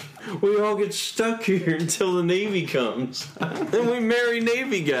 Nobody, we all get stuck here until the Navy comes. Then we marry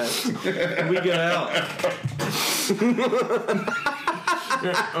Navy guys. We get out.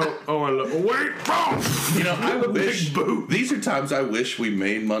 Wait, You know, I wish these are times I wish we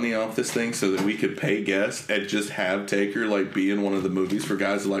made money off this thing so that we could pay guests and just have Taker like be in one of the movies for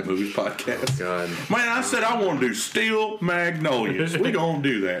guys who like movies podcasts. God. Man, I said I want to do Steel Magnolias. We gonna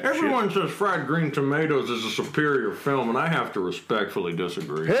do that. Everyone says Fried Green Tomatoes is a superior film, and I have to respectfully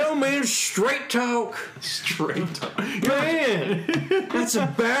disagree. Hell, man, straight talk. Straight up. Man, that's a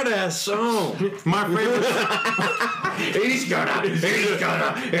badass song. My favorite.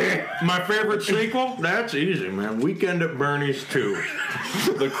 My favorite sequel? That's easy, man. Weekend at Bernie's 2.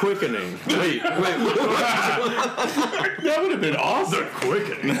 The Quickening. Wait. That would have been awesome. The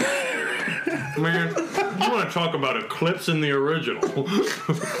Quickening. Man, you want to talk about eclipse in the original.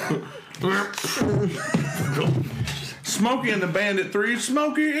 Smokey and the Bandit 3.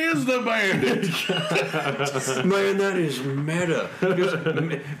 Smokey is the bandit. Man, that is meta. Because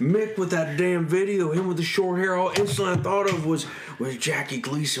Mick with that damn video, him with the short hair, all instantly I thought of was Jackie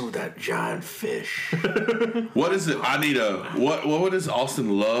Gleason with that giant fish. What is it? I need a what does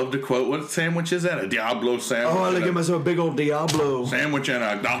Austin love to quote? What sandwich is that? A Diablo sandwich? Oh, I like get myself a big old Diablo. Sandwich and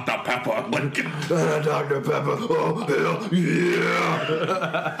a Dr. Pepper. Like, Dr. Pepper. Oh, hell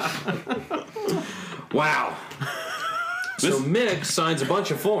yeah. Wow. So Mick signs a bunch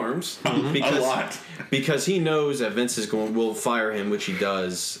of forms because he knows that Vince will fire him, which he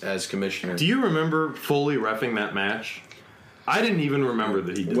does as commissioner. Do you remember fully reffing that match? I didn't even remember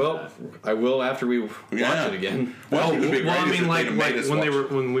that he did that. I will after we watch it again. Well, I mean, like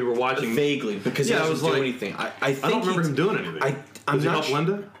when we were watching vaguely because he doesn't do anything. I don't remember him doing anything. Does he help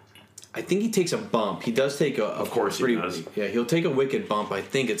Linda? I think he takes a bump. He does take Of course he does. Yeah, he'll take a wicked bump. I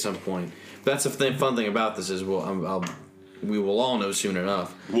think at some point. That's the fun thing about this is we will all know soon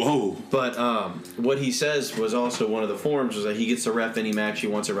enough. Whoa. But what he says was also one of the forms was that he gets to ref any match he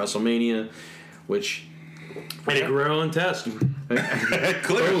wants at WrestleMania, which... Eddie Guerrero and Test.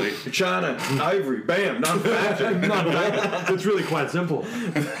 Clearly. China, Ivory, bam, not fashion. It's really quite simple.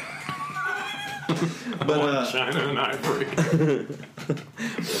 But China and Ivory.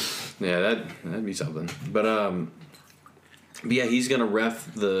 Yeah, that'd be something. But yeah, he's gonna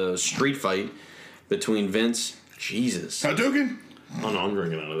ref the street fight between Vince. Jesus. Hadouken? Oh no, I'm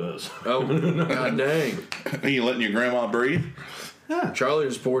drinking out of this. Oh, god dang. Are you letting your grandma breathe? Charlie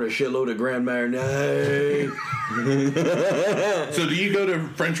just poured a shitload of Grand Marnier. So do you go to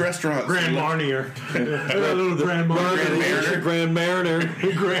French restaurants? Grand Marnier. A little Grand Marnier. Grand Mariner.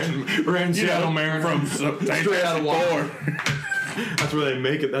 Grand Seattle Mariner. From straight out of war. That's where they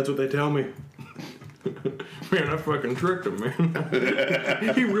make it. That's what they tell me. Man, I fucking tricked him,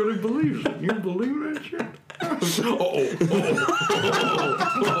 man. He really believes it. You believe that shit?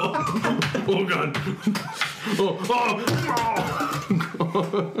 Oh God.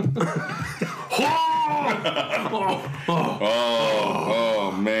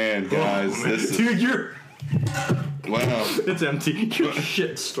 Oh man, guys, this is Dude, you're. wow. It's empty. Your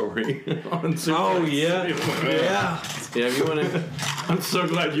shit story. Oh yeah. Yeah. Yeah, if you want to. I'm so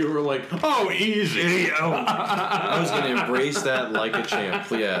glad you were like, oh, easy. I was going to embrace that like a champ.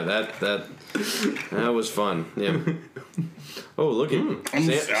 Yeah, that was fun. Yeah. Oh, look at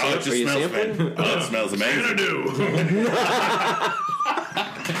It just smells, man. Oh, it smells amazing.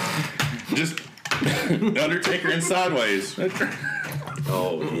 Just Undertaker and Sideways.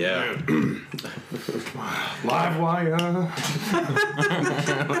 Oh yeah. Live wire.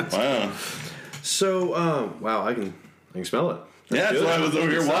 Wow. So, wow, I can smell it. Yeah, that's why I was over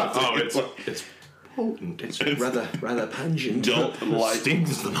here watching. Oh, it's potent. It's rather pungent. Don't like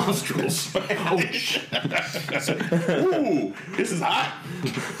stings the nostrils. Oh shit! Ooh, this is hot.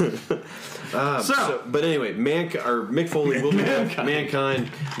 But anyway, Mick Foley will be back. Mankind,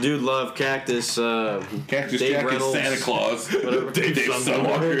 Dude Love, Cactus, Cactus Dave Jack Reynolds, is Santa Claus. whatever. Dave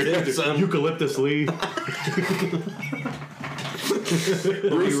Sunwalker. Eucalyptus Lee.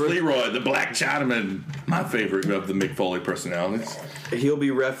 Bruce Leroy, the Black Chinaman. My favorite of the Mick Foley personalities. He'll be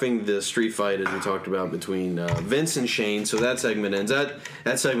reffing the street fight, as we talked about, between Vince and Shane. So that segment ends.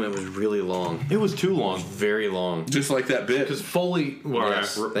 That segment was really long. It was too long. Very long. Just like that bit. Because Foley... Well,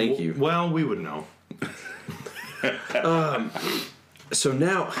 Yes, thank you. Well, we would know. So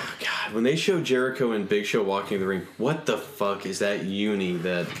now, God, when they show Jericho and Big Show walking the ring, what the fuck is that uni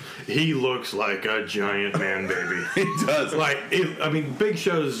that... He looks like a giant man baby. He does. Big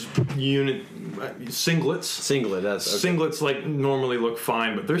Show's singlets. Singlet, that's... Okay. Singlets, normally look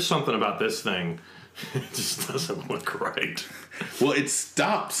fine, but there's something about this thing. It just doesn't look right. Well, it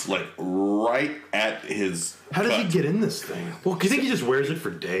stops, right at his... How does he cut. get in this thing? Well, do you think he just wears it for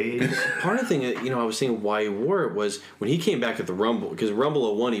days? Part of the thing, I was seeing why he wore it was when he came back at the Rumble, because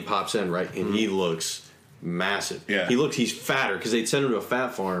Rumble 01 he pops in, right, and he looks massive. Yeah. He's fatter, because they'd send him to a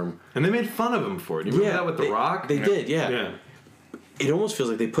fat farm. And they made fun of him for it. You remember that with The Rock? They did, yeah. Yeah. It almost feels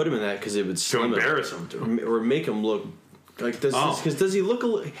like they put him in that because it would To slim embarrass him. or make him look like does he look a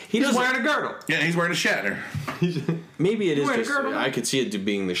little? He's wearing a girdle. Yeah, he's wearing a Shatner. Maybe it is wearing a just. girdle? I could see it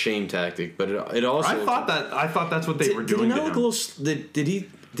being the shame tactic, but it also. I thought that's what they were doing. Did he not look a little?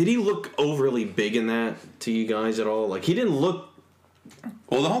 Did he look overly big in that to you guys at all? Like he didn't look.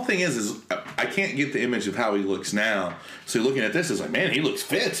 Well, the whole thing is I can't get the image of how he looks now. So looking at this is like, man, he looks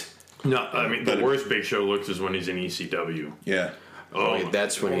fit. No, I mean the worst Big Show looks is when he's in ECW. Yeah. Oh,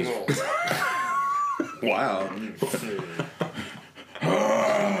 That's when he's. Wow.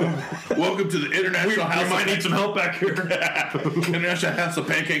 Welcome to the International House. We might need some help back here. International House of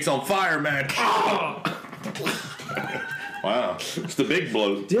Pancakes on Fire match. Wow, it's the big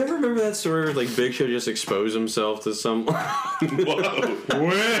blow. Do you ever remember that story where like Big Show just exposed himself to some? Whoa.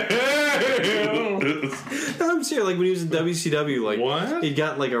 I'm serious. Like when he was in WCW, like What? he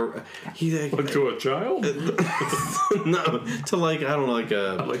got like a To a child? no to like I don't know like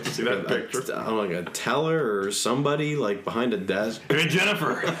a I'd like to see that picture. I don't know, like a teller or somebody like behind a desk. Hey,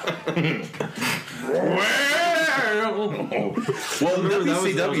 Jennifer. Well, in Remember, that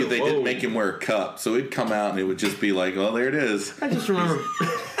was WCW, a- they whoa. didn't make him wear a cup, so he'd come out and it would just be like, "Oh, there it is, I just remember.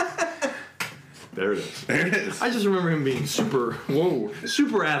 There it is. there it is." I just remember him being super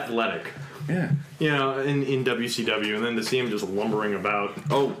athletic. Yeah, In WCW, and then to see him just lumbering about.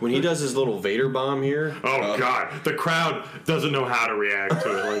 Oh, when he does his little Vader bomb here. Oh God, the crowd doesn't know how to react to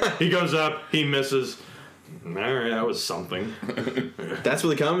it. Like he goes up, he misses. All right, that was something. That's what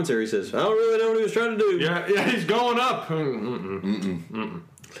the commentary says. I don't really know what he was trying to do. Yeah, he's going up.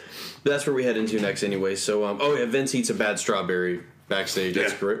 That's where we head into next anyway. So, Vince eats a bad strawberry backstage.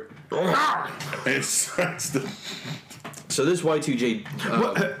 That's Yeah. correct. it's the So this Y2J.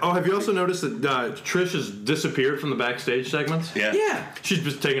 Have you also noticed that Trish has disappeared from the backstage segments? yeah. Yeah. She's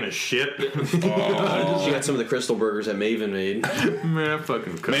just taking a shit. She got some of the Crystal Burgers that Maven made. Man, I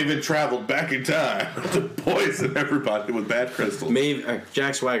fucking could. Maven traveled back in time to poison everybody with bad crystals.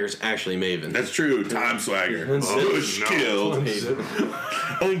 Jack Swagger's actually Maven. That's true. Time Swagger. Oh, Bushkill.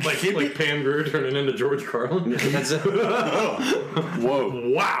 Like Pam Grier turning into George Carlin. That's it. Whoa.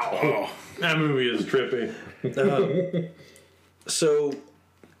 Wow. Oh. That movie is trippy. So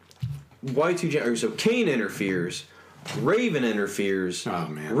Y2J. So Kane interferes. Raven interferes. Oh,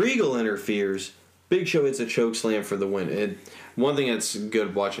 man. Regal interferes. Big Show hits a choke slam for the win. One thing that's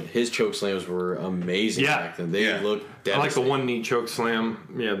good watching, his choke slams were amazing back then. They look devastating. I like the one knee choke slam,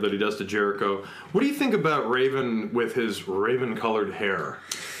 that he does to Jericho. What do you think about Raven with his raven colored hair?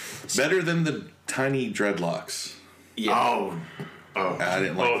 Better than the tiny dreadlocks. Oh, I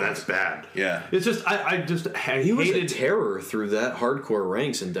didn't like that. that's bad. Yeah. It's just I He was a hated. terror through that hardcore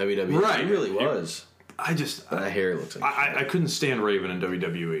ranks in WWE. Right. He really was. That hair looks like. I couldn't stand Raven in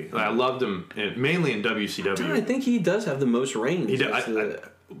WWE. I loved him mainly in WCW. I think he does have the most reigns. He did-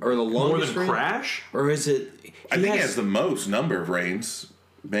 or the More longest than reign? Crash? Or is it? I think he has the most number of reigns.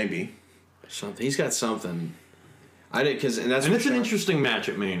 Maybe. something. He's got something. I didn't and that's And it's an interesting match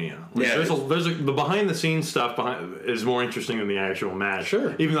at Mania. Yeah, there's the behind the scenes stuff is more interesting than the actual match.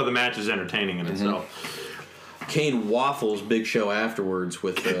 Sure. Even though the match is entertaining in itself. Kane waffles Big Show afterwards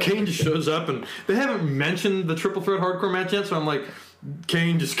with Kane just shows up, and they haven't mentioned the Triple Threat Hardcore match yet, so I'm like,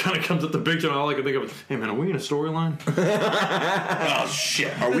 Kane just kind of comes at the Big Show, and all I can think of is, hey man, are we in a storyline? Oh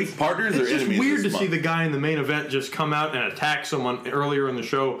shit! Are we partners or It's just enemies? weird to this see month? the guy in the main event just come out and attack someone earlier in the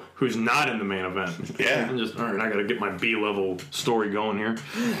show who's not in the main event. Yeah. I'm just, all right, I got to get my B-level story going here.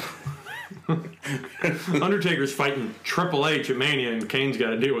 Undertaker's fighting Triple H at Mania, and Kane's got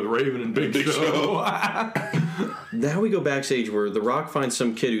to deal with Raven and Big Show. Now we go backstage where The Rock finds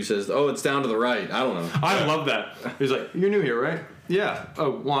some kid who says, "Oh, it's down to the right." I don't know. I love that. He's like, "You're new here, right?" "Yeah."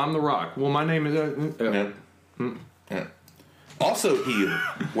 "Oh, well, I'm The Rock." "Well, my name is..." Yeah. Yeah. Also heel.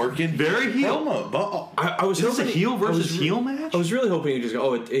 Working Very heel. I was Is this a hoping heel versus heel match? I was really hoping you'd just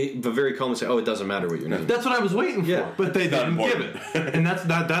go, but very calm and say, it doesn't matter what your name is. That's what I was waiting Yeah. for, but they Not didn't give important. it, and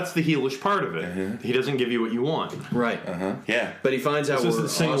that's the heelish part of it. He doesn't give you what you want. Right. Yeah. But he finds out This where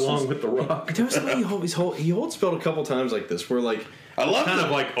is sing Austin's- along with The Rock. There was something he holds spelled a couple times like this, where like I love Kind the,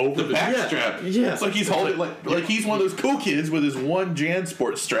 of like over the back Yeah. strap. Yeah. It's like he's holding like he's one of those cool kids with his one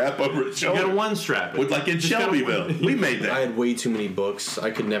JanSport strap over his You got shoulder. a one strap. With like in Just got a Shelbyville. We made I that. had way too many books. I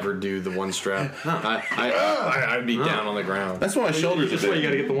could never do the one strap. I'd be down on the ground. That's why my shoulders Just are why you got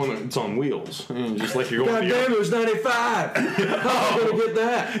to big. get the one that's on wheels. And just like you're going God to the damn, it was 95. How am I gonna get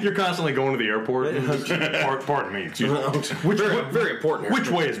that? You're constantly going to the airport. Pardon me. Excuse me. Which very important. here.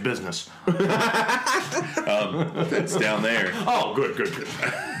 Which way is business? That's down there. Oh, good.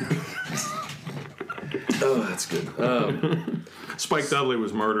 Oh, that's good. Spike Dudley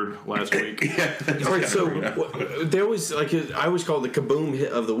was murdered last week. All right, so there was like I always call it the kaboom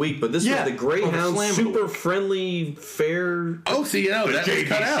hit of the week, but this Yeah. was the Greyhound Oh, the slam super book. friendly, fair. Oh, see, that was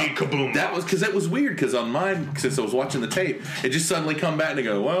cut out. Kaboom. That was because it was weird. Because on mine, since I was watching the tape, it just suddenly come back and they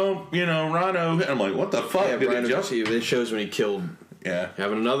go, well, Rhino. And I'm like, what the fuck? Yeah, Did Brian, it jump? it shows when he killed. Yeah,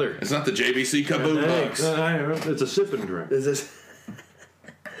 Having another. it's not the JVC Kaboom Thanks. box. It's a sip and drink. Is this?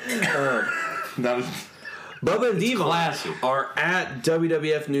 Not a, Bubba and Devon classy. are at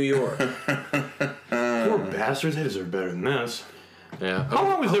WWF New York. Poor bastards. They deserve better than this. Yeah. How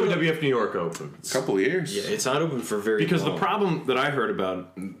long was WWF New York open? couple years. Yeah, it's not open for very Because long. the problem that I heard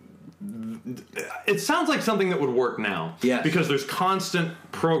about, it sounds like something that would work now. Yes. Because there's constant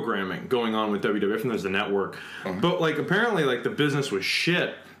programming going on with WWF and there's the network. But like apparently like the business was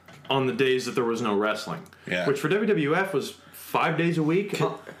shit on the days that there was no wrestling. Yeah. Which for WWF was 5 days a week,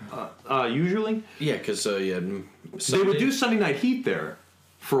 usually. Yeah, because They would do Sunday Night Heat there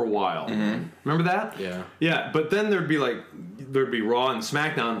for a while. Remember that? Yeah. Yeah, but then there'd be Raw and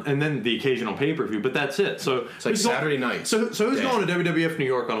SmackDown, and then the occasional pay-per-view. But that's it. So It's like Saturday night. So who's Yeah. going to WWF New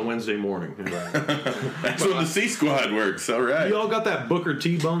York on a Wednesday morning? That's when the C Squad works. All right. You all got that Booker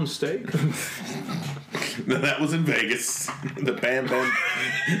T-bone steak? No, that was in Vegas. The Bam Bam.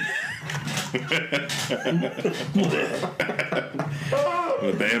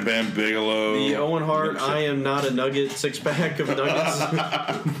 The Bam Bam Bigelow. The Owen Hart, I am not a nugget 6-pack of nuggets.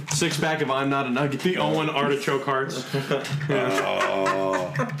 6-pack of I'm Not a Nugget. The Owen Artichoke Hearts.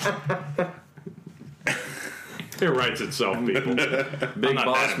 Oh. It writes itself, people. Big not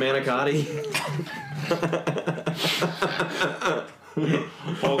Boss that Manicotti.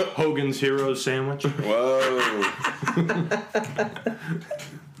 Hogan's Heroes Sandwich. Whoa.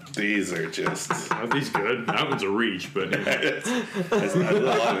 These are just. Are these good? That one's a reach, but That's not, I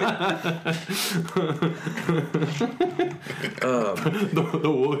love it.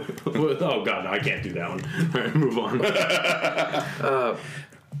 oh god, I can't do that one. All right, move on.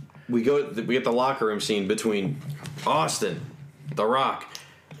 We get the locker room scene between Austin, The Rock,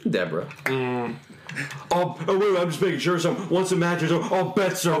 and Deborah. Oh, wait, I'm just making sure. Once the match is over, all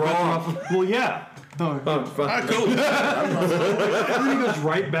bets are off. Well, yeah. Fine. Ah, cool. Then he goes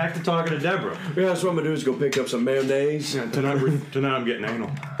right back to talking to Deborah. Yeah, that's what I'm gonna do is go pick up some mayonnaise. Yeah, tonight I'm getting anal.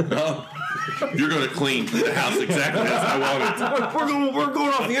 You're going to clean the house exactly as I want it. We're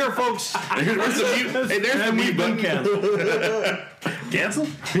going off the air, folks. There's the mute. Hey, there's the mute button. Cancel?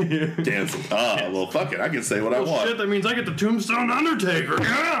 Cancel. Ah, well, fuck it. I can say what I want. Shit, that means I get the Tombstone Undertaker.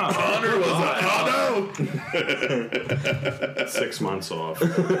 Yeah. Honor was a. Oh, no. 6 months off.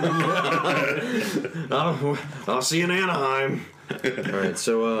 I'll see you in Anaheim. All right,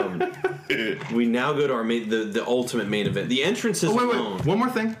 so we now go to our the ultimate main event. The entrance is alone. Wait. One more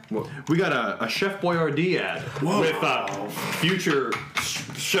thing. We got a Chef Boyardee ad with future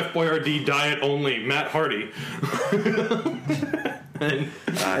Chef Boyardee diet only Matt Hardy. And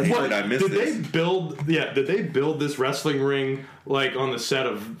I missed did this. Did they build this wrestling ring like on the set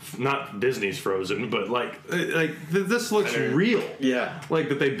of not Disney's Frozen, but this looks real. Yeah. Like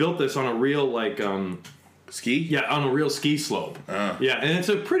that they built this on a real Ski? yeah, on a real ski slope. Yeah, and it's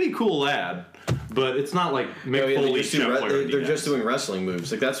a pretty cool ad, but it's not like Mick Foley's Chef Boyardee. They're just doing wrestling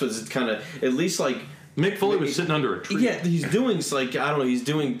moves. Like that's what's kind of at least like. Mick Foley was sitting under a tree. Yeah, he's doing like I don't know. He's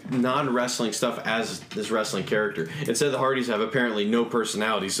doing non-wrestling stuff as this wrestling character. Instead, the Hardys have apparently no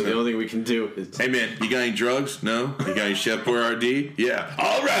personality. So the only thing we can do is Hey man, you got any drugs? No. You got any Chef Boyardee? Yeah.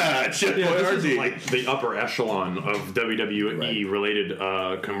 All right, Chef Yeah, this is Boyardee. like the upper echelon of WWE related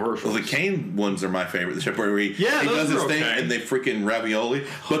commercials. Well, the Kane ones are my favorite. The Chef Boyardee. Yeah, he those does his are thing okay. and they freaking ravioli.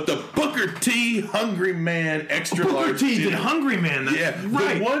 But the Booker T Hungry Man extra Booker large. T did dinner. Hungry Man. That's Yeah,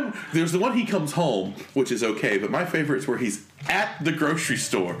 right. There's the one he comes home which is okay. But my favorite is where he's at the grocery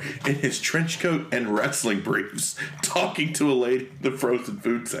store in his trench coat and wrestling briefs, talking to a lady in the frozen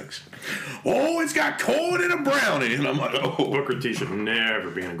food section. Oh, it's got corn and a brownie, and I'm like, oh, Booker T should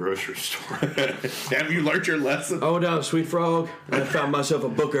never be in a grocery store. have you learned your lesson? Oh, no, Sweet Frog. I found myself a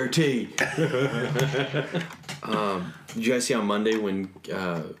Booker T. Did you guys see on Monday when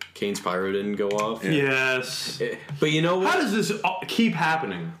Kane's Pyro didn't go off? Yes. But you know what? How does this keep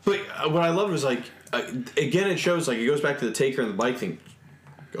happening? But what I loved was like, again, it shows like it goes back to the Taker and the bike thing.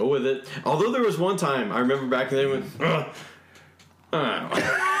 Go with it. Although there was one time I remember back then when,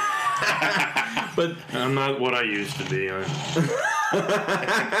 but I'm not what I used to be.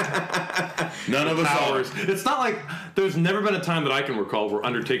 None of us Powers. It's not like there's never been a time that I can recall where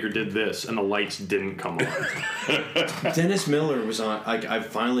Undertaker did this and the lights didn't come on. Dennis Miller was on. I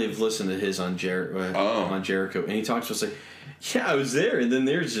finally have listened to his on Jericho, and he talks to us like, yeah, I was there, and then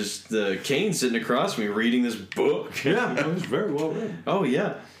there's just Kane sitting across from me reading this book. Yeah, it was very well written. Oh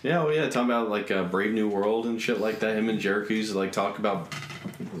yeah, talking about like Brave New World and shit like that. Him and Jericho used to like talk about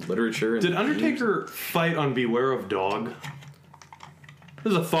literature. And Did Undertaker fight on Beware of Dog?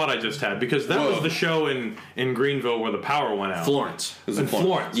 This is a thought I just had because that was the show in Greenville where the power went out. Florence. In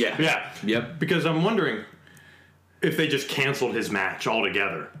Florence. Yeah. Yep. Because I'm wondering if they just canceled his match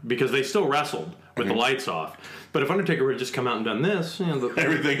altogether because they still wrestled with the lights off. But if Undertaker would have just come out and done this,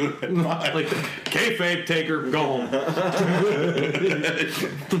 everything would have been fine. like the kayfabe Taker, go home.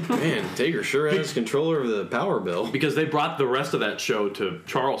 Man, Taker sure has control over the power bill. Because they brought the rest of that show to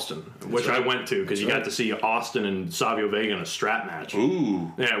Charleston, which I went to because you got to see Austin and Savio Vega in a strap match.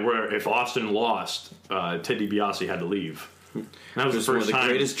 Ooh. Yeah, where if Austin lost, Ted DiBiase had to leave. That was the One of first the time.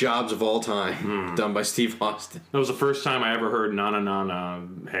 greatest jobs of all time, done by Steve Austin. That was the first time I ever heard "na na na na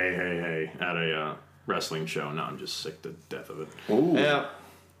hey hey hey" at a wrestling show. No, I'm just sick to death of it. Ooh. Yeah,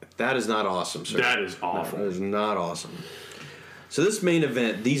 that is not awesome, sir. That is awful. That is not awesome. So this main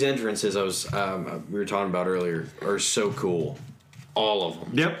event, these entrances we were talking about earlier, are so cool. All of them.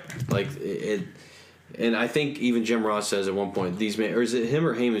 Yep. Like it. And I think even Jim Ross says at one point, or is it him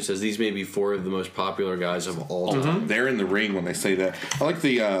or Heyman says these may be 4 of the most popular guys of all time. They're in the ring when they say that. I like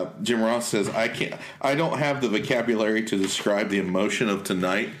the Jim Ross says, I don't have the vocabulary to describe the emotion of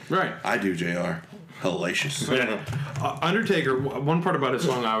tonight. Right. I do, JR. Hellacious. Yeah. Undertaker, one part about his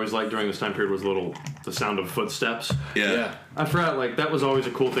song I always liked during this time period was the sound of footsteps. Yeah. I forgot, like, that was always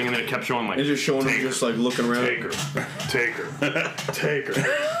a cool thing, and then it kept showing, like, And just showing him just like looking around. Taker.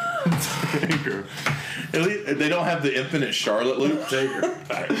 At least they don't have the infinite Charlotte loop. Taker.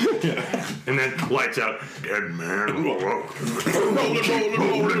 Yeah. And then lights out. Dead man.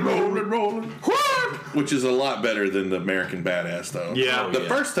 rolling. Which is a lot better than the American Badass, though. Yeah. The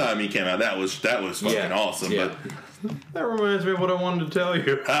first time he came out, that was fucking awesome. Yeah. But That reminds me of what I wanted to tell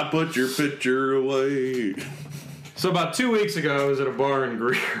you. I put your picture away. So about 2 weeks ago, I was at a bar in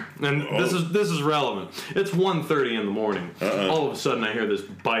Greer, and this is relevant. It's 1:30 in the morning. All of a sudden, I hear this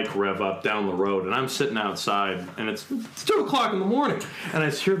bike rev up down the road, and I'm sitting outside, and it's 2 o'clock in the morning, and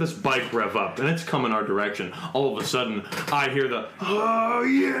I hear this bike rev up, and it's coming our direction. All of a sudden, I hear the "oh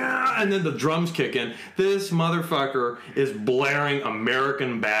yeah," and then the drums kick in. This motherfucker is blaring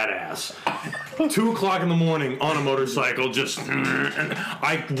American Badass. 2 o'clock in the morning on a motorcycle, just. And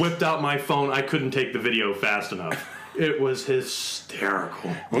I whipped out my phone. I couldn't take the video fast enough. It was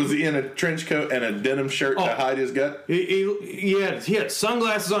hysterical. Was he in a trench coat and a denim shirt to hide his gut? He had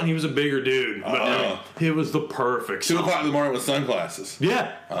sunglasses on. He was a bigger dude, but it was the perfect 2 song. o'clock in the morning with sunglasses.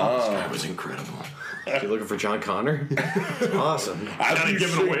 Yeah. This guy was incredible. You looking for John Connor? Awesome. I'm kind of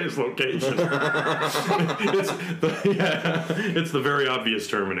giving away his location. It's the very obvious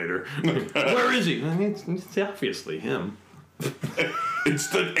Terminator. Where is he? I mean, it's obviously him. It's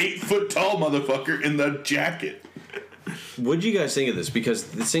the 8 foot tall motherfucker in the jacket. What did you guys think of this? Because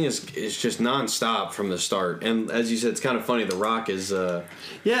this thing is just nonstop from the start, and as you said, it's kind of funny. The Rock is the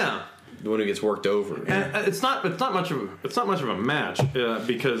one who gets worked over. And it's not much of a match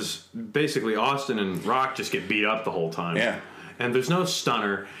because basically Austin and Rock just get beat up the whole time. Yeah. And there's no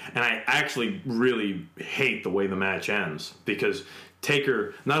stunner, and I actually really hate the way the match ends because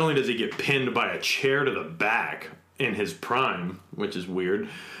Taker, not only does he get pinned by a chair to the back in his prime, which is weird,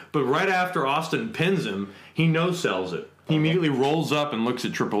 but right after Austin pins him, he no-sells it. He immediately rolls up and looks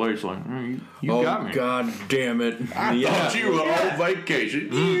at Triple H like, you got me. God damn it. I thought you were on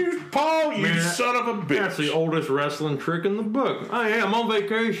vacation. You, Paul, you son of a bitch. That's the oldest wrestling trick in the book. Oh, yeah, I'm on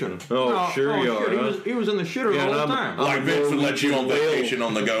vacation. Sure you are. Shit. He was in the shitter the whole time. Like Vince would let you on vacation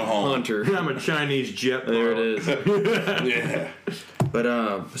on the go home. Hunter. I'm a Chinese jet. There it is. Yeah.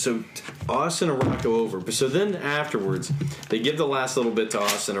 But so Austin and Rock go over. But so then afterwards, they give the last little bit to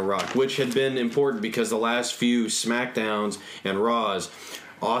Austin and Rock, which had been important because the last few SmackDowns and Raws,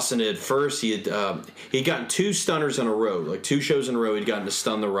 Austin had first he'd gotten 2 stunners in a row, like 2 shows in a row. He'd gotten to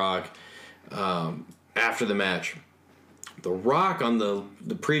stun the Rock after the match. The Rock on the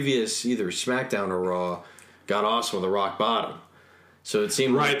previous either SmackDown or Raw got Austin with a rock bottom. So it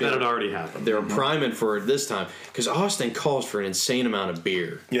seemed like that had already happened. They were priming for it this time because Austin calls for an insane amount of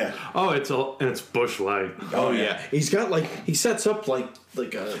beer. Yeah. Oh, it's Busch Light. Oh yeah, he's got he sets up like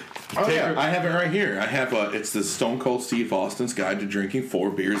a. Oh yeah, I have it right here. I have it's the Stone Cold Steve Austin's Guide to Drinking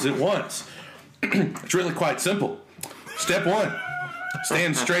 4 Beers at Once. It's really quite simple. Step 1.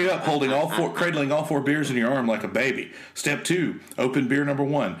 Stand straight up, cradling all 4 beers in your arm like a baby. Step 2, open beer number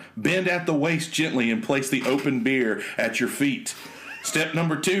 1. Bend at the waist gently and place the open beer at your feet. Step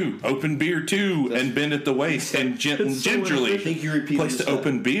number 2, open beer 2 and bend at the waist and gingerly place the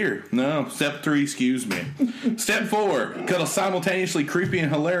open beer. No, step 3, excuse me. Step 4, cut a simultaneously creepy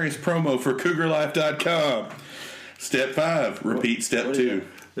and hilarious promo for CougarLife.com. Step 5, repeat step 2.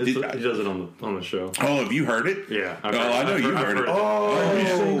 He does it on the show. Oh, have you heard it? Yeah. I know you heard it. Oh, are you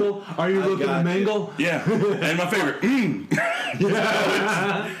single? Are you looking to mingle? Yeah. And my favorite.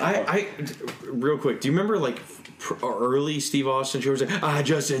 I real quick. Do you remember early Steve Austin shows? I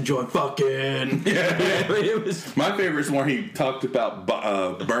just enjoy fucking. Yeah. It was. My favorite is where he talked about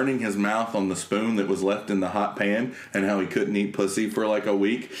burning his mouth on the spoon that was left in the hot pan and how he couldn't eat pussy for like a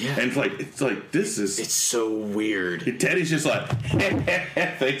week. Yeah. And it's like this is. It's so weird. Teddy's just like,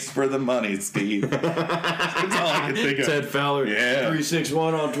 thanks for the money, Steve. That's all I can think of. Ted Fowler,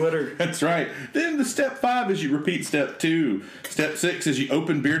 361 on Twitter. That's right. Then the step 5 is you repeat step 2. Step 6 is you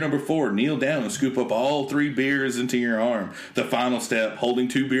open beer number 4, kneel down and scoop up all 3 beers into your arm. The final step, holding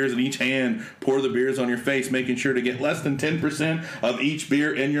 2 beers in each hand, pour the beers on your face, making sure to get less than 10% of each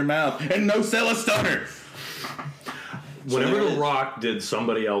beer in your mouth, and no sell a stunner. Whenever The Rock did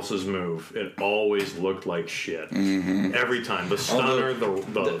somebody else's move, it always looked like shit. Mm-hmm. Every time. The stunner,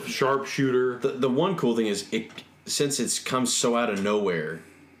 the sharpshooter. The one cool thing is, since it's come so out of nowhere,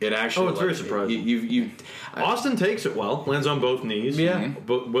 it actually... Oh, it's very surprising. Austin takes it well. Lands on both knees. Yeah.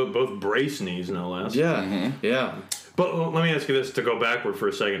 Both brace knees, no less. Yeah. Mm-hmm. Yeah. But let me ask you this, to go backward for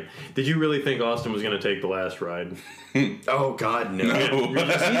a second. Did you really think Austin was going to take the last ride? Oh, God, no.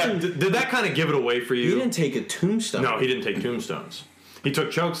 Did that kind of give it away for you? He didn't take a tombstone. No, he didn't take tombstones. He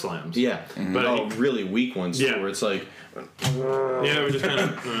took choke slams. Yeah. Mm-hmm. But really weak ones, too, where it's like... Yeah, we just kind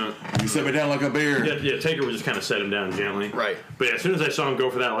of... You set me down like a bear. Yeah, Taker would just kind of set him down gently. Right. But yeah, as soon as I saw him go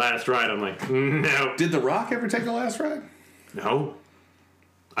for that last ride, I'm like, no. Did The Rock ever take the last ride? No.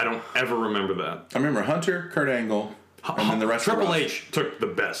 I don't ever remember that. I remember Hunter, Kurt Angle, and then the rest of Triple H took the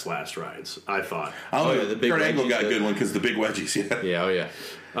best last rides, I thought. The big Kurt Angle got a good one because the big wedgies, Yeah, oh yeah.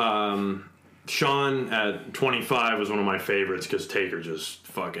 Sean at 25 was one of my favorites because Taker just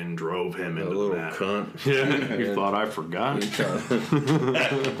fucking drove him into little that. cunt. Yeah, you thought I forgot.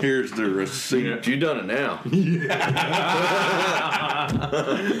 Here's the receipt. You done it now. You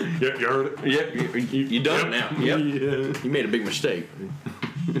heard it? Yep, you done it now. Yep. Yeah. You made a big mistake.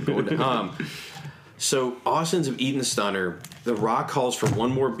 So Austin's eating the stunner. The Rock calls for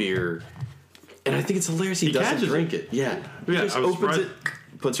one more beer, and I think it's hilarious. He doesn't drink it. Yeah, he just opens it,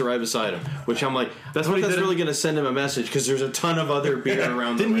 puts it right beside him. Which I'm like, that's what that's really going to send him a message because there's a ton of other beer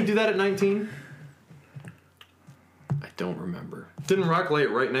around. Didn't he do that at 19? I don't remember. Didn't Rock lay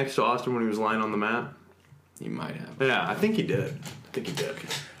it right next to Austin when he was lying on the mat? He might have. Yeah, I think he did.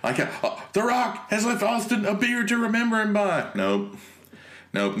 The Rock has left Austin a beer to remember him by. Nope.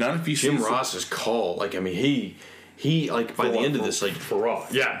 Not if you see Jim Ross's call. Like, I mean, he like by the end of this, like for Raw.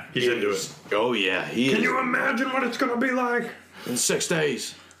 Yeah, he's into it. Oh yeah, he is. Can you imagine what it's gonna be like in 6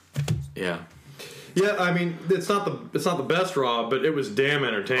 days? Yeah. Yeah, I mean, it's not the best Raw, but it was damn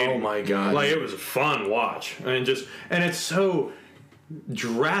entertaining. Oh my god! Like, it was a fun watch, and it's so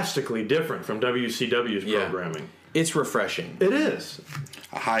drastically different from WCW's programming. It's refreshing. It is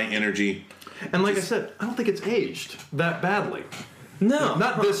a high energy, and like I said, I don't think it's aged that badly. No,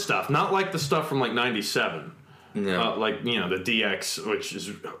 not this stuff. Not like the stuff from like '97. No, like the DX, which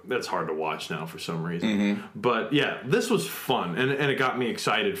that's hard to watch now for some reason. Mm-hmm. But yeah, this was fun, and it got me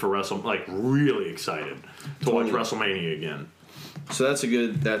excited for really excited to watch WrestleMania again. So that's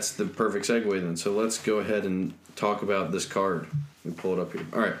the perfect segue then. So let's go ahead and talk about this card. Let me pull it up here.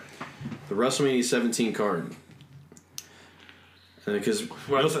 All right, the WrestleMania 17 card. Because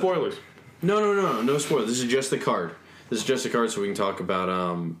no spoilers. No spoilers. This is just the card. So we can talk about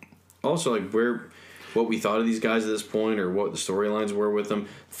also like where. what we thought of these guys at this point or what the storylines were with them.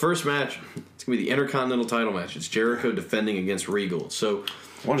 First match, it's going to be the Intercontinental title match. It's Jericho defending against Regal. So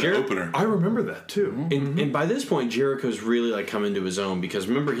What an opener. I remember that too. and by this point, Jericho's really like come into his own because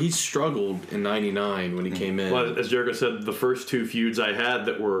remember he struggled in '99 when he came in. Well, as Jericho said, the first 2 feuds I had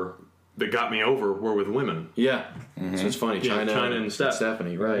that got me over were with women. Yeah, so it's funny, China and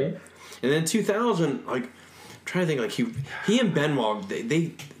Stephanie, right? And then 2000, like I'm trying to think, like he and Benoit,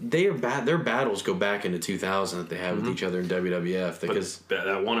 they are bad. Their battles go back into 2000 that they had with each other in WWF because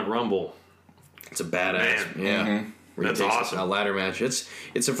That one at Rumble. it's a badass, Man. yeah. Where he That's takes awesome. A ladder match. It's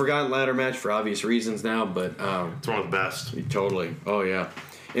a forgotten ladder match for obvious reasons now, but It's one of the best. totally. Oh yeah.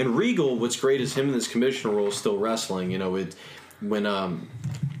 And Regal, what's great is him in this commissioner role still wrestling. You know,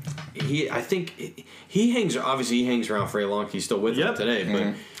 I think he hangs around for a long. He's still with them today,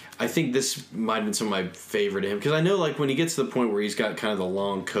 but I think this might have been some of my favorite of him because I know like when he gets to the point where he's got kind of the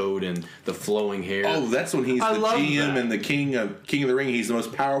long coat and the flowing hair. Oh, that's when he's I the love GM that. and the king of the ring. He's the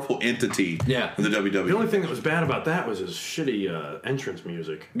most powerful entity Yeah. in the WWE. The only thing that was bad about that was his shitty entrance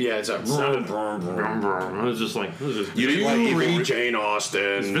music. Yeah, it's a It sounded, it was just like, You didn't like even Jane Austen.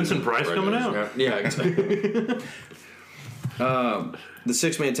 Is Vincent Price coming out? Yeah, exactly. The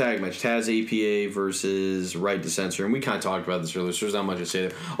 6-man tag match, Taz APA versus Right to Censor, and we kind of talked about this earlier, so there's not much to say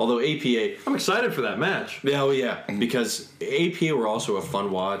there. Although APA, I'm excited for that match. yeah, because APA were also a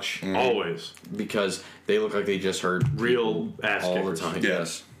fun watch Always. because they look like they just heard Real ass all kickers. the time. Yeah.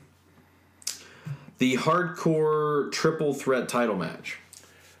 Yes. The hardcore triple threat title match.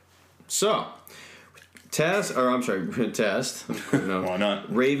 So, Test. No, Why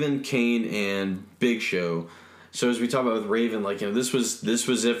not? Raven, Kane, and Big Show. So as we talk about with Raven, like this was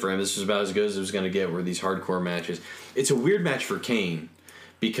it for him. This was about as good as it was going to get. Were these hardcore matches? It's a weird match for Kane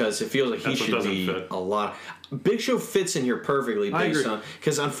because it feels like he That's what should doesn't be fit. a lot. Big Show fits in here perfectly I based agree. on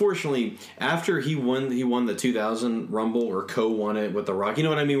because unfortunately after he won the 2000 Rumble or won it with The Rock. You know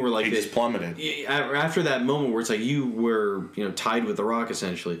what I mean? Where like He just plummeted. after that moment where it's like you were tied with The Rock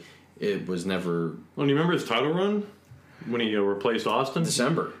essentially. It was never Well, you remember his title run when he replaced Austin?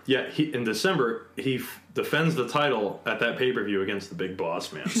 December. Yeah, in December he defends the title at that pay-per-view against the Big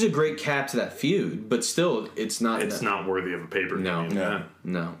Boss Man. Which is a great cap to that feud, but still, it's not. It's not worthy of a pay-per-view. No. Yeah.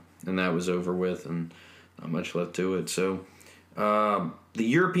 No, and that was over with, and not much left to it. So, the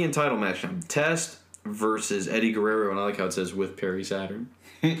European title match now: Test versus Eddie Guerrero, and I like how it says with Perry Saturn.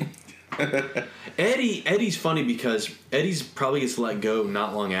 Eddie's funny because Eddie's probably gets let go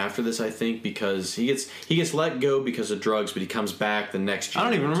not long after this, I think, because he gets let go because of drugs, but he comes back the next year. I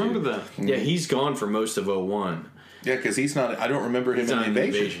don't even or two. remember that. Yeah, he's gone for most of 01. Yeah, because he's not. I don't remember him He's in not the on the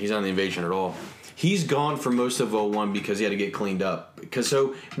invasion. invasion. He's not on the invasion at all. He's gone for most of 01 because he had to get cleaned up.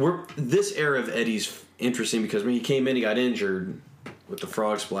 This era of Eddie's interesting because when he came in, he got injured with the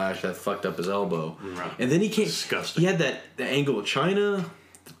frog splash that fucked up his elbow, Right. and then he came. Disgusting. He had the angle with China.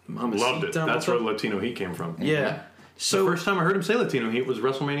 Loved it. That's where Latino Heat came from. Yeah. The So first time I heard him say Latino Heat was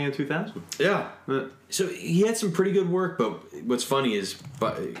WrestleMania 2000. yeah. So he had some pretty good work, but what's funny is,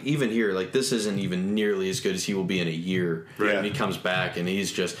 but even here, like this isn't even nearly as good as he will be in a year Right. when he comes back, and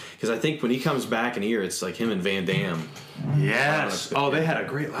he's just because I think when he comes back in a year, it's like him and Van Damme. Yes. Oh, they had a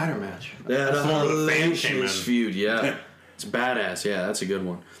great ladder match. That That's the one where the fan came in. hellacious feud, yeah, it's badass. Yeah, that's a good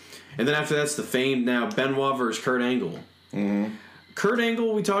one. And then after that's the famed now Benoit versus Kurt Angle. Mm-hmm. Kurt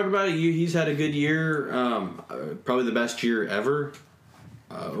Angle, we talked about it. He's had a good year, probably the best year ever.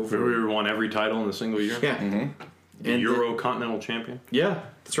 We won every title in a single year. Yeah, The Euro Continental Champion. yeah,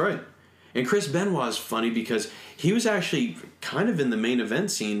 that's right. And Chris Benoit is funny because he was actually kind of in the main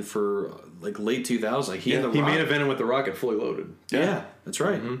event scene for like late 2000s. Like he and the He Rock. main evented with The Rocket fully loaded. Yeah, that's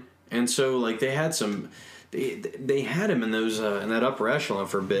right. And so like they had some, they had him in those in that upper echelon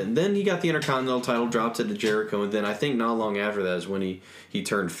for a bit, and then he got the Intercontinental title, dropped it to Jericho, and then I think not long after that is when he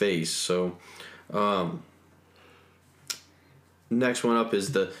turned face. So, next one up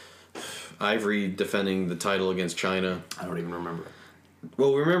is the Ivory defending the title against China. I don't even remember.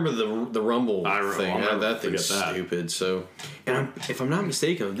 Well, remember the Rumble thing? I'll never That thing's forget that. stupid. So, and if I'm not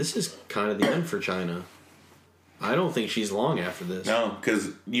mistaken, this is kind of the end for China. I don't think she's long after this. No, because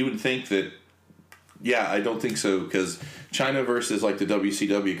you would think that. Yeah, I don't think so. Because China versus like the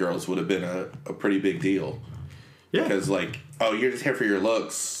WCW girls would have been a pretty big deal. Yeah. Because like, oh, you're just here for your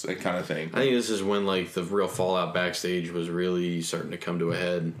looks, that kind of thing. I think this is when like the real fallout backstage was really starting to come to a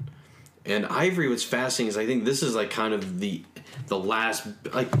head. And Ivory, what's fascinating is I think this is like kind of the last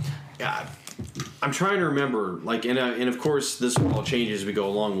like. I'm trying to remember like and of course this will all change as we go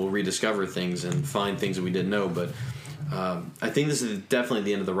along. We'll rediscover things and find things that we didn't know. But I think this is definitely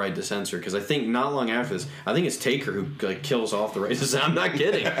the end of the right to censor, because I think not long after this, I think it's Taker who like kills off the right to censor. I'm not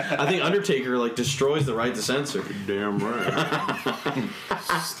kidding. I think Undertaker like destroys the right to censor. Damn right.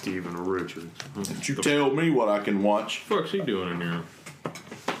 Steven Richards. Don't you tell me what I can watch. What the fuck's he doing in here?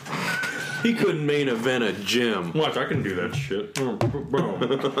 He couldn't main event a gym. Watch, I can do that shit. Boom.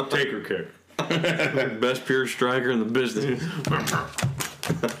 Taker kick. Best pure striker in the business.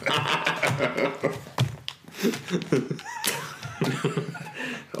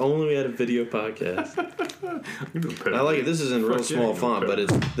 Only we had a video podcast. I like it. This is in real small font, but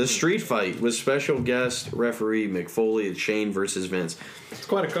it's the street fight with special guest referee Mick Foley. It's Shane versus Vince. It's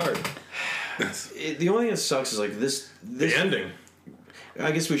quite a card. The only thing that sucks is like this. The ending.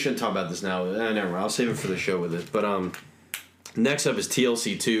 I guess we shouldn't talk about this now. Never mind. I'll save it for the show with it. But next up is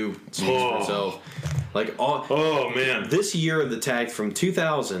TLC 2. Speaks for itself. Like oh man, this year of the tag from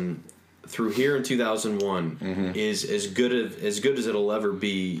 2000 through here in 2001 is as good as it'll ever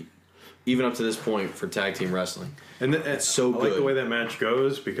be, even up to this point for tag team wrestling. And it's so good. I like the way that match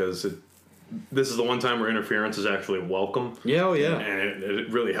goes because this is the one time where interference is actually welcome. Yeah, oh yeah, and it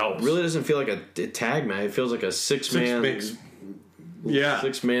really helps. Really doesn't feel like a tag match. It feels like a six-man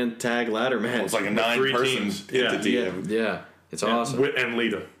tag ladder match. Well, it's like a 9-person entity. Yeah, it's awesome. And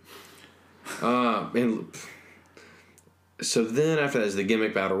Lita. And so then after that is the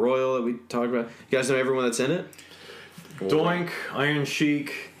gimmick battle royal that we talked about. You guys know everyone that's in it? Doink, Iron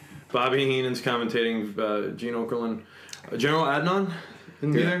Sheik, Bobby Heenan's commentating, Gene Okerlund, General Adnan in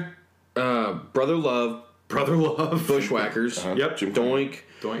there. Brother Love, Bushwhackers. Yep, Doink,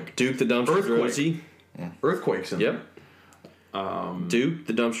 Duke the Dumpster Drozy. Earthquakes in there. Yep. Duke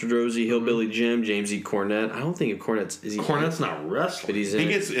the Dumpster Drozy, Hillbilly Jim, James E. Cornette. I don't think if Cornette's is he. Cornette's not wrestling. But he's in. He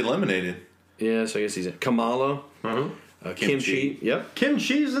gets eliminated. Yeah, so I guess he's in. Kamala. Kim Chi. Yep. Kim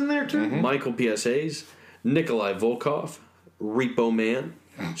Chi's in there too. Michael PSAs, Nikolai Volkov, Repo Man,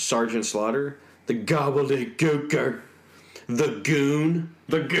 Sergeant Slaughter, the Gobbledygooker, the Goon,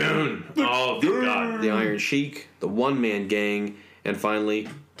 Oh God, the Iron Sheik, the One Man Gang, and finally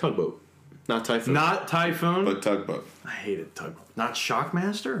Tugboat. Not Typhoon. Not Typhoon, But Tugboat. I hated Tugboat. Not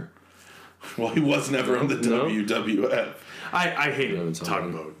Shockmaster. Well, he was never on the WWF. I hated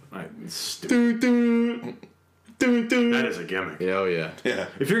Tugboat. It's stupid. That is a gimmick. Yeah, oh yeah. Yeah.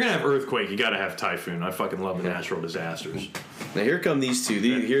 If you're gonna have Earthquake, you gotta have Typhoon. I fucking love natural disasters. Now here come these two.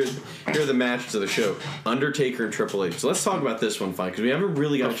 Here are the matches of the show: Undertaker and Triple H. So let's talk about this one, fine, because we haven't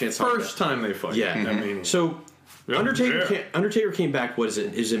really got a chance to talk about it. First time they fight. Yeah. I mean, So Undertaker came back. What is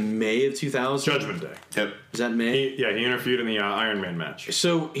it? Is it May of 2000? Judgment Day. Yep. Is that May? He interviewed in the Iron Man match.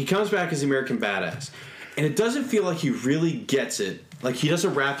 So he comes back as the American Badass, and it doesn't feel like he really gets it. Like he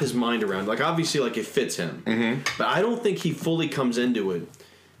doesn't wrap his mind around. Like obviously, like it fits him, but I don't think he fully comes into it,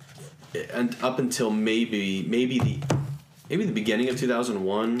 and up until maybe the beginning of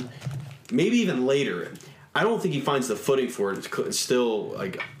 2001, maybe even later. I don't think he finds the footing for it. It's still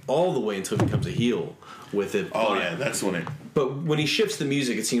like all the way until he becomes a heel with it. Oh yeah, that's when it. But when he shifts the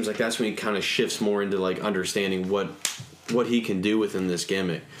music, it seems like that's when he kind of shifts more into like understanding what he can do within this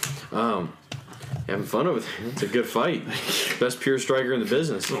gimmick. Having fun over there. It's a good fight. Best pure striker in the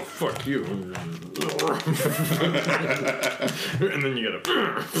business. Oh, fuck you. And then you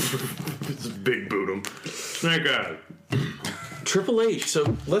gotta just big boot him. Thank God. Triple H.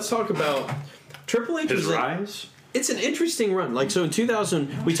 So let's talk about Triple H. His rise? It's an interesting run. Like, so in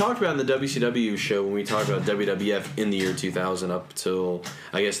 2000, we talked about in the WCW show when we talked about WWF in the year 2000 up till,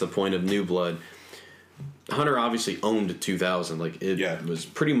 I guess, the point of New Blood. Hunter obviously owned 2000. Like, it was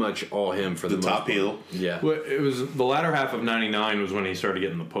pretty much all him for the most top part. heel. Yeah. Well, it was the latter half of 99 was when he started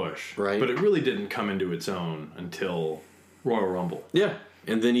getting the push. Right. But it really didn't come into its own until Royal Rumble. Yeah.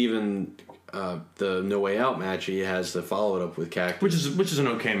 And then even the No Way Out match, he has to follow it up with Cactus. Which is an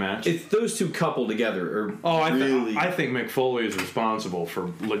okay match. If those two coupled together are I think Mick Foley is responsible for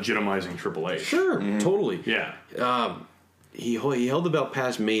legitimizing Triple H. Sure, totally. Yeah. He held the belt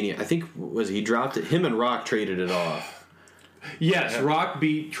past Mania. I think he dropped it. Him and Rock traded it off. Yes, Rock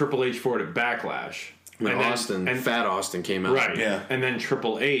beat Triple H for it at Backlash. When Fat Austin came out. Right. Yeah. And then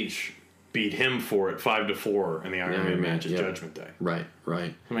Triple H beat him for it 5-4 in the Iron Man match at Judgment Day. Right.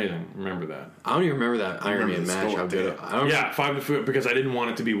 Amazing. Remember that. I don't even remember that Iron Man match. How good. 5-4 because I didn't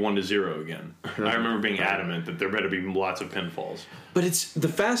want it to be 1-0 again. I remember being adamant that there better be lots of pinfalls. But it's the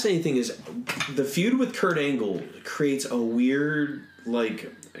fascinating thing is the feud with Kurt Angle creates a weird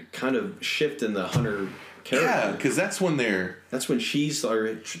kind of shift in the Hunter character. Yeah, because that's when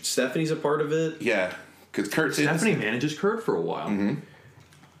Stephanie's a part of it. Yeah, because Stephanie manages Kurt for a while.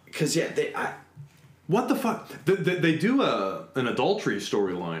 Because what the fuck? They do an adultery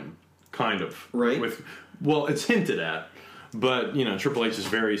storyline kind of. Right. Well, it's hinted at, but Triple H is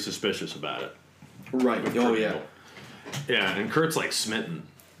very suspicious about it. Right. Oh yeah. Yeah, and Kurt's like smitten.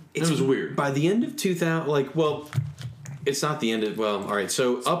 It was weird. By the end of 2000, it's not the end of. Well, all right.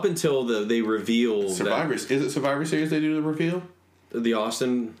 So up until they reveal Survivor. Is it Survivor Series they do the reveal? The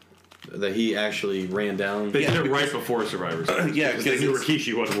Austin that he actually ran down. They did it right before Survivor Series. Yeah, because they knew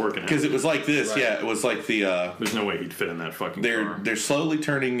Rikishi wasn't working. Because it was like this. Right. Yeah, it was like the. There's no way he'd fit in that fucking car. They're slowly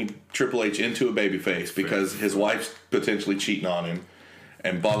turning Triple H into a babyface because his wife's potentially cheating on him,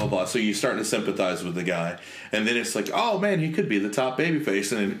 and blah blah blah. So you're starting to sympathize with the guy, and then it's like, oh man, he could be the top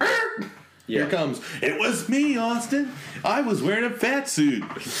babyface, and then here comes. It was me, Austin. I was wearing a fat suit.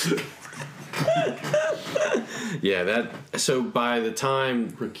 Yeah, so by the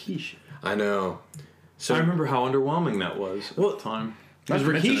time Rikishi. I know. So I remember how underwhelming that was at the time. Because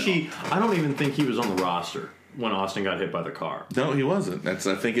Rikishi, I don't even think he was on the roster when Austin got hit by the car. No, he wasn't. I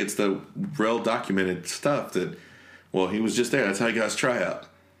think it's the real documented stuff that. Well, he was just there. That's how he got his tryout.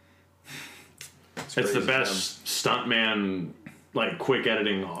 It's the best stuntman, like quick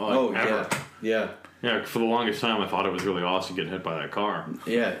editing ever. Yeah. Yeah, for the longest time, I thought it was really Austin getting hit by that car.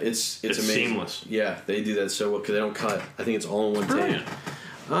 Yeah, it's amazing. Seamless. Yeah, they do that so well because they don't cut. I think it's all in one take.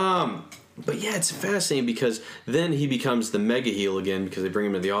 But yeah, it's fascinating because then he becomes the mega heel again because they bring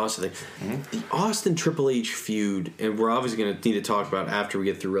him to the Austin thing. Mm-hmm. The Austin Triple H feud, and we're obviously going to need to talk about after we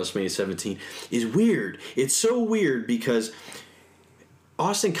get through WrestleMania 17, is weird. It's so weird because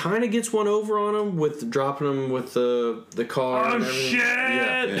Austin kind of gets one over on him with dropping him with the car. Oh, and everything.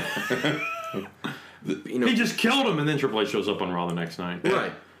 shit! Yeah. He just killed him, and then Triple H shows up on Raw the next night.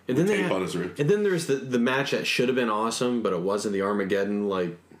 Right. And then there's the match that should have been awesome, but it wasn't, the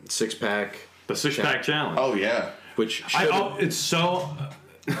Armageddon six-pack. The six-pack challenge. Oh yeah. Which it's so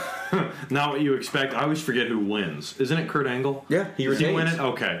not what you expect. I always forget who wins. Isn't it Kurt Angle? Yeah, he retains. Does he win it?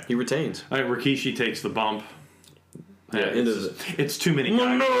 Okay. He retains. All right, Rikishi takes the bump. Yeah, it's too many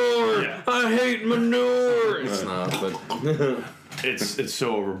guys. Manure! Yeah. I hate manure! It's not, but... It's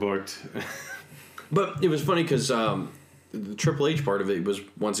so overbooked. But it was funny because the Triple H part of it was,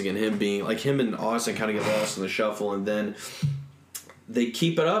 once again, him being... Like, him and Austin kind of get lost in the shuffle, and then they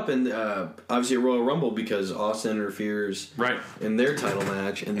keep it up, and obviously at Royal Rumble because Austin interferes in their title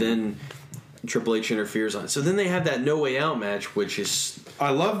match, and then Triple H interferes on it. So then they have that No Way Out match, which is...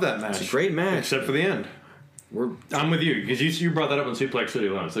 I love that match. It's a great match. Except for the end. I'm with you, because you brought that up on Suplex City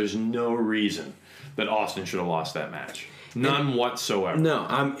Limits. There's no reason that Austin should have lost that match. None whatsoever. No,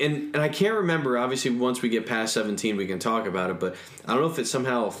 and I can't remember. Obviously, once we get past 17, we can talk about it. But I don't know if it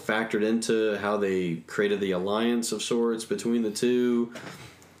somehow factored into how they created the alliance of sorts between the two.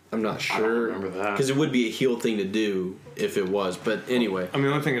 I'm not sure. I don't remember that, because it would be a heel thing to do if it was. But anyway, I mean,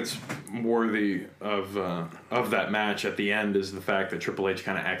 the only thing that's worthy of that match at the end is the fact that Triple H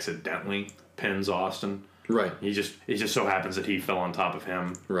kind of accidentally pins Austin. Right. It just so happens that he fell on top of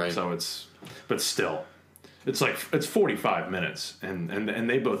him. Right. So but still, it's 45 minutes, and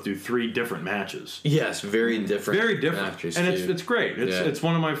they both do 3 different matches. Yes, very different. Very different, matches, and too. it's great. It's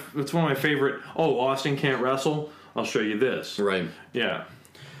one of my favorite. Oh, Austin can't wrestle. I'll show you this. Right. Yeah.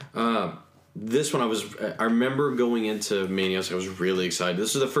 This one I remember going into Mania, I was really excited.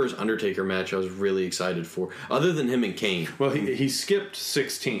 This was the first Undertaker match I was really excited for, other than him and Kane. Well, he skipped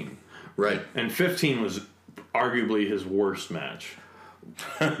 16. Right. And 15 was arguably his worst match.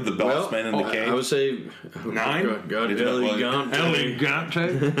 The Bossman and the Kane. I would say 9. God,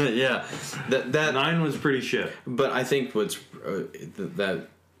 Elegante. Yeah, that 9 was pretty shit. But I think what's that.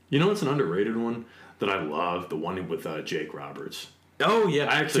 You know what's an underrated one that I love? The one with Jake Roberts. Oh yeah,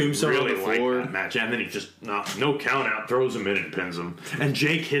 I actually really like floor. that match. And then he just no count out, throws him in and pins him. And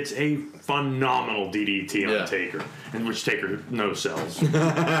Jake hits a phenomenal DDT on Taker, in which Taker no sells.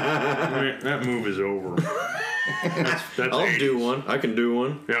 That move is over. That's I'll 80s. do one. I can do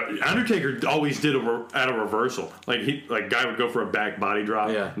one. Yeah, Undertaker always did at a reversal. Like guy would go for a back body drop,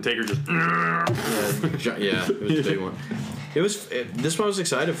 and Taker just. Yeah, it was a big one. This one I was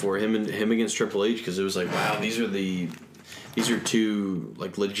excited for him against Triple H because it was like, wow, these are 2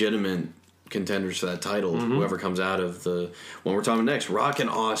 like legitimate contenders for that title. Mm-hmm. Whoever comes out of the one we're talking next, Rock and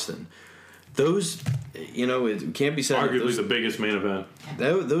Austin. Those, it can't be said. Arguably the biggest main event.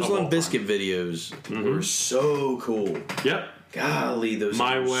 Those Limp Bizkit videos were so cool. Yep. Golly, those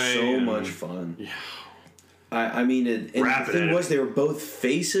were so much fun. Yeah. I mean, and the thing was, they were both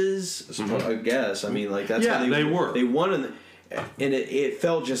faces. I guess. I mean, like that's how they were. They won, and it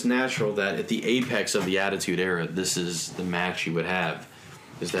felt just natural that at the apex of the Attitude Era, this is the match you would have.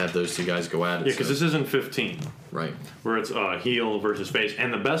 is to have those two guys go at it. Yeah, because this isn't 15. Right. Where it's heel versus face.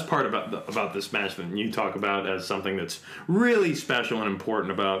 And the best part about this match that you talk about as something that's really special and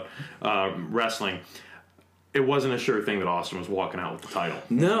important about wrestling, it wasn't a sure thing that Austin was walking out with the title.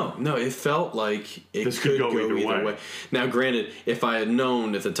 No, it felt like this could go either way. Now, granted, if I had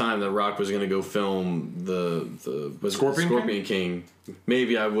known at the time that Rock was going to go film the Scorpion King,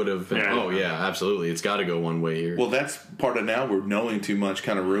 maybe I would have been, absolutely, it's got to go one way here. Well, that's part of now where knowing too much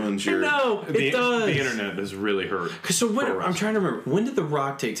kind of ruins your... No, it does. The internet has really hurt. So I'm trying to remember, when did The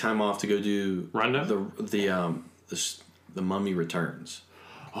Rock take time off to go do Rundown? The Mummy Returns?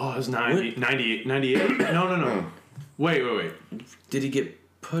 Oh, it was 98? No. Wait. Did he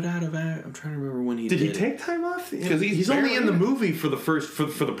get put out of that? I'm trying to remember when he did. Did he take time off? Because he's only in the movie for the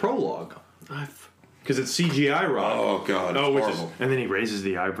prologue. Because it's CGI Rock. Oh, God. Oh, horrible. and then he raises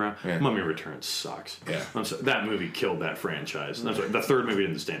the eyebrow. Yeah. Mummy Returns sucks. Yeah. I'm sorry, that movie killed that franchise. That's right. The third movie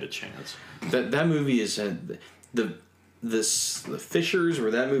didn't stand a chance. That movie is the fissures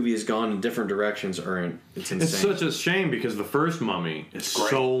where that movie has gone in different directions it's insane. It's such a shame because the first Mummy is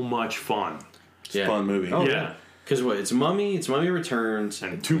so much fun. It's a fun movie. Oh, yeah. Because it's Mummy Returns,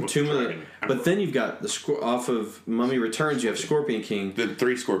 and Tomb of the Dragon. But then you've got off of Mummy Returns, you have Scorpion King. The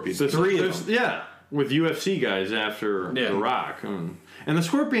 3 Scorpions. So three of them. Yeah, with UFC guys after The Rock. And the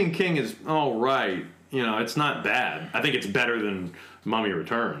Scorpion King is all right. You know, it's not bad. I think it's better than Mummy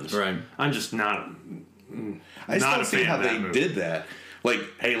Returns. Right. I'm just not... I just don't see how they did that. Like,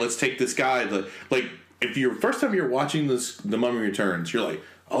 hey, let's take this guy. If you're first time you're watching the Mummy Returns, you're like,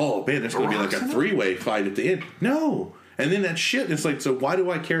 oh man, there's going to be like a 3-way fight at the end. No, and then that shit. It's like, so why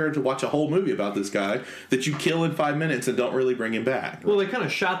do I care to watch a whole movie about this guy that you kill in 5 minutes and don't really bring him back? Well, they kind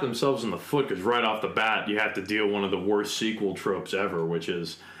of shot themselves in the foot because right off the bat, you have to deal one of the worst sequel tropes ever, which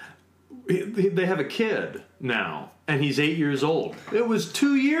is they have a kid now, and he's 8 years old. It was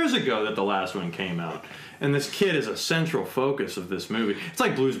 2 years ago that the last one came out. And this kid is a central focus of this movie. It's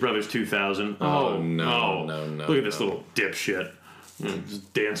like Blues Brothers 2000. No. Look at this little dipshit.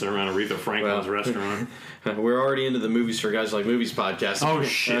 Just dancing around Aretha Franklin's restaurant. We're already into the Movies for Guys Like Movies podcast. Oh,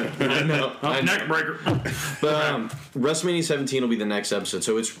 shit. I know. Neck breaker. But WrestleMania 17 will be the next episode.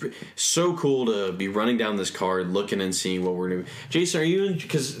 So it's so cool to be running down this card, looking and seeing what we're doing. Jason, are you,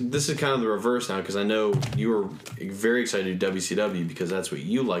 because this is kind of the reverse now, because I know you were very excited to do WCW because that's what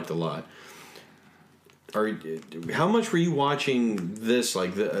you liked a lot. How much were you watching this?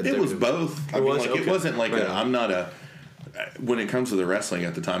 It was both. It wasn't like I'm not a. When it comes to the wrestling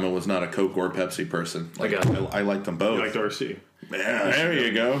at the time, I was not a Coke or Pepsi person. I liked them both. You liked RC. Yeah, there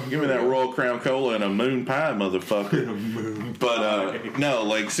you go. Give me that Royal Crown Cola and a moon pie, motherfucker. But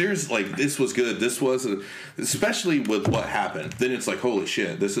no, seriously, this was good. This was especially with what happened. Then it's like, holy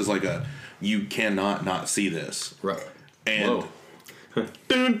shit, this is like you cannot not see this. Right. And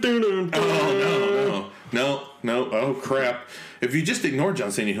no. Oh crap! If you just ignore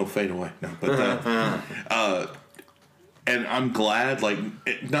John Cena, he'll fade away. No, but and I'm glad.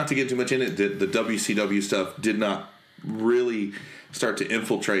 Not to get too much in it, the WCW stuff did not really start to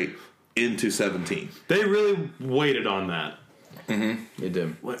infiltrate into 17. They really waited on that. Mm-hmm. They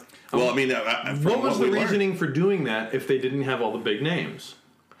did. Well, I mean, what was the reasoning for doing that if they didn't have all the big names?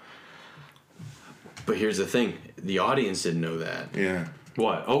 But here's the thing: the audience didn't know that. Yeah.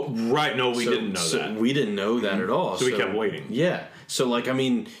 What? Oh, right. No, we didn't know that. We didn't know that at all. So we kept waiting. Yeah. So,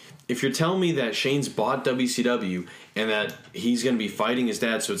 if you're telling me that Shane's bought WCW and that he's going to be fighting his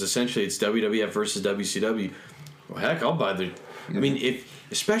dad, so it's WWF versus WCW, well, heck, I'll buy the... I mean,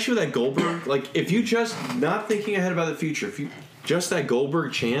 especially with that Goldberg, if you just, not thinking ahead about the future, if you just that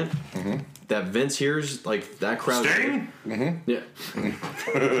Goldberg chant... Mm-hmm. That Vince hears, that crowd. Sting? Mm-hmm. Yeah.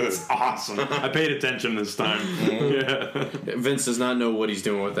 It's awesome. I paid attention this time. Mm-hmm. Yeah. Vince does not know what he's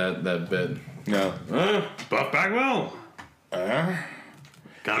doing with that bed. No. Buff Bagwell.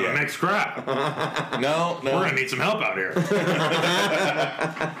 Kind of a mixed crap. No. We're going to need some help out here.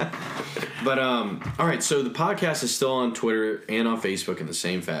 But, all right, so the podcast is still on Twitter and on Facebook in the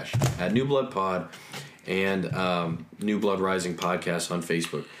same fashion. At New Blood Pod and New Blood Rising Podcast on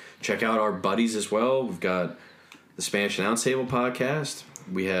Facebook. Check out our buddies as well. We've got the Spanish Announce Table podcast.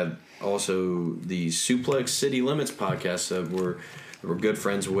 We have also the Suplex City Limits podcast that we're good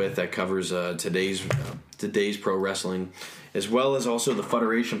friends with that covers today's pro wrestling, as well as also the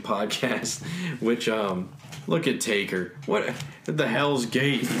Federation podcast, which look at Taker. What the Hell's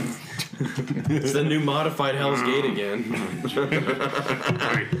Gate? It's the new modified Hell's Gate again.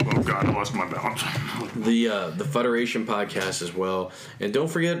 Oh God, I lost my balance. The Federation podcast as well, and don't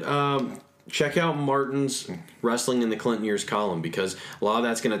forget check out Martin's Wrestling in the Clinton Years column, because a lot of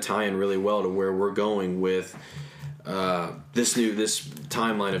that's going to tie in really well to where we're going with this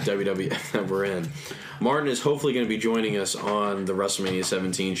timeline of WWF that we're in. Martin is hopefully going to be joining us on the WrestleMania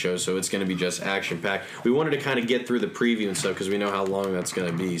 17 show, so it's going to be just action-packed. We wanted to kind of get through the preview and stuff because we know how long that's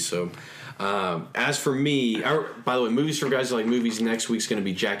going to be. So, as for me, by the way, Movies for Guys Who Like Movies next week's going to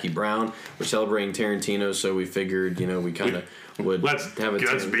be Jackie Brown. We're celebrating Tarantino, so we figured, we kind of would let's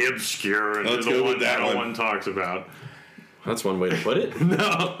be obscure and do the one that no one talks about. That's one way to put it.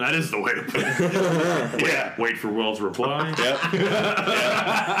 No, that is the way to put it. Yeah. Wait for Will's reply. Yep.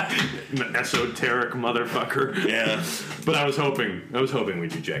 Esoteric motherfucker. Yeah. But I was hoping we'd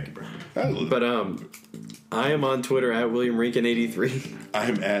do Jackie Brown. But I am on Twitter at WilliamRinkin83.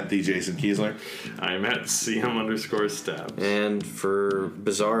 I'm at the Jason Kiesler. I'm at CM_stabs. And for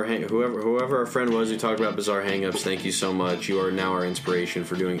Bizarre whoever our friend was who talked about Bizarre Hangups, thank you so much. You are now our inspiration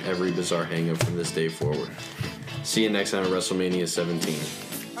for doing every Bizarre Hangup from this day forward. See you next time at WrestleMania 17.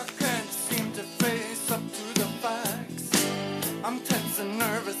 I can't seem to face up to the facts. I'm tense and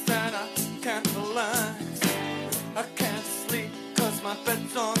nervous and I can't relax. I can't sleep 'cause my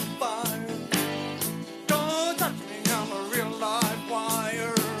bed's on fire. Don't touch me, I'm a real live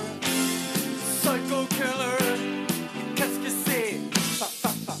wire. Psycho killer, qu'est-ce que c'est? Fa fa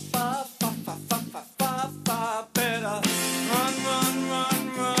fa fa fa fa fa fa fa fa. Better run, run, run,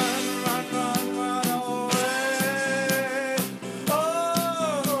 run, run, run, run away.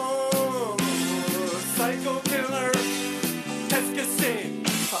 Oh, psycho killer, qu'est-ce que c'est?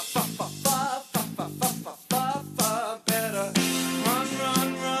 Fa fa fa fa fa fa fa fa fa fa. Better run, run,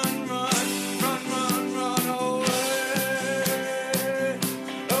 run, run, run, run, run away.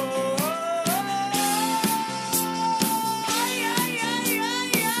 Oh,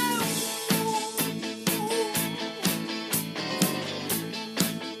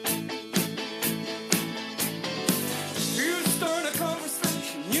 you start a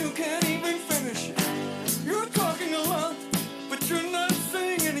conversation, you can't even finish it. You're talking a lot, but you're not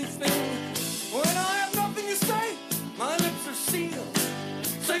saying anything. When I have nothing to say, my lips are sealed.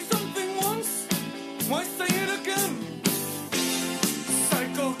 Say something once, why say it again?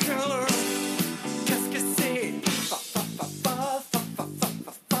 Psycho killer, qu'est-ce que c'est? Fa fa fa fa fa fa fa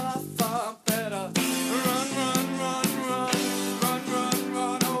fa fa fa. Better run, run, run, run, run, run,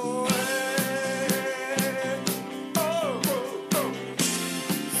 run away. Oh, oh, oh.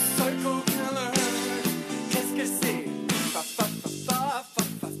 Psycho killer.